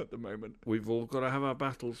at the moment. We've all got to have our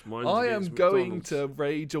battles. Mine's I am against going McDonald's. to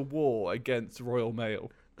wage a war against Royal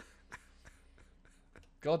Mail.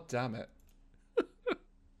 God damn it.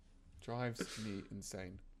 Drives me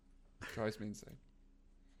insane.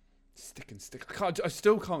 Stick and stick. I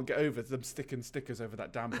still can't get over them sticking stickers over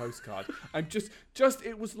that damn postcard. I'm just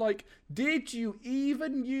it was like, did you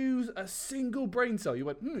even use a single brain cell? You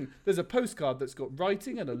went, there's a postcard that's got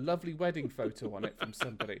writing and a lovely wedding photo on it from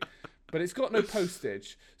somebody, but it's got no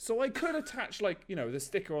postage. So I could attach like, the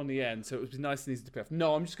sticker on the end so it would be nice and easy to pay off.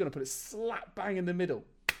 No, I'm just going to put it slap bang in the middle.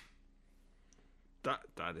 That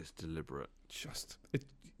is deliberate.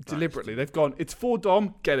 Deliberately. They've gone, it's for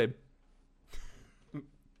Dom, get him.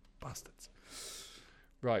 Bastards.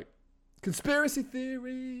 Right. Conspiracy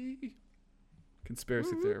theory.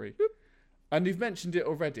 And you've mentioned it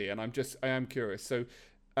already, and I am curious. So,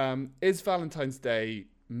 is Valentine's Day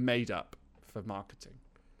made up for marketing?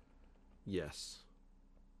 Yes.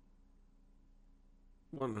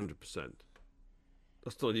 100%.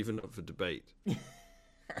 That's not even up for debate.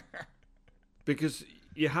 Because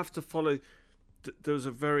you have to follow. There was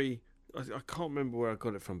a very. I can't remember where I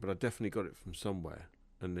got it from, but I definitely got it from somewhere.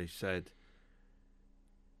 And they said,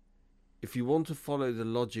 if you want to follow the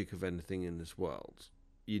logic of anything in this world,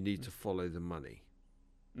 you need to follow the money.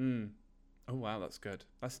 Oh, wow, that's good.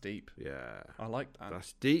 That's deep. Yeah. I like that.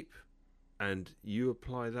 That's deep. And you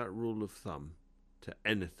apply that rule of thumb to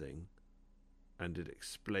anything, and it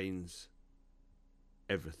explains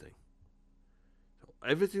everything. So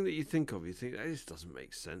everything that you think of, you think, this doesn't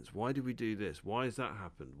make sense. Why do we do this? Why has that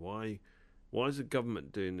happened? Why is the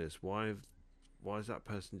government doing this? Why is that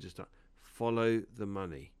person just... Follow the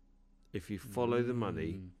money. If you follow the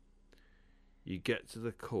money, you get to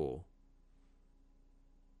the core,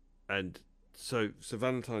 and So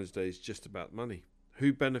Valentine's Day is just about money.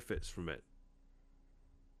 Who benefits from it?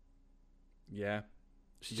 Yeah.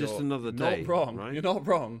 It's just You're another day. Not wrong. Right? You're not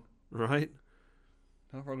wrong. Right?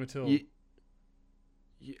 Not wrong at all.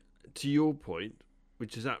 To your point,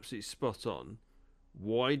 which is absolutely spot on,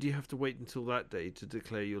 why do you have to wait until that day to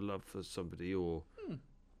declare your love for somebody? Or,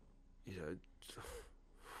 you know,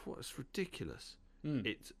 what's ridiculous?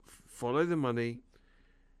 It's follow the money.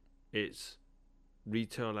 It's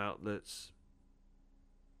retail outlets.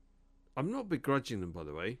 I'm not begrudging them, by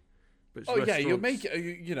the way. But oh yeah, you're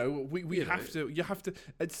making. You know, we have to. You have to.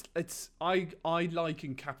 It's. I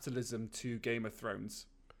liken capitalism to Game of Thrones.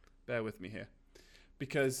 Bear with me here,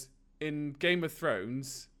 because in Game of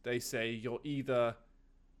Thrones they say you either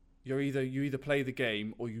play the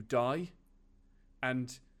game or you die,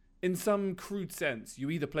 and in some crude sense, you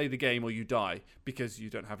either play the game or you die because you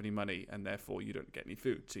don't have any money and therefore you don't get any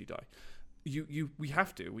food, so you die. We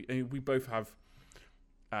have to. We both have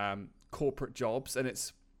corporate jobs, and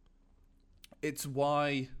it's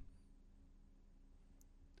why.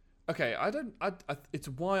 Okay, it's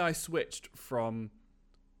why I switched from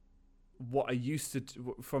what I used to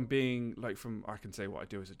do, I can say what I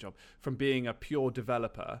do as a job, from being a pure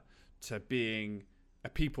developer to being a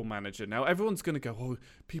people manager. Now everyone's going to go, "Oh,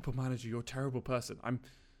 people manager, you're a terrible person."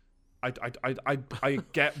 I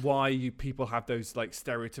get why you people have those like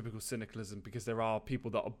stereotypical cynicalism, because there are people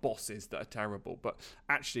that are bosses that are terrible. But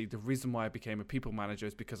actually, the reason why I became a people manager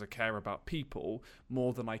is because I care about people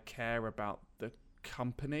more than I care about the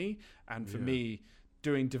company. And for me,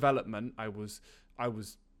 doing development, I was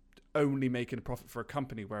only making a profit for a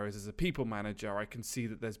company, whereas as a people manager, I can see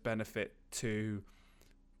that there's benefit to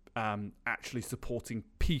actually supporting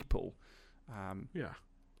people.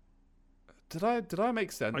 Did I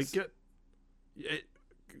make sense? I get it.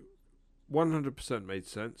 100% made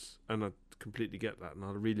sense, and I completely get that, and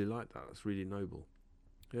I really like that. That's really noble.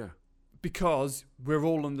 Yeah, because we're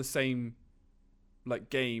all on the same like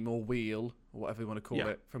game or wheel or whatever you want to call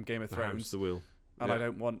it from Game of Thrones. The wheel, and I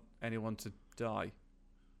don't want anyone to die,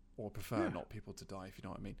 or prefer not people to die, if you know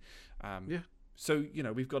what I mean. So, you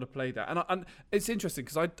know, we've got to play that. And it's interesting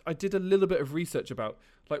because I did a little bit of research about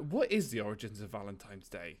like what is the origins of Valentine's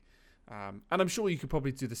Day. And I'm sure you could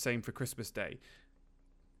probably do the same for Christmas Day.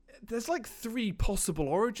 There's like 3 possible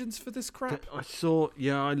origins for this crap.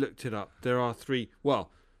 I looked it up. There are 3.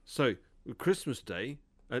 Well, so with Christmas Day,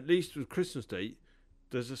 at least with Christmas Day,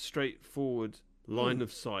 there's a straightforward line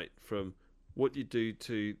of sight from what you do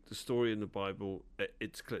to the story in the Bible.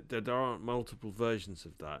 It's clear. There aren't multiple versions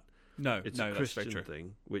of that. No, it's a Christian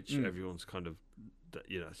thing, which everyone's kind of,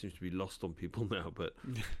 seems to be lost on people now. But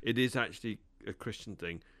it is actually a Christian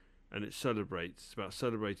thing. And it's about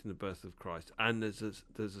celebrating the birth of Christ, and there's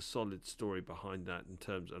a solid story behind that in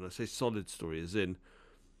terms, and I say solid story as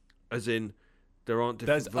in there aren't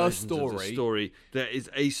different versions of the story. There is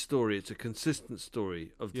a story. It's a consistent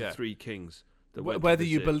story of the 3 kings. Whether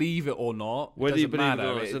you believe it or not, whether you believe matter. it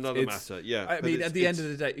or not, it's another matter. Yeah, I mean, at the end of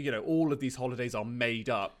the day, all of these holidays are made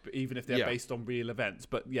up, even if they're based on real events.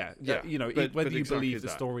 But whether you exactly believe the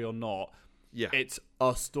story or not. Yeah, it's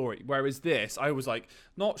a story. Whereas this, I was like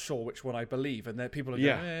not sure which one I believe, and then people are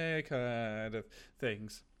going, kind of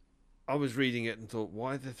things. I was reading it and thought,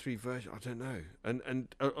 why are there 3 versions? I don't know.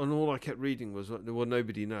 And all I kept reading was, well,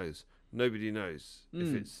 nobody knows. Nobody knows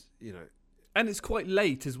if it's And it's quite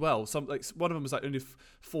late as well. Some like one of them was like only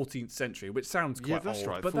 14th century, which sounds quite that's old.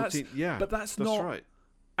 right. But 14th, but that's not right.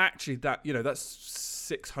 Actually, that's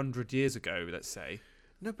 600 years ago. Let's say.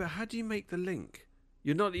 No, but how do you make the link?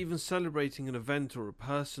 You're not even celebrating an event or a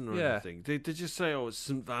person or anything. They just say, "Oh, it's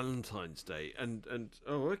St. Valentine's Day," and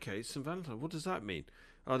oh, okay, St. Valentine. What does that mean?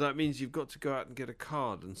 Oh, that means you've got to go out and get a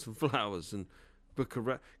card and some flowers and book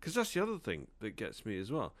a because that's the other thing that gets me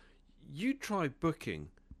as well. You try booking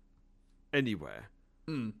anywhere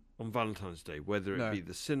on Valentine's Day, whether it be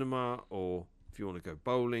the cinema or if you want to go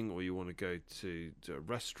bowling or you want to go to a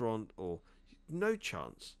restaurant, or no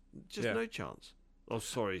chance, no chance. Oh,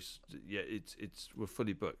 sorry. Yeah, we're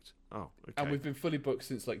fully booked. Oh, okay. And we've been fully booked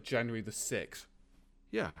since like January the 6th.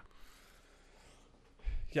 Yeah.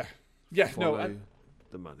 Yeah. Follow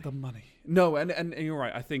the money. No, and you're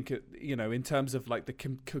right. I think in terms of like the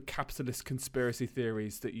capitalist conspiracy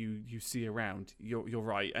theories that you see around, you're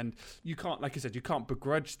right. And you can't, like I said, you can't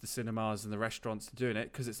begrudge the cinemas and the restaurants doing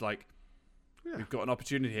it, because it's like we've got an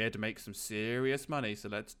opportunity here to make some serious money, so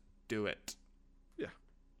let's do it. Yeah.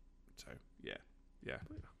 So yeah.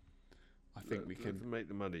 I think we can make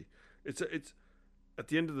the money. It's at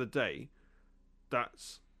the end of the day,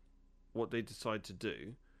 that's what they decide to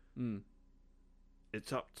do.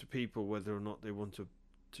 It's up to people whether or not they want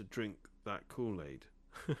to drink that Kool-Aid.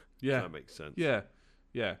 Yeah, That makes sense.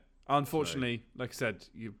 yeah. Unfortunately, like I said,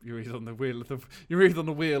 you're either on the wheel you're either on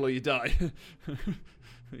the wheel or you die.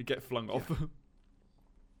 You get flung off.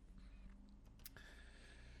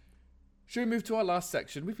 Should we move to our last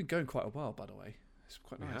section? We've been going quite a while, by the way. It's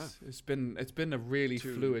quite nice. It's been a really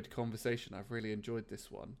fluid conversation. I've really enjoyed this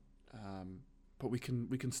one. But we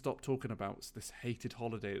can stop talking about this hated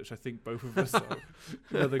holiday, which I think both of us are.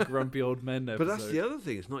 Another grumpy old men episode. But that's the other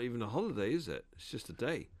thing. It's not even a holiday, is it? It's just a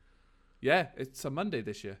day. Yeah, it's a Monday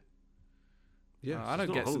this year. Yeah, I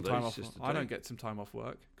don't get some time off. I don't get some time off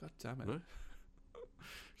work. God damn it! No? So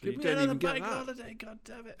Give me another bank holiday. God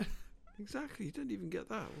damn it! Exactly. You don't even get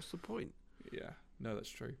that. What's the point? Yeah, no, that's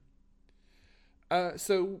true.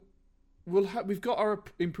 So we've got our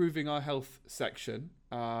improving our health section,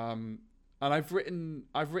 and I've written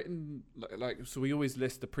like so we always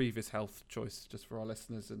list the previous health choice just for our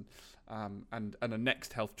listeners and a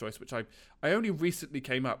next health choice, which I only recently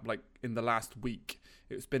came up like in the last week.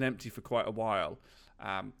 It's been empty for quite a while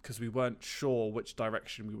because we weren't sure which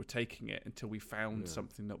direction we were taking it until we found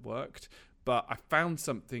something that worked. But I found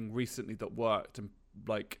something recently that worked, and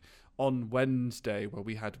like on Wednesday where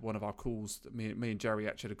we had one of our calls, me and Jerry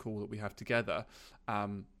actually had a call that we have together.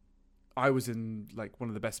 I was in like one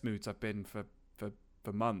of the best moods I've been for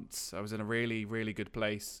months. I was in a really, really good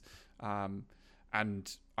place.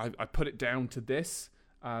 And I put it down to this.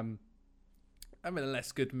 I'm in a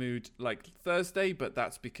less good mood like Thursday, but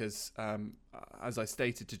that's because, as I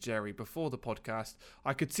stated to Jerry before the podcast,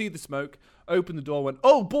 I could see the smoke, opened the door, went,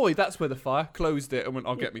 oh boy, that's where the fire, closed it and went,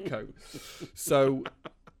 I'll get me coat. So,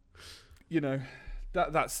 you know,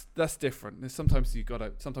 that's different. Sometimes you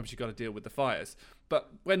gotta deal with the fires. But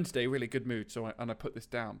Wednesday, really good mood, so I put this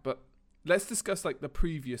down. But let's discuss like the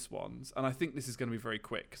previous ones, and I think this is going to be very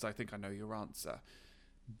quick because I think I know your answer.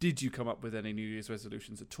 Did you come up with any New Year's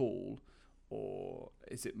resolutions at all, or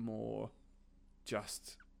is it more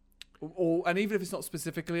just, and even if it's not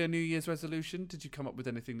specifically a New Year's resolution, did you come up with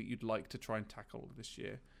anything that you'd like to try and tackle this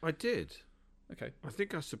year? I did. Okay. I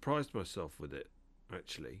think I surprised myself with it,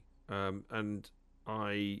 actually. And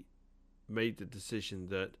I made the decision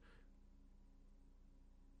that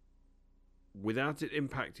without it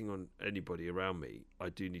impacting on anybody around me, I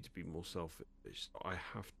do need to be more selfish. I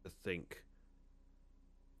have to think.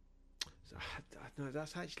 No,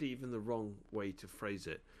 that's actually even the wrong way to phrase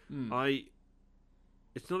it.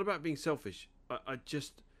 It's not about being selfish.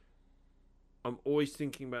 I'm always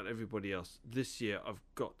thinking about everybody else. This year, I've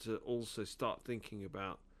got to also start thinking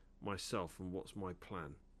about myself and what's my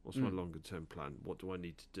plan. What's my longer term plan? What do I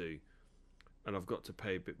need to do? And I've got to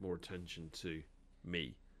pay a bit more attention to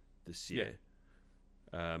me this year.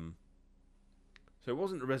 Yeah. So it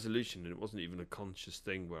wasn't a resolution, and it wasn't even a conscious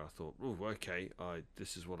thing where I thought, oh, okay,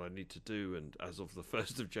 this is what I need to do, and as of the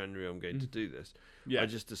 1st of January, I'm going to do this. Yeah. I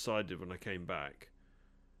just decided when I came back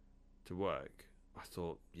to work, I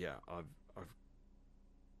thought, yeah, I've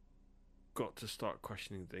got to start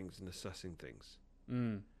questioning things and assessing things.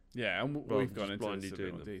 Yeah, and we've gone into this a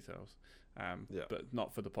bit more details, but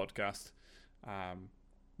not for the podcast.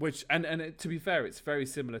 Which and to be fair, it's very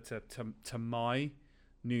similar to my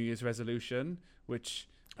New Year's resolution, which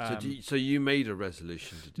so you made a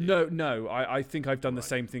resolution to do? No, I think I've done the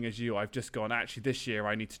same thing as you. I've just gone, actually this year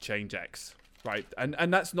I need to change X, right?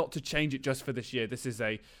 And that's not to change it just for this year. This is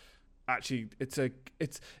I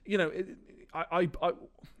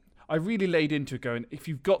really laid into it going, if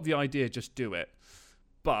you've got the idea, just do it.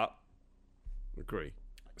 But agree.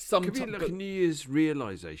 Could be like a New Year's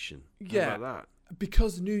realization. Yeah, How about that?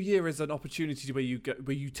 Because New Year is an opportunity where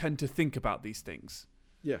you tend to think about these things.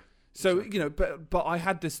 Yeah. So exactly. But I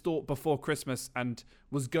had this thought before Christmas and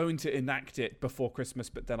was going to enact it before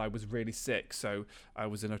Christmas, but then I was really sick, so I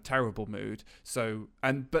was in a terrible mood.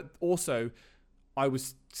 But also, I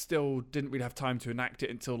was still didn't really have time to enact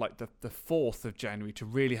it until like the 4th of January to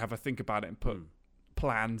really have a think about it and put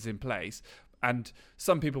plans in place. And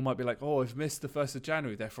some people might be like, oh, I've missed the 1st of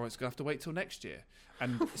January, therefore it's going to have to wait till next year.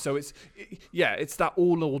 And so it's that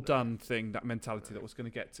all done thing, that mentality that I was going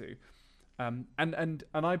to get to. And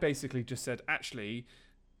I basically just said, actually,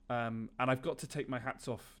 and I've got to take my hats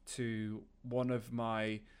off to one of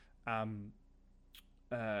my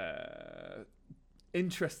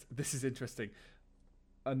this is interesting.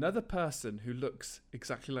 Another person who looks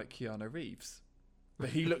exactly like Keanu Reeves. But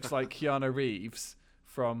he looks like Keanu Reeves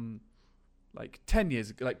from like 10 years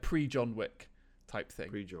ago, like pre-John Wick type thing.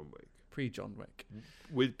 Pre-John Wick.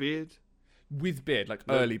 With beard? With beard, like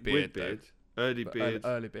early beard. With beard. Early beard.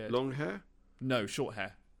 Early beard. Long hair? No, short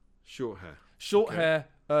hair. Short hair,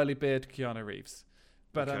 early beard, Keanu Reeves.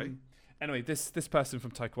 But okay. Anyway, this person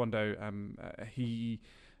from Taekwondo, he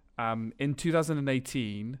In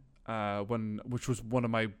 2018, which was one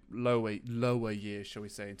of my lower years, shall we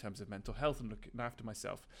say, in terms of mental health and looking after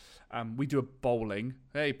myself, we do a bowling.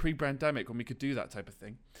 Hey, pre-pandemic when we could do that type of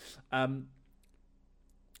thing.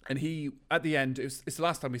 And he, at the end, it's the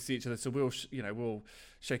last time we see each other, so we're all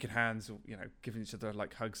shaking hands, giving each other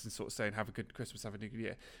like hugs and sort of saying, have a good Christmas, have a new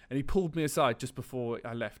year. And he pulled me aside just before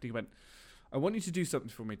I left. He went, I want you to do something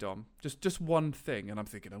for me, Dom. Just one thing. And I'm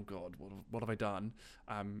thinking, oh God, what have I done?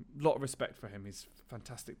 A lot of respect for him. He's a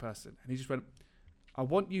fantastic person. And he just went, I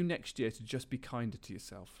want you next year to just be kinder to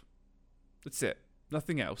yourself. That's it.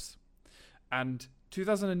 Nothing else. And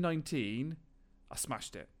 2019, I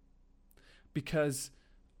smashed it. Because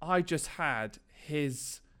I just had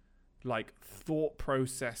his like thought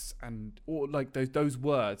process or like those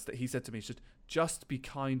words that he said to me, just be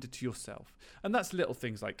kinder to yourself. And that's little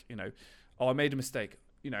things like, oh, I made a mistake.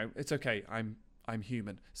 It's okay. I'm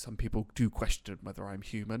human. Some people do question whether I'm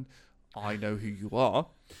human. I know who you are.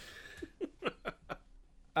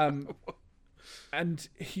 And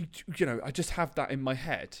he, I just have that in my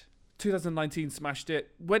head. 2019 smashed it.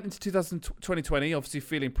 Went into 2020, obviously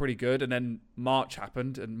feeling pretty good, and then March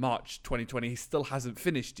happened, and March 2020 he still hasn't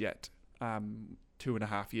finished yet.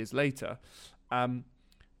 2.5 years later,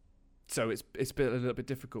 so it's been a little bit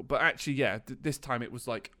difficult. But actually, yeah, this time it was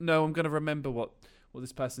like, no, I'm going to remember what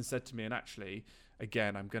this person said to me, and actually,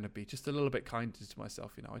 again, I'm going to be just a little bit kinder to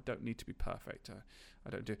myself. I don't need to be perfect. I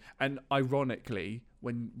don't do. And ironically,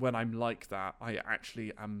 when I'm like that, I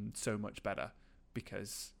actually am so much better.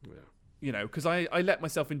 Because, because I let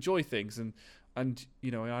myself enjoy things and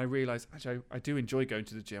I realise, actually, I do enjoy going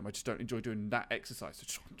to the gym. I just don't enjoy doing that exercise.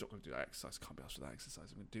 So I'm not going to do that exercise. I can't be asked for that exercise.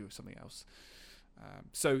 I'm going to do something else.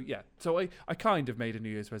 So I kind of made a New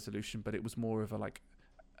Year's resolution, but it was more of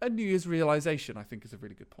a New Year's realisation, I think is a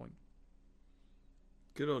really good point.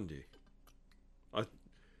 Good on you.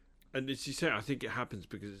 And as you say, I think it happens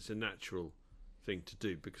because it's a natural thing to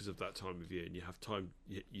do because of that time of year, and you have time,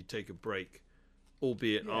 you take a break.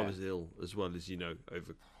 Albeit I was ill as well, as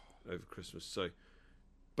over Christmas. So,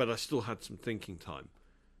 but I still had some thinking time,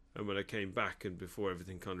 and when I came back and before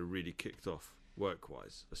everything kind of really kicked off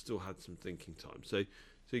work-wise, I still had some thinking time. So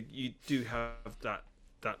you do have that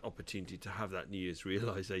opportunity to have that New Year's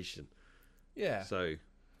realization. Yeah. So,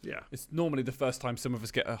 yeah, it's normally the first time some of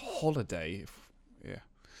us get a holiday.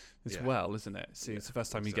 Well, isn't it? See, it's the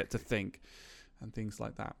first time you get to think and things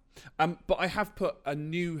like that. But I have put a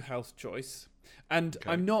new health choice. And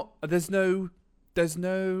okay. I'm not. There's no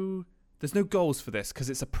goals for this because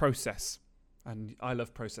it's a process, and I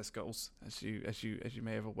love process goals, as you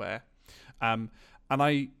may have aware. And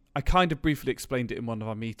I kind of briefly explained it in one of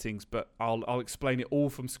our meetings, but I'll explain it all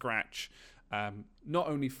from scratch, not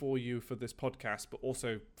only for you for this podcast, but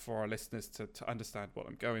also for our listeners to understand what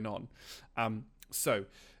I'm going on. So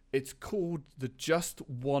it's called the Just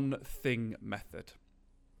One Thing method.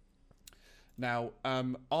 Now,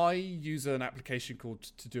 I use an application called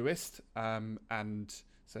Todoist, and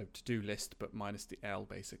so to-do list, but minus the L,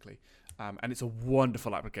 basically. And it's a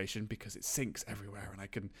wonderful application because it syncs everywhere, and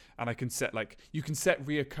I can set you can set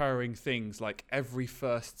reoccurring things like every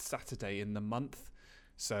first Saturday in the month.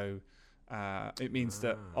 So it means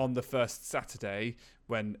that on the first Saturday,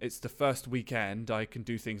 when it's the first weekend, I can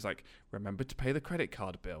do things like remember to pay the credit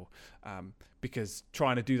card bill. Because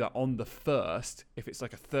trying to do that on the first, if it's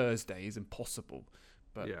like a Thursday, is impossible.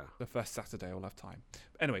 But the first Saturday, I'll have time.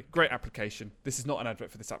 Anyway, great application. This is not an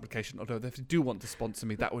advert for this application, although if you do want to sponsor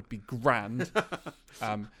me, that would be grand.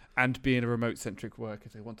 And being a remote-centric work,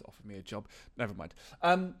 if they want to offer me a job, never mind.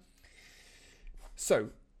 So,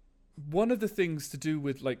 one of the things to do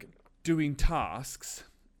with doing tasks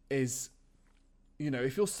is,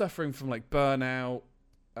 if you're suffering from burnout,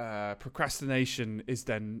 procrastination is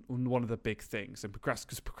then one of the big things, and because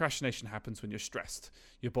procrastination happens when you're stressed.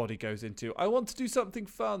 Your body goes into, I want to do something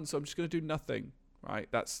fun, so I'm just going to do nothing. Right?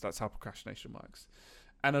 That's how procrastination works.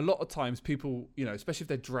 And a lot of times people, especially if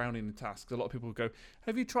they're drowning in tasks, a lot of people go,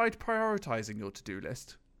 have you tried prioritizing your to-do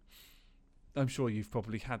list? I'm sure you've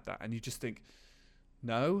probably had that, and you just think,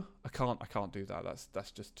 no, I can't do that.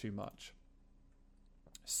 That's just too much.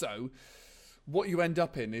 So what you end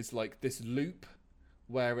up in is this loop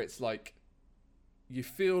where it's you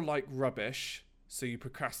feel like rubbish, so you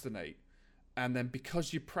procrastinate. And then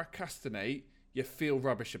because you procrastinate, you feel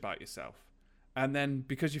rubbish about yourself. And then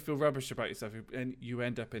because you feel rubbish about yourself, and you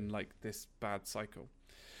end up in this bad cycle.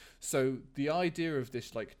 So the idea of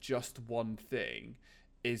this just one thing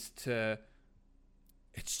is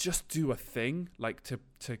it's just do a thing,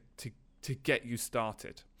 to get you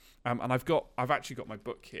started. And I've actually got my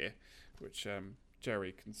book here, which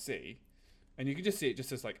Jerry can see. and you can just see it just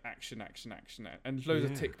says like action, action, action, and loads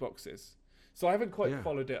of Yeah. tick boxes. So I haven't quite Yeah.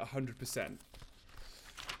 followed it 100%.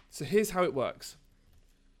 So here's how it works.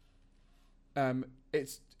 They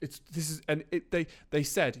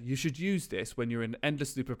said you should use this when you're in an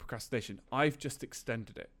endless loop of procrastination. I've just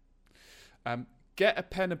extended it. Get a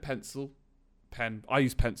pen and pencil. I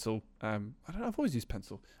use pencil. I've always used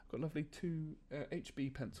pencil. I've got lovely 2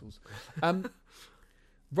 HB pencils.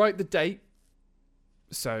 Write the date.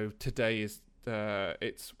 So today is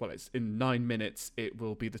it's in 9 minutes. It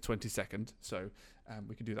will be the 22nd. So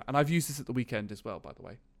we can do that. And I've used this at the weekend as well, by the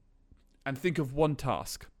way. And think of one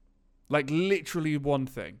task, like literally one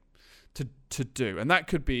thing to do, and that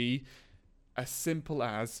could be as simple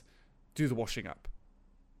as do the washing up.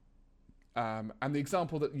 And the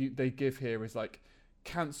example that they give here is like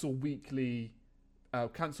cancel weekly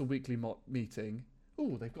meeting.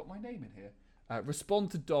 Oh, they've got my name in here.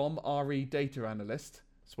 Respond to Dom, RE data analyst.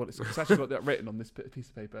 That's what it's actually got that written on this piece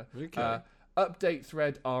of paper. Okay. Update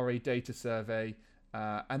thread, RE data survey,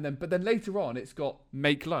 but then later on it's got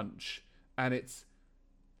make lunch, and it's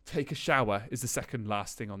take a shower is the second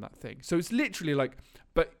last thing on that thing. So it's literally like,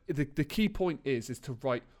 but the key point is to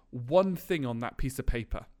write one thing on that piece of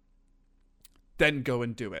paper, then go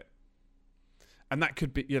and do it. And that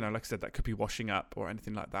could be, like I said, that could be washing up or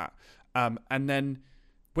anything like that. And then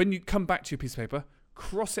when you come back to your piece of paper,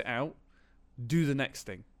 cross it out, do the next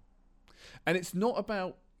thing. And it's not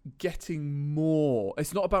about getting more.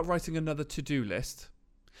 It's not about writing another to-do list.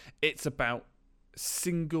 It's about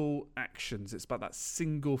single actions. It's about that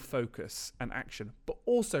single focus and action, but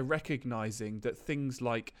also recognizing that things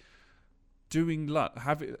like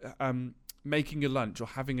making a lunch or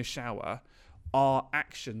having a shower are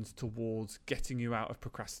actions towards getting you out of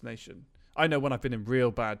procrastination. I know when I've been in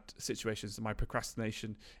real bad situations, my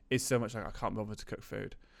procrastination is so much like I can't bother to cook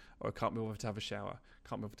food, or I can't bother to have a shower,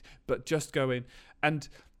 but just go in. And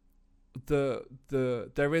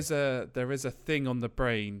there is a thing on the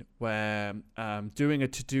brain where doing a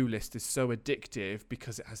to-do list is so addictive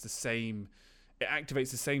because it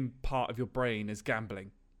activates the same part of your brain as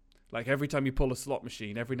gambling. Like every time you pull a slot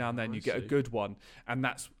machine, every now and then you get a good one, and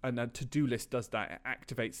a to-do list does that. It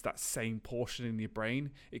activates that same portion in your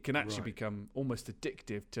brain. It can actually become almost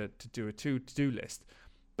addictive to do a to-do list.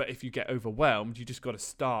 But if you get overwhelmed, you just got to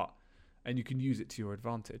start, and you can use it to your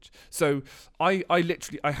advantage. So I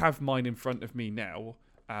have mine in front of me now,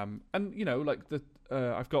 and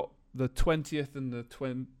I've got the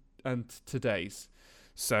 20th and today's.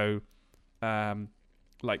 So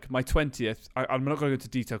like my 20th, I'm not going to go into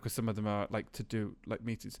detail because some of them are like to do like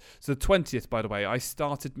meetings. So the 20th, by the way, I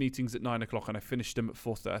started meetings at 9:00 and I finished them at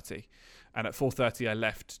 4:30, and at 4:30 I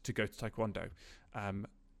left to go to Taekwondo, and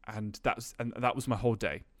that was my whole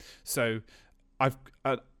day. So I've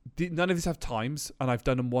none of these have times, and I've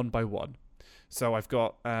done them one by one. So I've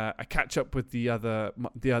got a catch up with the other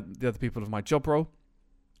people of my job role,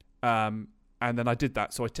 and then I did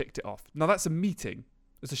that. So I ticked it off. Now that's a meeting.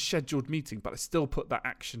 It's a scheduled meeting, but I still put that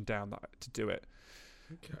action down to do it.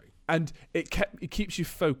 Okay. And it keeps you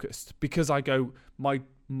focused, because I go, my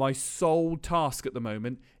sole task at the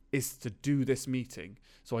moment is to do this meeting.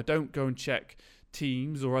 So I don't go and check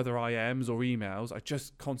Teams or other IMs or emails. I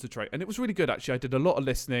just concentrate. And it was really good, actually. I did a lot of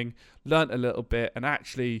listening, learnt a little bit, and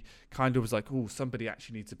actually kind of was like, oh, somebody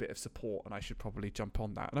actually needs a bit of support and I should probably jump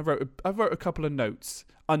on that. And I wrote a couple of notes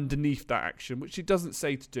underneath that action, which it doesn't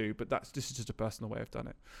say to do, but this is just a personal way I've done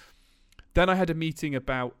it. Then I had a meeting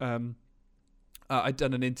about, I'd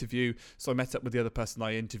done an interview, so I met up with the other person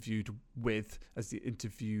I interviewed with as the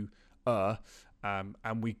interviewer, and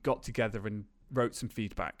we got together and wrote some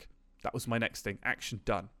feedback. That was my next thing. Action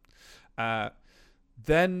done.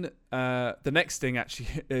 Then the next thing actually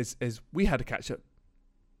is we had a catch up.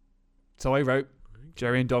 So I wrote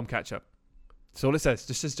Jerry and Dom catch up. That's all it says.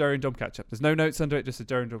 Just says Jerry and Dom catch up. There's no notes under it. Just says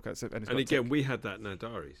Jerry and Dom catch up. And again, we had that in our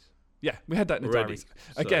diaries. Yeah, we had that in the Already, diaries.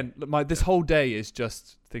 so. Again, this whole day is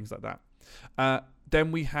just things like that.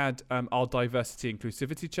 Then we had our diversity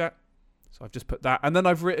inclusivity chat. So I've just put that. And then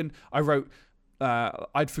I wrote,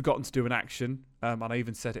 I'd forgotten to do an action, and I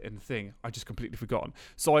even said it in the thing. I just completely forgotten.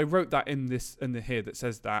 So I wrote that in the here that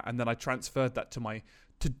says that, and then I transferred that to my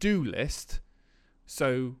to-do list.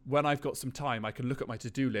 So when I've got some time, I can look at my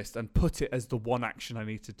to-do list and put it as the one action I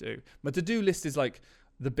need to do. My to-do list is like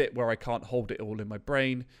the bit where I can't hold it all in my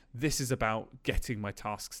brain. This is about getting my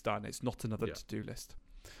tasks done. It's not another to-do list.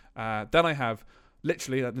 Then I have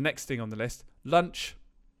literally the next thing on the list, lunch.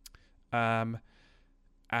 And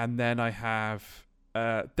then I have,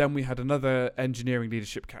 then we had another engineering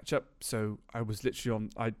leadership catch up. So I was literally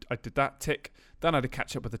I did that, tick. Then I had a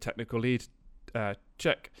catch up with the technical lead,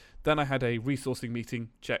 check. Then I had a resourcing meeting,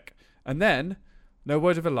 check. And then, no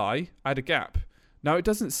word of a lie, I had a gap. Now, it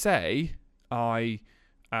doesn't say I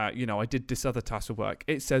did this other task of work.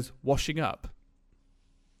 It says washing up.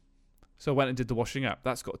 So I went and did the washing up.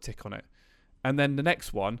 That's got a tick on it. And then the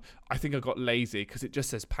next one, I think I got lazy because it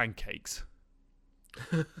just says pancakes.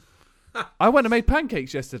 I went and made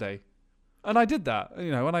pancakes yesterday. And I did that,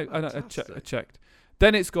 and I checked.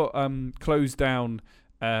 Then it's got closed down.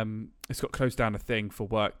 It's got closed down a thing for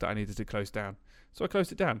work that I needed to close down. So I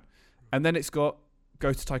closed it down. And then it's got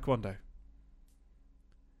go to Taekwondo.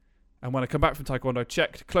 And when I come back from Taekwondo, I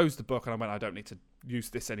checked, closed the book, and I went, I don't need to use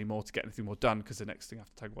this anymore to get anything more done because the next thing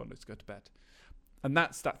after Taekwondo is to go to bed. And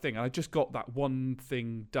that's that thing. And I just got that one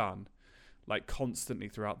thing done, like constantly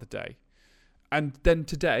throughout the day. And then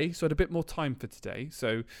today, so I had a bit more time for today.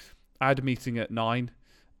 So I had a meeting at 9,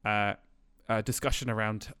 a discussion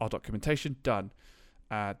around our documentation, done.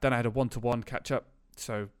 Then I had a one-to-one catch-up,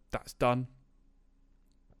 so that's done.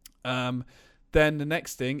 Then the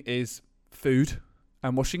next thing is food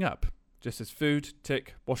and washing up. Just as food,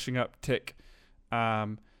 tick, washing up, tick.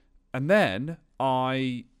 And then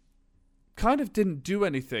I kind of didn't do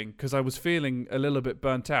anything because I was feeling a little bit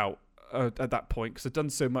burnt out at that point because I'd done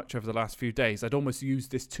so much over the last few days. I'd almost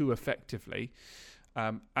used this too effectively.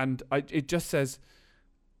 It just says,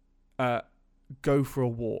 go for a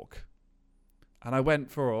walk. And I went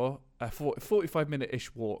for a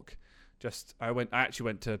 45-minute-ish walk. I actually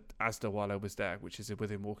went to Asda while I was there, which is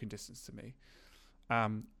within walking distance to me.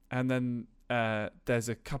 And then there's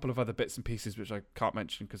a couple of other bits and pieces which I can't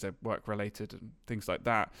mention because they're work related and things like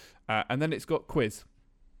that. And then it's got quiz.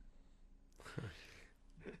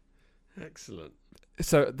 Excellent.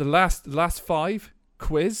 So the last 5: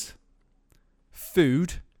 quiz,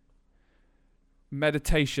 food,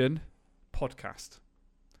 meditation, podcast.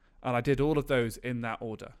 And I did all of those in that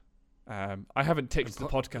order. I haven't ticked the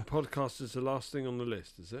podcast. The podcast is the last thing on the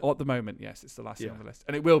list, is it? At the moment, yes, it's the last thing on the list.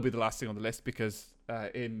 And it will be the last thing on the list because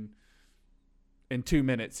in 2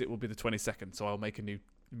 minutes it will be the 22nd, so I'll make a new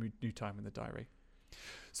time in the diary.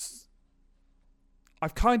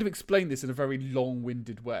 I've kind of explained this in a very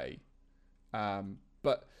long-winded way.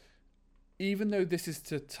 But even though this is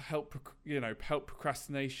to help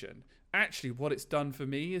procrastination, actually what it's done for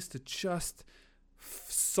me is to just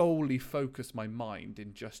solely focus my mind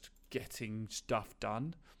in just getting stuff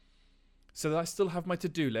done. So that I still have my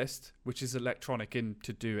to-do list, which is electronic in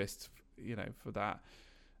Todoist, for that.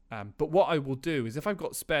 But what I will do is if I've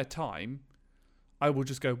got spare time, I will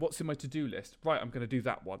just go, what's in my to-do list? Right, I'm going to do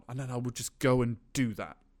that one. And then I will just go and do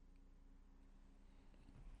that.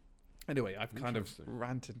 Anyway, I've kind of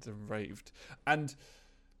ranted and raved. And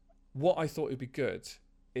what I thought would be good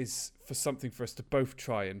is for something for us to both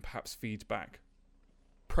try and perhaps feedback.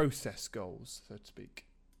 Process goals, so to speak.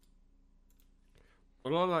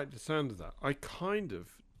 Well, I like the sound of that. I kind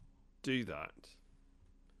of do that.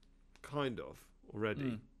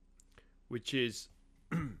 Already. Which is...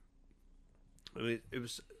 it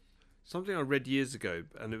was something I read years ago,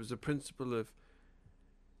 and it was a principle of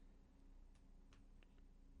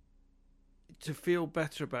to feel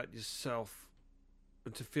better about yourself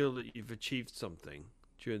and to feel that you've achieved something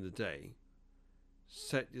during the day,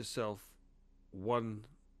 set yourself one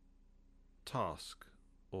task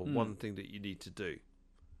or one thing that you need to do.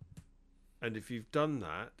 And if you've done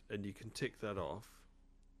that and you can tick that off,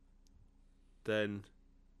 then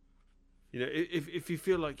if you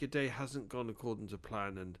feel like your day hasn't gone according to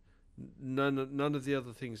plan and none of the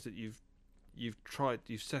other things that you've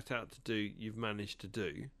set out to do, you've managed to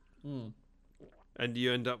do, and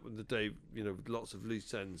you end up with the day, with lots of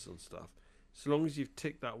loose ends and stuff, so long as you've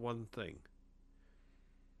ticked that one thing.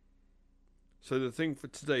 So the thing for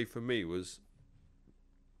today for me was,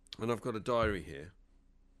 and I've got a diary here,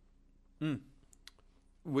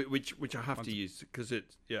 which I have to use because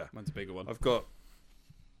mine's a bigger one.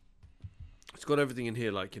 It's got everything in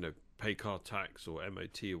here, like pay car tax or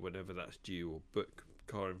MOT or whatever that's due, or book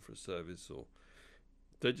car in for a service, or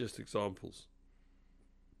they're just examples.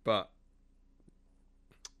 But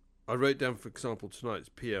I wrote down, for example, tonight's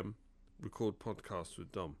PM, record podcast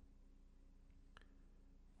with Dom.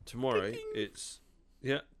 Tomorrow it's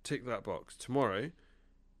tick that box. Tomorrow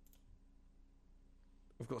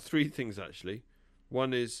I've got 3 things actually.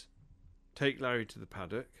 One is take Larry to the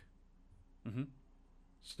paddock. Mm-hmm.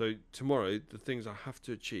 So tomorrow the things I have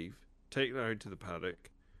to achieve: take Larry to the paddock,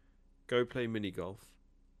 go play mini golf.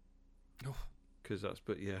 Because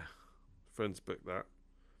friends booked that.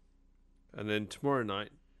 And then tomorrow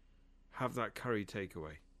night, have that curry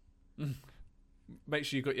takeaway. Make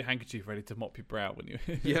sure you've got your handkerchief ready to mop your brow when you...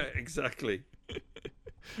 Yeah, exactly.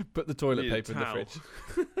 Put the toilet paper in the fridge.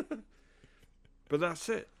 But that's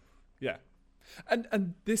it. Yeah.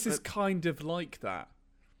 And this is kind of like that.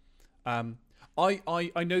 I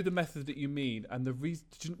know the method that you mean, and the reason.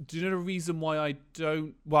 Do you know the reason why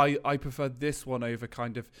I prefer this one over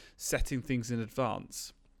kind of setting things in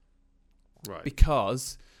advance? Right.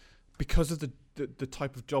 Because of the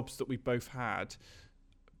type of jobs that we both had,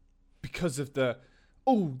 because of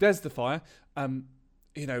there's the fire.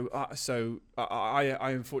 So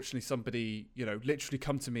I unfortunately, somebody, literally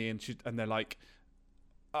come to me and they're like,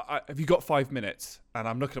 have you got 5 minutes? And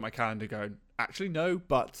I'm looking at my calendar going, actually no,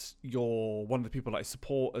 but you're one of the people that I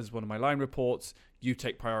support as one of my line reports. You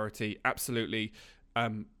take priority. Absolutely.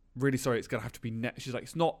 Really sorry, it's going to have to be she's like,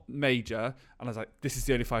 it's not major. And I was like, this is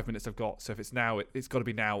the only 5 minutes I've got. So if it's now, it's got to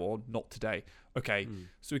be now or not today. Okay.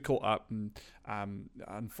 So we caught up, and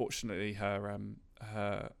unfortunately her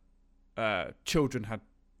children have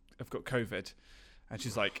got COVID, and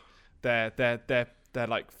she's like, they're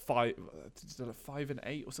like 5 and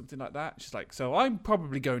 8 or something like that. She's like, so I'm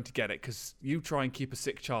probably going to get it because you try and keep a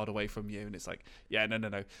sick child away from you. And it's like, yeah,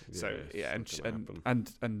 no. So yeah,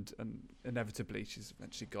 and inevitably she's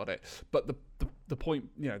eventually got it. But the point,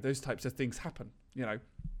 those types of things happen,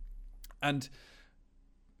 and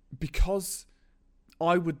because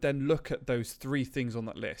I would then look at those 3 things on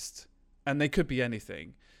that list, and they could be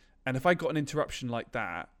anything. And if I got an interruption like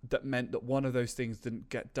that meant that one of those things didn't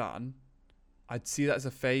get done, I'd see that as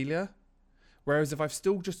a failure. Whereas if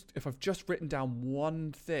I've just written down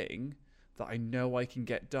one thing that I know I can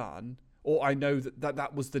get done, or I know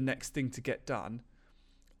that was the next thing to get done,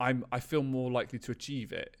 I feel more likely to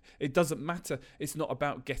achieve it. It doesn't matter. It's not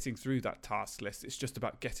about getting through that task list. It's just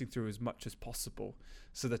about getting through as much as possible.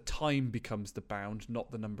 So the time becomes the bound,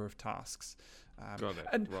 not the number of tasks. Got it.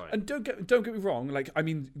 And don't get me wrong.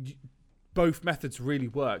 Both methods really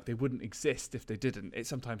work. They wouldn't exist if they didn't.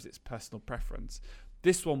 Sometimes it's personal preference.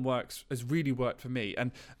 This one has really worked for me.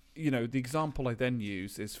 And the example I then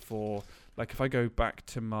use is for, like, if I go back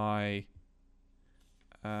to my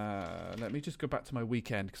let me just go back to my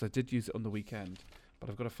weekend, because I did use it on the weekend, but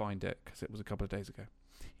I've got to find it because it was a couple of days ago.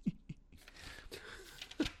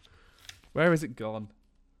 Where is it gone?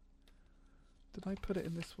 Did I put it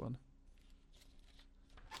in this one?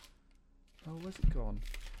 Oh, where's it gone?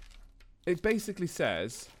 It basically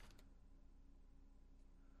says...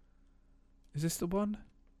 Is this the one?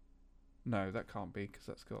 No, that can't be, because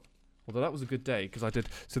that's got... Although that was a good day, because I did...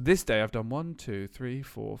 So this day I've done 1, 2, 3,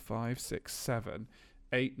 4, 5, 6, 7,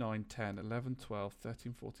 8, 9, 10, 11, 12,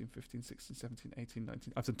 13, 14, 15, 16, 17, 18,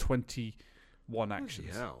 19... I've done 21 actions.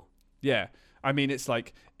 Bloody hell. Yeah. I mean, it's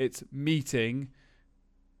meeting,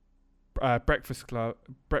 breakfast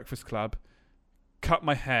club, cut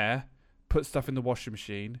my hair, put stuff in the washing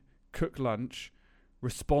machine, cook lunch,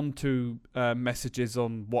 respond to messages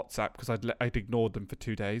on WhatsApp because I'd ignored them for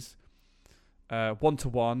 2 days,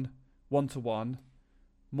 one-to-one,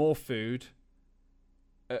 more food,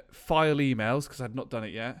 file emails because I'd not done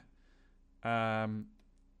it yet,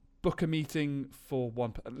 book a meeting for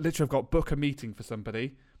one. Literally, I've got book a meeting for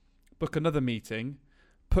somebody, book another meeting,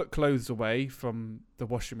 put clothes away from the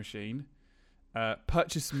washing machine,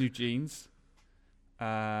 purchase some new jeans,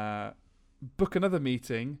 book another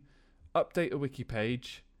meeting, update a wiki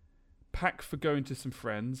page, pack for going to some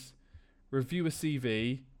friends, review a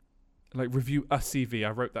CV, I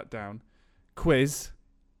wrote that down, quiz,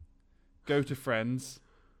 go to friends,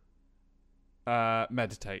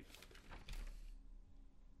 meditate.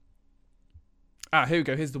 Here we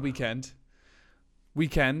go. Here's the weekend.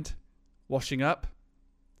 Washing up,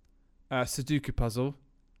 Sudoku puzzle,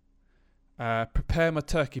 prepare my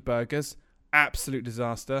turkey burgers, absolute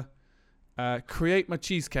disaster, create my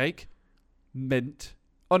cheesecake, mint.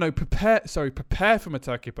 Oh no, prepare for my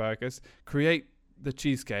turkey burgers, create the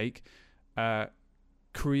cheesecake,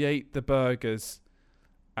 create the burgers,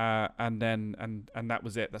 and that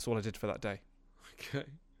was it. That's all I did for that day. Okay.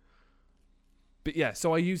 But yeah,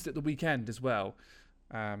 so I used it the weekend as well.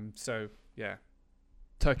 So yeah.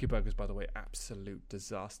 Turkey burgers, by the way, absolute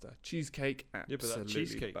disaster. Cheesecake, absolutely. Yeah, but that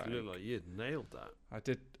cheesecake, bang. you look like you'd nailed that. I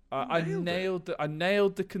did. I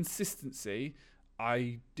nailed the consistency.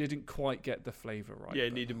 I didn't quite get the flavour right. Yeah,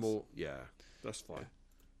 it needed more. Yeah, that's fine. Yeah,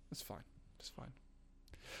 that's fine.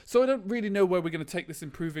 So I don't really know where we're going to take this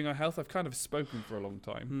improving our health. I've kind of spoken for a long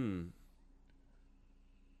time.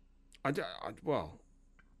 Well,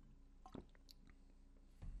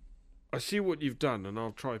 I see what you've done, and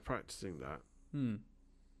I'll try practicing that.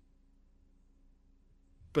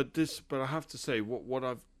 But I have to say, what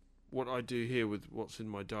I do here with what's in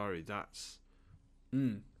my diary, that's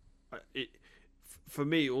it. For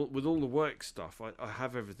me, with all the work stuff, I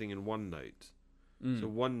have everything in OneNote. So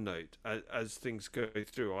OneNote, as things go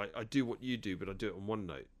through, I do what you do, but I do it on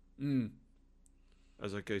OneNote.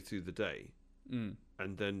 as I go through the day, and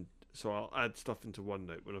then so I'll add stuff into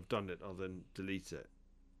OneNote. When I've done it, I'll then delete it.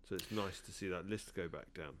 So it's nice to see that list go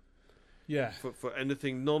back down. Yeah. For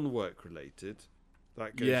anything non-work related,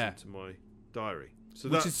 that goes into my diary. So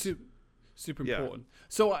which is super important.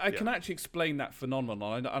 So I can actually explain that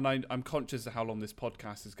phenomenon, and I'm conscious of how long this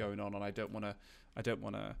podcast is going on, and I don't want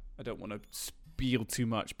to spiel too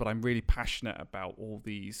much, but I'm really passionate about all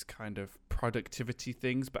these kind of productivity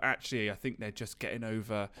things. But actually, I think they're just getting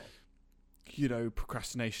over,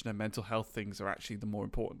 procrastination and mental health things are actually the more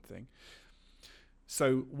important thing.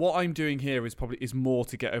 So what I'm doing here is more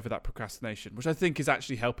to get over that procrastination, which I think is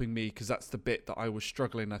actually helping me, because that's the bit that I was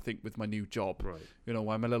struggling, I think, with my new job. Right.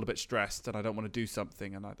 I'm a little bit stressed and I don't want to do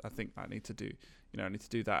something, and I think I need to do, I need to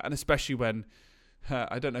do that. And especially when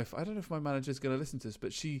I don't know if my manager's going to listen to this,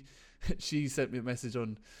 but she sent me a message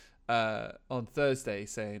on Thursday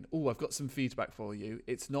saying, "Oh, I've got some feedback for you.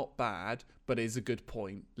 It's not bad, but it is a good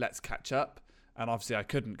point. Let's catch up." And obviously I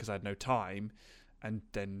couldn't because I had no time, and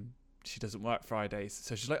then she doesn't work Fridays,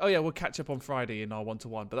 so she's like, "Oh yeah, we'll catch up on Friday in our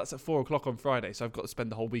 1-to-1, but that's at 4:00 on Friday, so I've got to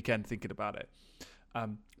spend the whole weekend thinking about it."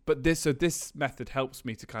 But this method helps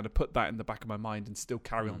me to kind of put that in the back of my mind and still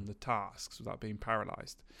carry on the tasks without being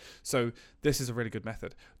paralyzed. So this is a really good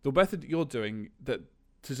method. The method that you're doing, to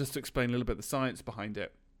explain a little bit the science behind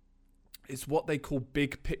it, is what they call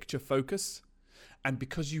big picture focus. And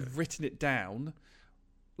because you've written it down,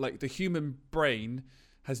 like the human brain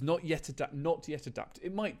has not yet adapted.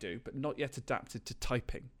 It might do, but not yet adapted to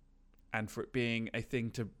typing and for it being a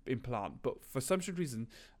thing to implant. But for some reason,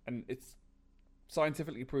 and it's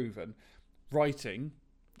scientifically proven, writing,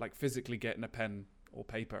 like physically getting a pen or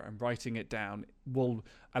paper and writing it down, will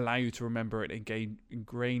allow you to remember it and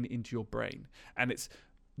ingrain into your brain. And it's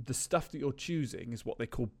the stuff that you're choosing is what they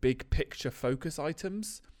call big picture focus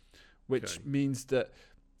items, which means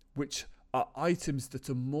which are items that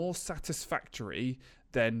are more satisfactory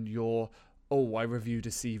than I reviewed a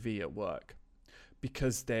CV at work,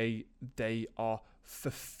 because they are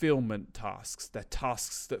fulfillment tasks. They're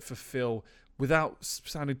tasks that fulfill, without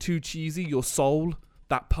sounding too cheesy, your soul,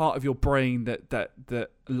 that part of your brain that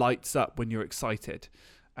lights up when you're excited.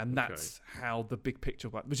 And that's how the big picture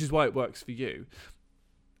works, which is why it works for you.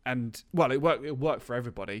 And well, it worked for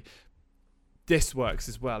everybody. This works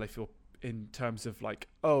as well if you're in terms of like,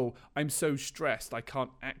 oh, I'm so stressed, I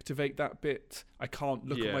can't activate that bit. I can't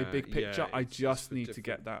look at my big picture. I just need to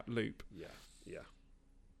get that loop.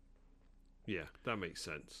 Yeah, that makes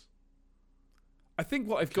sense. I think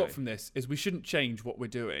what I've got from this is we shouldn't change what we're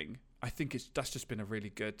doing. I think that's just been a really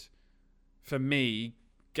good, for me,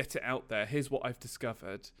 get it out there. Here's what I've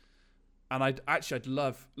discovered. And I'd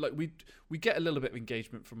love, like, we get a little bit of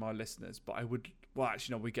engagement from our listeners, but I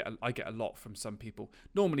get a lot from some people,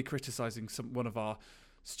 normally criticizing one of our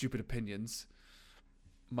stupid opinions.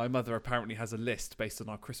 My mother apparently has a list based on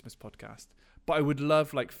our Christmas podcast, but I would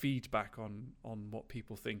love like feedback on what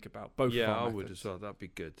people think about both. Yeah, of our I methods. would as well. That'd be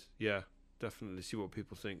good. Yeah, definitely see what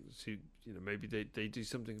people think. See, maybe they do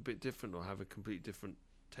something a bit different or have a completely different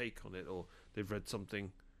take on it, or they've read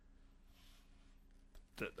something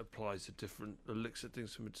that applies a different, or looks at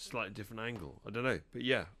things from a slightly different angle. I don't know, but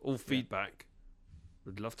yeah, all feedback.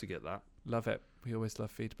 Would love to get that. Love it. We always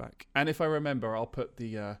love feedback. And if I remember, I'll put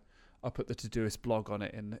the Todoist blog on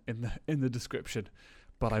it in the description.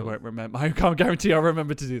 But cool. I won't remember. I can't guarantee I'll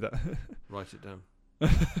remember to do that. Write it down.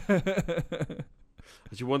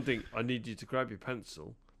 Actually, one thing, I need you to grab your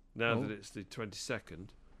pencil now that it's the 22nd.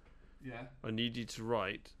 Yeah. I need you to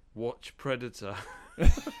write "Watch Predator."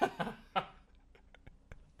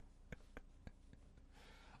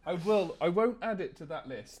 I will. I won't add it to that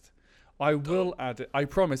list. I will add it. I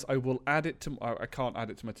promise I will add it to... I can't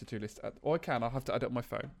add it to my to-do list. Or I can. I'll have to add it on my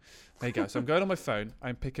phone. There you go. So I'm going on my phone.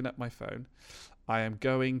 I'm picking up my phone. I am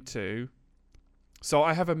going to... So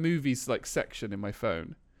I have a movies like section in my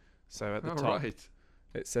phone. So at the top,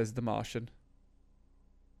 it says The Martian.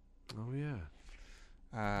 Oh,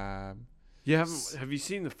 yeah. Have you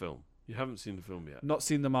seen the film? You haven't seen the film yet? Not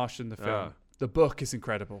seen The Martian, the film. The book is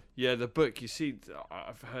incredible. Yeah, the book. You see,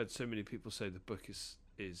 I've heard so many people say the book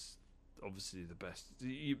is obviously the best.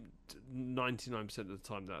 99% of the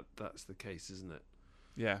time that's the case, isn't it?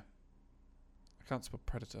 Yeah. I can't spell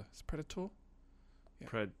Predator. Is it Predator? Yeah.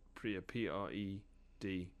 Predat.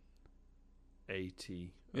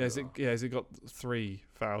 Yeah, has it got 3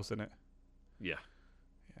 vowels in it? Yeah.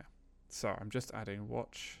 Yeah. So I'm just adding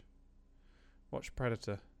watch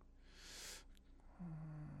Predator.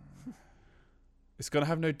 It's gonna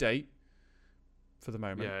have no date for the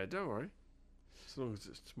moment. Yeah, don't worry. As long as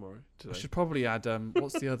it's tomorrow. Today. I should probably add.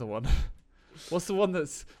 What's the other one? What's the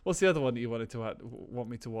other one that you want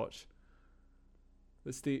me to watch?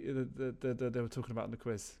 They were talking about in the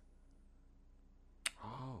quiz.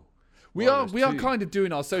 Oh, We Well, are there's two. kind of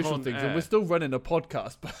doing our social Con things, and Air. we're still running a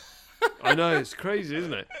podcast. But I know, it's crazy,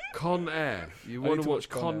 isn't it? Con Air. You I want need to to watch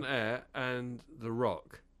watch Con Con Air and The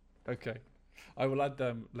Rock. okay, I will add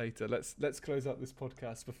them later. Let's close out this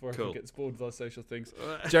podcast before Cool. everyone gets bored with our social things.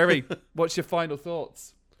 Jerry, what's your final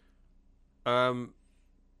thoughts?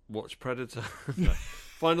 Watch Predator. No.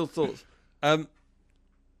 Final thoughts. I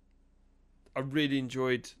really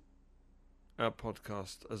enjoyed our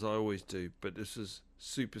podcast, as I always do, but this was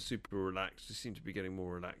super, super relaxed. We seem to be getting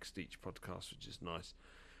more relaxed each podcast, which is nice.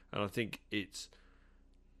 And I think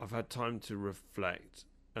I've had time to reflect,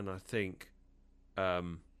 and I think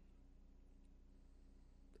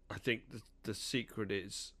the secret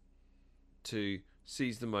is to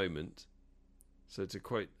seize the moment. So to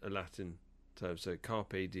quote a Latin term, so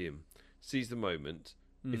carpe diem, seize the moment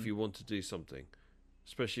if you want to do something,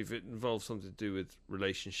 especially if it involves something to do with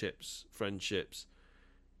relationships, friendships.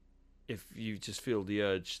 If you just feel the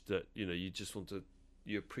urge that, you just want to,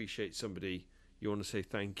 you appreciate somebody, you want to say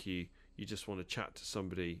thank you, you just want to chat to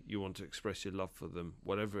somebody, you want to express your love for them,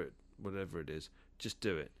 whatever it is, just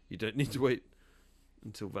do it. You don't need to wait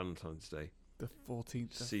until Valentine's Day. The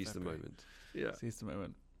 14th. Seize the moment. Yeah, Seize the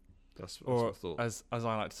moment. that's Or my thought. as I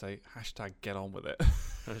like to say, hashtag get on with it.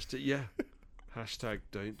 Hashtag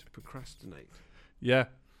don't procrastinate. Yeah.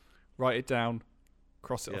 Write it down.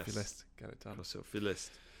 Cross it off your Yes. list. Get it done. Cross it off your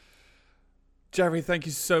list. Jerry, thank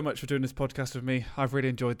you so much for doing this podcast with me. I've really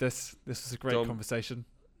enjoyed this. This was a great Dom. conversation.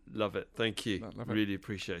 Love it. Thank you. Love it. Really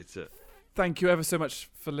appreciate it. Thank you ever so much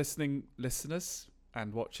for listening, listeners,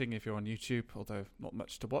 and watching if you're on YouTube, although not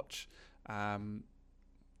much to watch. Yeah,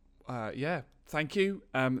 thank you.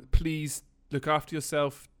 Please look after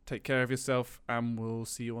yourself, take care of yourself, and we'll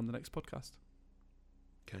see you on the next podcast.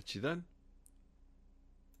 Catch you then.